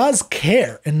he does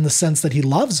care in the sense that he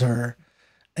loves her,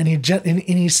 and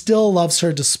he still loves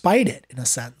her despite it, in a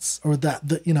sense, or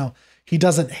that he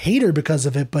doesn't hate her because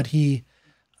of it, but he,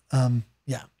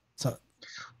 So,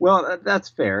 well, that's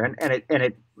fair, and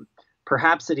it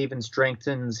perhaps it even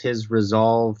strengthens his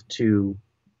resolve to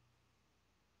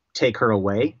take her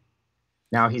away.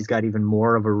 Now he's got even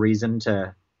more of a reason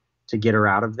to get her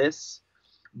out of this.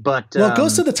 But it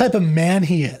goes to the type of man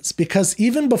he is, because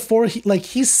even before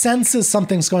he senses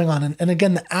something's going on. And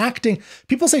again, the acting,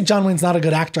 people say John Wayne's not a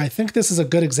good actor. I think this is a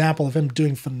good example of him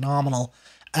doing phenomenal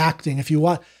acting. If you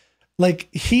want,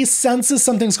 he senses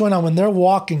something's going on when they're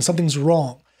walking, something's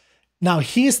wrong. Now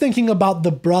he's thinking about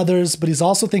the brothers, but he's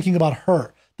also thinking about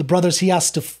her, the brothers he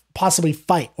has to possibly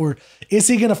fight, or is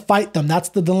he going to fight them? That's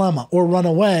the dilemma, or run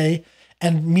away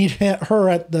and meet this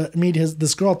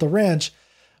girl at the ranch.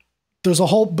 There's a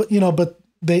whole, but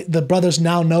the brothers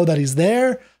now know that he's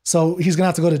there, so he's gonna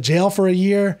have to go to jail for a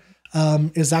year.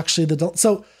 Is actually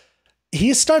so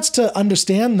he starts to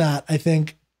understand that, I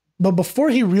think, but before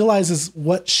he realizes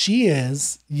what she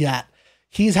is yet,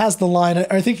 he has the line.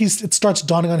 I think it starts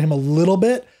dawning on him a little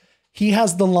bit. He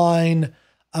has the line,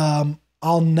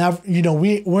 "I'll never,"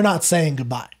 we're not saying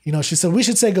goodbye. She said we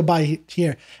should say goodbye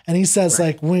here, and he says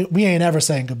right. We ain't ever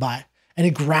saying goodbye. And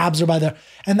he grabs her by there.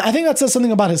 And I think that says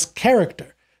something about his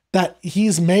character, that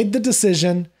he's made the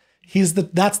decision.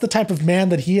 That's the type of man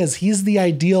that he is. He's the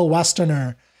ideal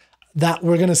Westerner that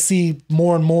we're going to see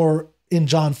more and more in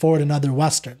John Ford and other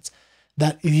Westerns.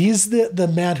 That he's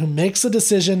the man who makes a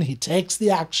decision, he takes the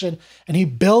action, and he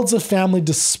builds a family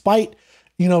despite,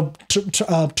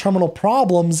 terminal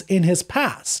problems in his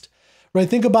past. Right?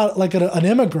 Think about an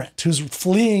immigrant who's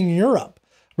fleeing Europe,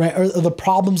 right? Or the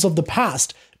problems of the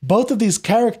past. Both of these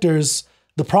characters,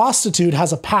 the prostitute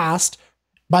has a past.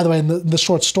 By the way, in the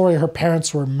short story, her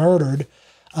parents were murdered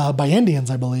by Indians,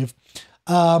 I believe,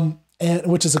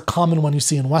 which is a common one you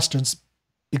see in Westerns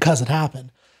because it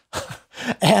happened.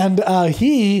 And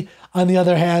he, on the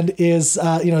other hand, is,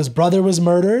 his brother was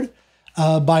murdered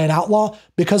by an outlaw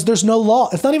because there's no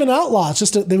law. It's not even an outlaw. It's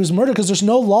just they was murdered because there's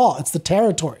no law. It's the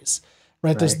territories,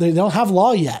 right? They don't have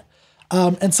law yet.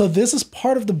 And so this is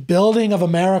part of the building of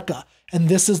America. And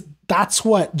that's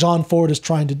what John Ford is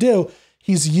trying to do.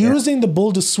 He's using the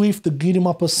Boule de Suif, the Guy de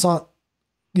Maupassant,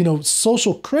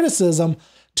 social criticism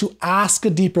to ask a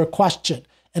deeper question.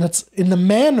 And it's in the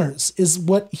manners is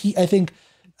what I think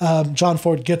John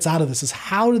Ford gets out of this, is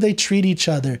how do they treat each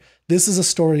other? This is a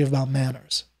story about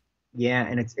manners. Yeah.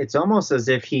 And it's almost as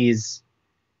if he's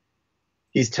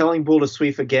telling Boule de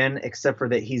Suif again, except for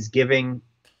that he's giving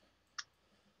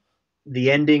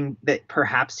the ending that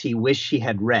perhaps he wished he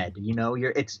had read.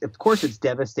 Of course it's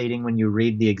devastating when you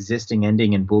read the existing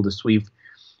ending in Boule de Suif,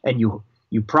 and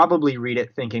you probably read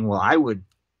it thinking, well, I would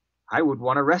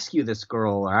want to rescue this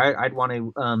girl, or I'd want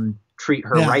to treat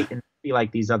her right and be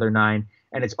like these other 9.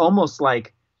 And it's almost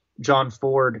like John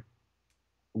Ford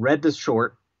read the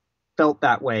short, felt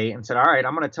that way and said, all right,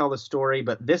 I'm going to tell the story,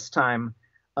 but this time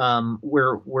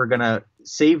we're going to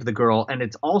save the girl. And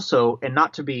it's also, and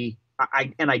not to be,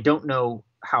 I don't know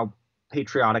how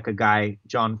patriotic a guy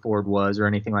John Ford was or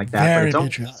anything like that. Very but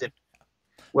patriotic.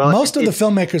 Well, most of the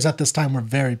filmmakers at this time were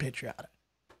very patriotic.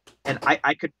 And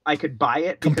I could buy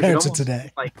it compared to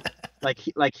today.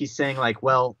 Like he's saying, like,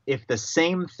 well, if the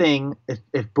same thing,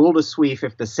 if Boule de Suif,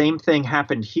 if the same thing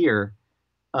happened here,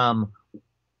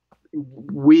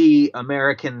 we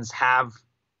Americans have,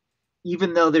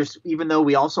 even though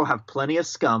we also have plenty of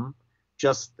scum,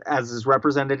 just as is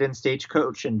represented in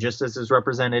Stagecoach and just as is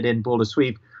represented in Boule de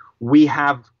Suif, we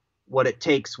have what it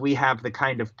takes. We have the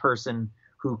kind of person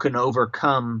who can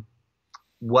overcome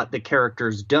what the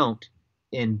characters don't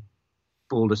in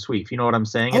Boule de Suif. You know what I'm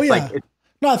saying? Oh, yeah.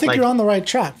 No, I think you're on the right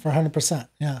track for 100%.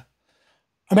 Yeah.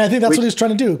 I mean, I think that's what he's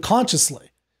trying to do consciously,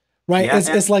 right? Yeah,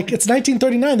 it's like, it's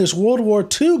 1939. There's World War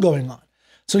II going on.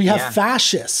 So you have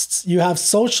fascists, you have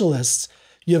socialists,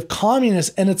 you have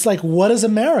communists, and it's like, what is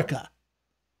America?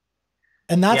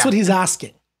 And that's what he's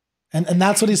asking. And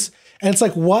that's what and it's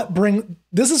like,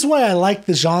 this is why I like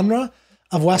the genre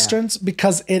of Westerns,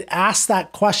 because it asks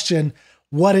that question,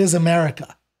 what is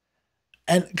America?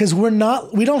 And because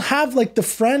we don't have, like, the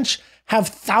French have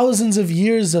thousands of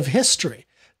years of history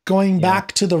going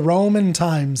back to the Roman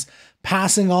times,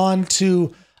 passing on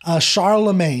to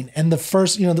Charlemagne and the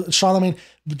first, Charlemagne,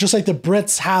 just like the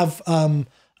Brits have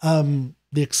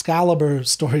the Excalibur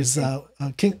stories,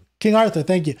 King Arthur,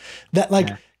 thank you.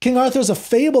 That King Arthur's a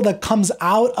fable that comes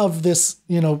out of this,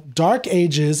 dark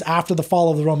ages after the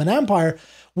fall of the Roman Empire,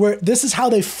 where this is how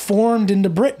they formed into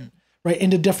Britain, right?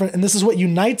 Into different, and this is what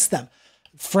unites them.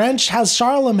 French has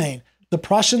Charlemagne. The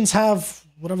Prussians have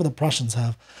whatever the Prussians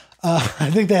have. I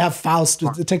think they have Faust.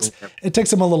 It takes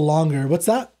them a little longer. What's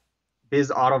that?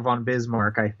 Otto von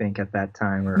Bismarck, I think, at that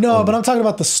time. But I'm talking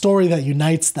about the story that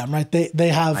unites them, right? They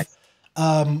have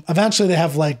eventually they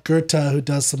have, like, Goethe, who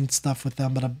does some stuff with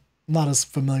them, but I'm not as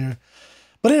familiar.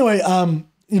 But anyway,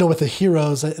 with the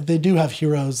heroes, they do have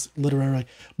heroes literarily.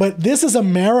 But this is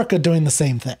America doing the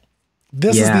same thing.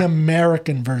 This is the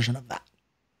American version of that.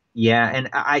 Yeah, and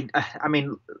I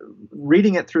mean,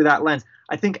 reading it through that lens,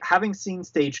 I think having seen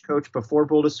Stagecoach before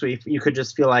Boule de Suif, you could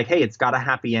just feel like, hey, it's got a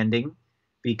happy ending,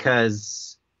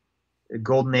 because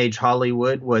Golden Age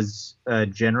Hollywood was a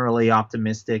generally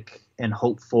optimistic and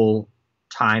hopeful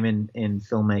time in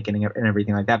filmmaking and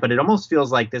everything like that. But it almost feels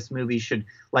like this movie should,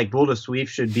 like Boule de Suif,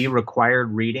 should be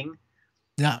required reading,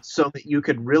 so that you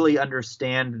could really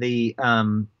understand the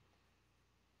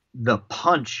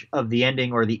punch of the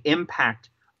ending, or the impact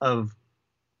of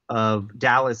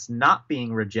Dallas not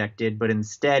being rejected, but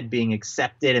instead being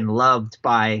accepted and loved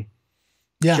by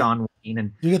John Wayne.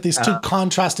 And you get these two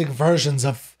contrasting versions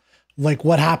of, like,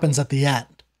 what happens at the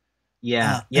end.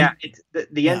 It's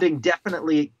the ending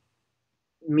definitely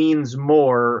means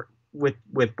more with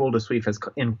Boule de Suif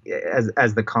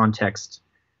as the context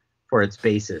for its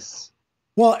basis.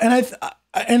 Well,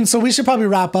 and so we should probably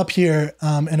wrap up here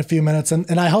in a few minutes,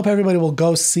 and I hope everybody will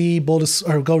go see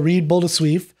go read Boule de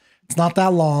Suif. It's not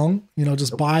that long,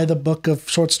 just buy the book of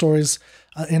short stories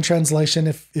in translation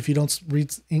if you don't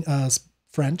read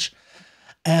French,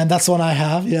 and that's the one I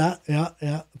have.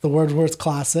 The Wordsworth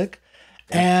classic,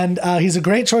 and he's a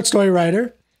great short story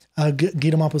writer, Guy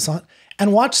de Maupassant.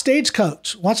 And watch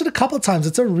Stagecoach. Watch it a couple of times.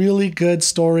 It's a really good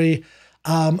story.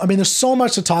 I mean, there's so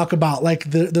much to talk about. Like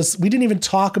we didn't even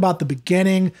talk about the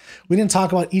beginning. We didn't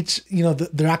talk about each,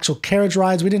 their actual carriage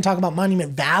rides. We didn't talk about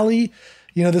Monument Valley.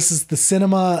 This is the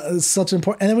cinema is such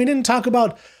important. And then we didn't talk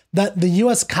about that the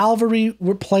U.S. Cavalry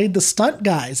played the stunt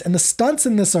guys, and the stunts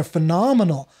in this are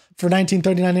phenomenal for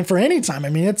 1939 and for any time. I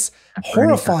mean, it's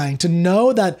horrifying to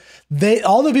know that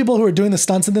all the people who are doing the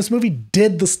stunts in this movie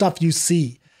did the stuff you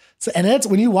see. So, and it's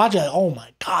when you watch it, like, oh my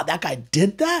God, that guy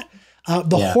did that.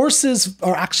 The horses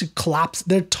are actually collapsed.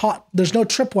 They're taught. There's no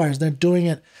tripwires. They're doing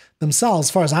it themselves,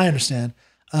 as far as I understand.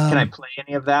 Can I play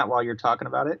any of that while you're talking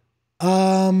about it?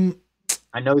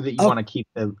 I know that you want to keep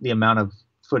the amount of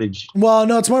footage. Well,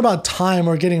 no, it's more about time.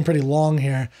 We're getting pretty long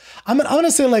here. I'm going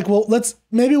to say, like, well,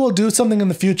 maybe we'll do something in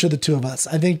the future, the two of us.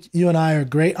 I think you and I are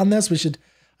great on this.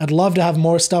 I'd love to have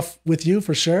more stuff with you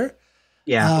for sure.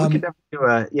 Yeah, we could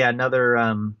definitely do another.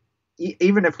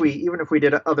 Even if we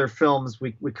did other films,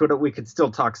 we could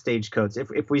still talk Stagecoach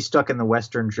if we stuck in the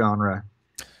Western genre.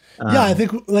 I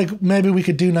think, like, maybe we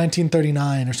could do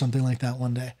 1939 or something like that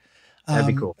one day. That'd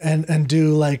be cool. And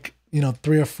do, like,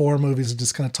 3 or 4 movies and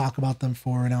just kind of talk about them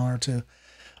for an hour or two.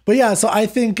 But yeah, so I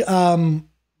think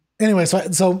anyway,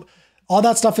 so all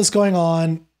that stuff is going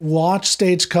on. watch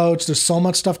Stagecoach. There's so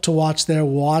much stuff to watch there.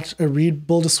 Watch or read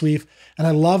Boule de Suif. And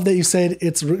I love that you said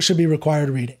should be required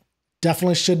reading.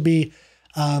 Definitely should be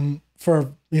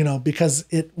because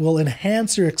it will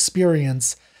enhance your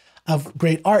experience of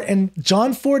great art. And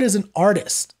John Ford is an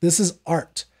artist. This is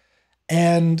art.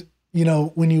 And,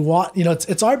 when you watch,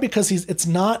 it's art because it's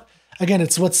not, again,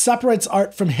 it's what separates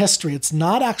art from history. It's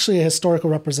not actually a historical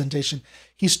representation.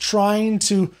 He's trying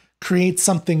to create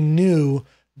something new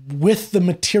with the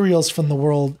materials from the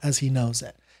world as he knows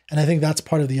it. And I think that's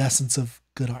part of the essence of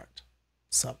good art.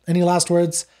 So any last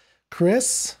words,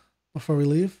 Chris, before we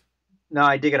leave? No,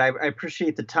 I dig it. I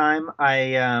appreciate the time.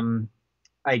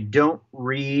 I don't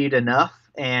read enough,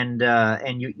 and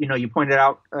you pointed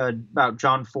out about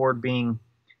John Ford being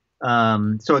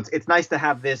so it's nice to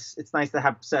have this. It's nice to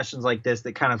have sessions like this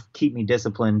that kind of keep me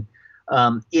disciplined.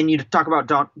 And you talk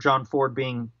about John Ford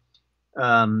being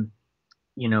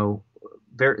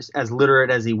very as literate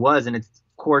as he was, and it's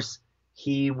of course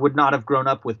he would not have grown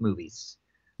up with movies.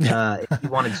 If he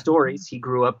wanted stories, he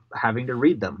grew up having to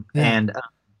read them, and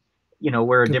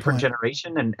we're a different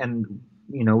generation, and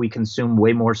we consume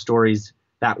way more stories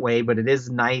that way. But it is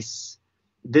nice.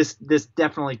 This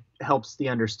definitely helps the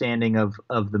understanding of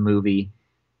the movie,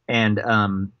 and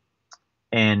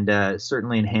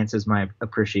certainly enhances my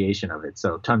appreciation of it.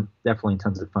 So definitely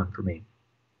tons of fun for me.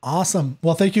 Awesome.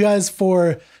 Well, thank you guys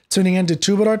for tuning in to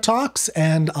Troubadour Talks,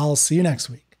 and I'll see you next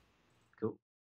week.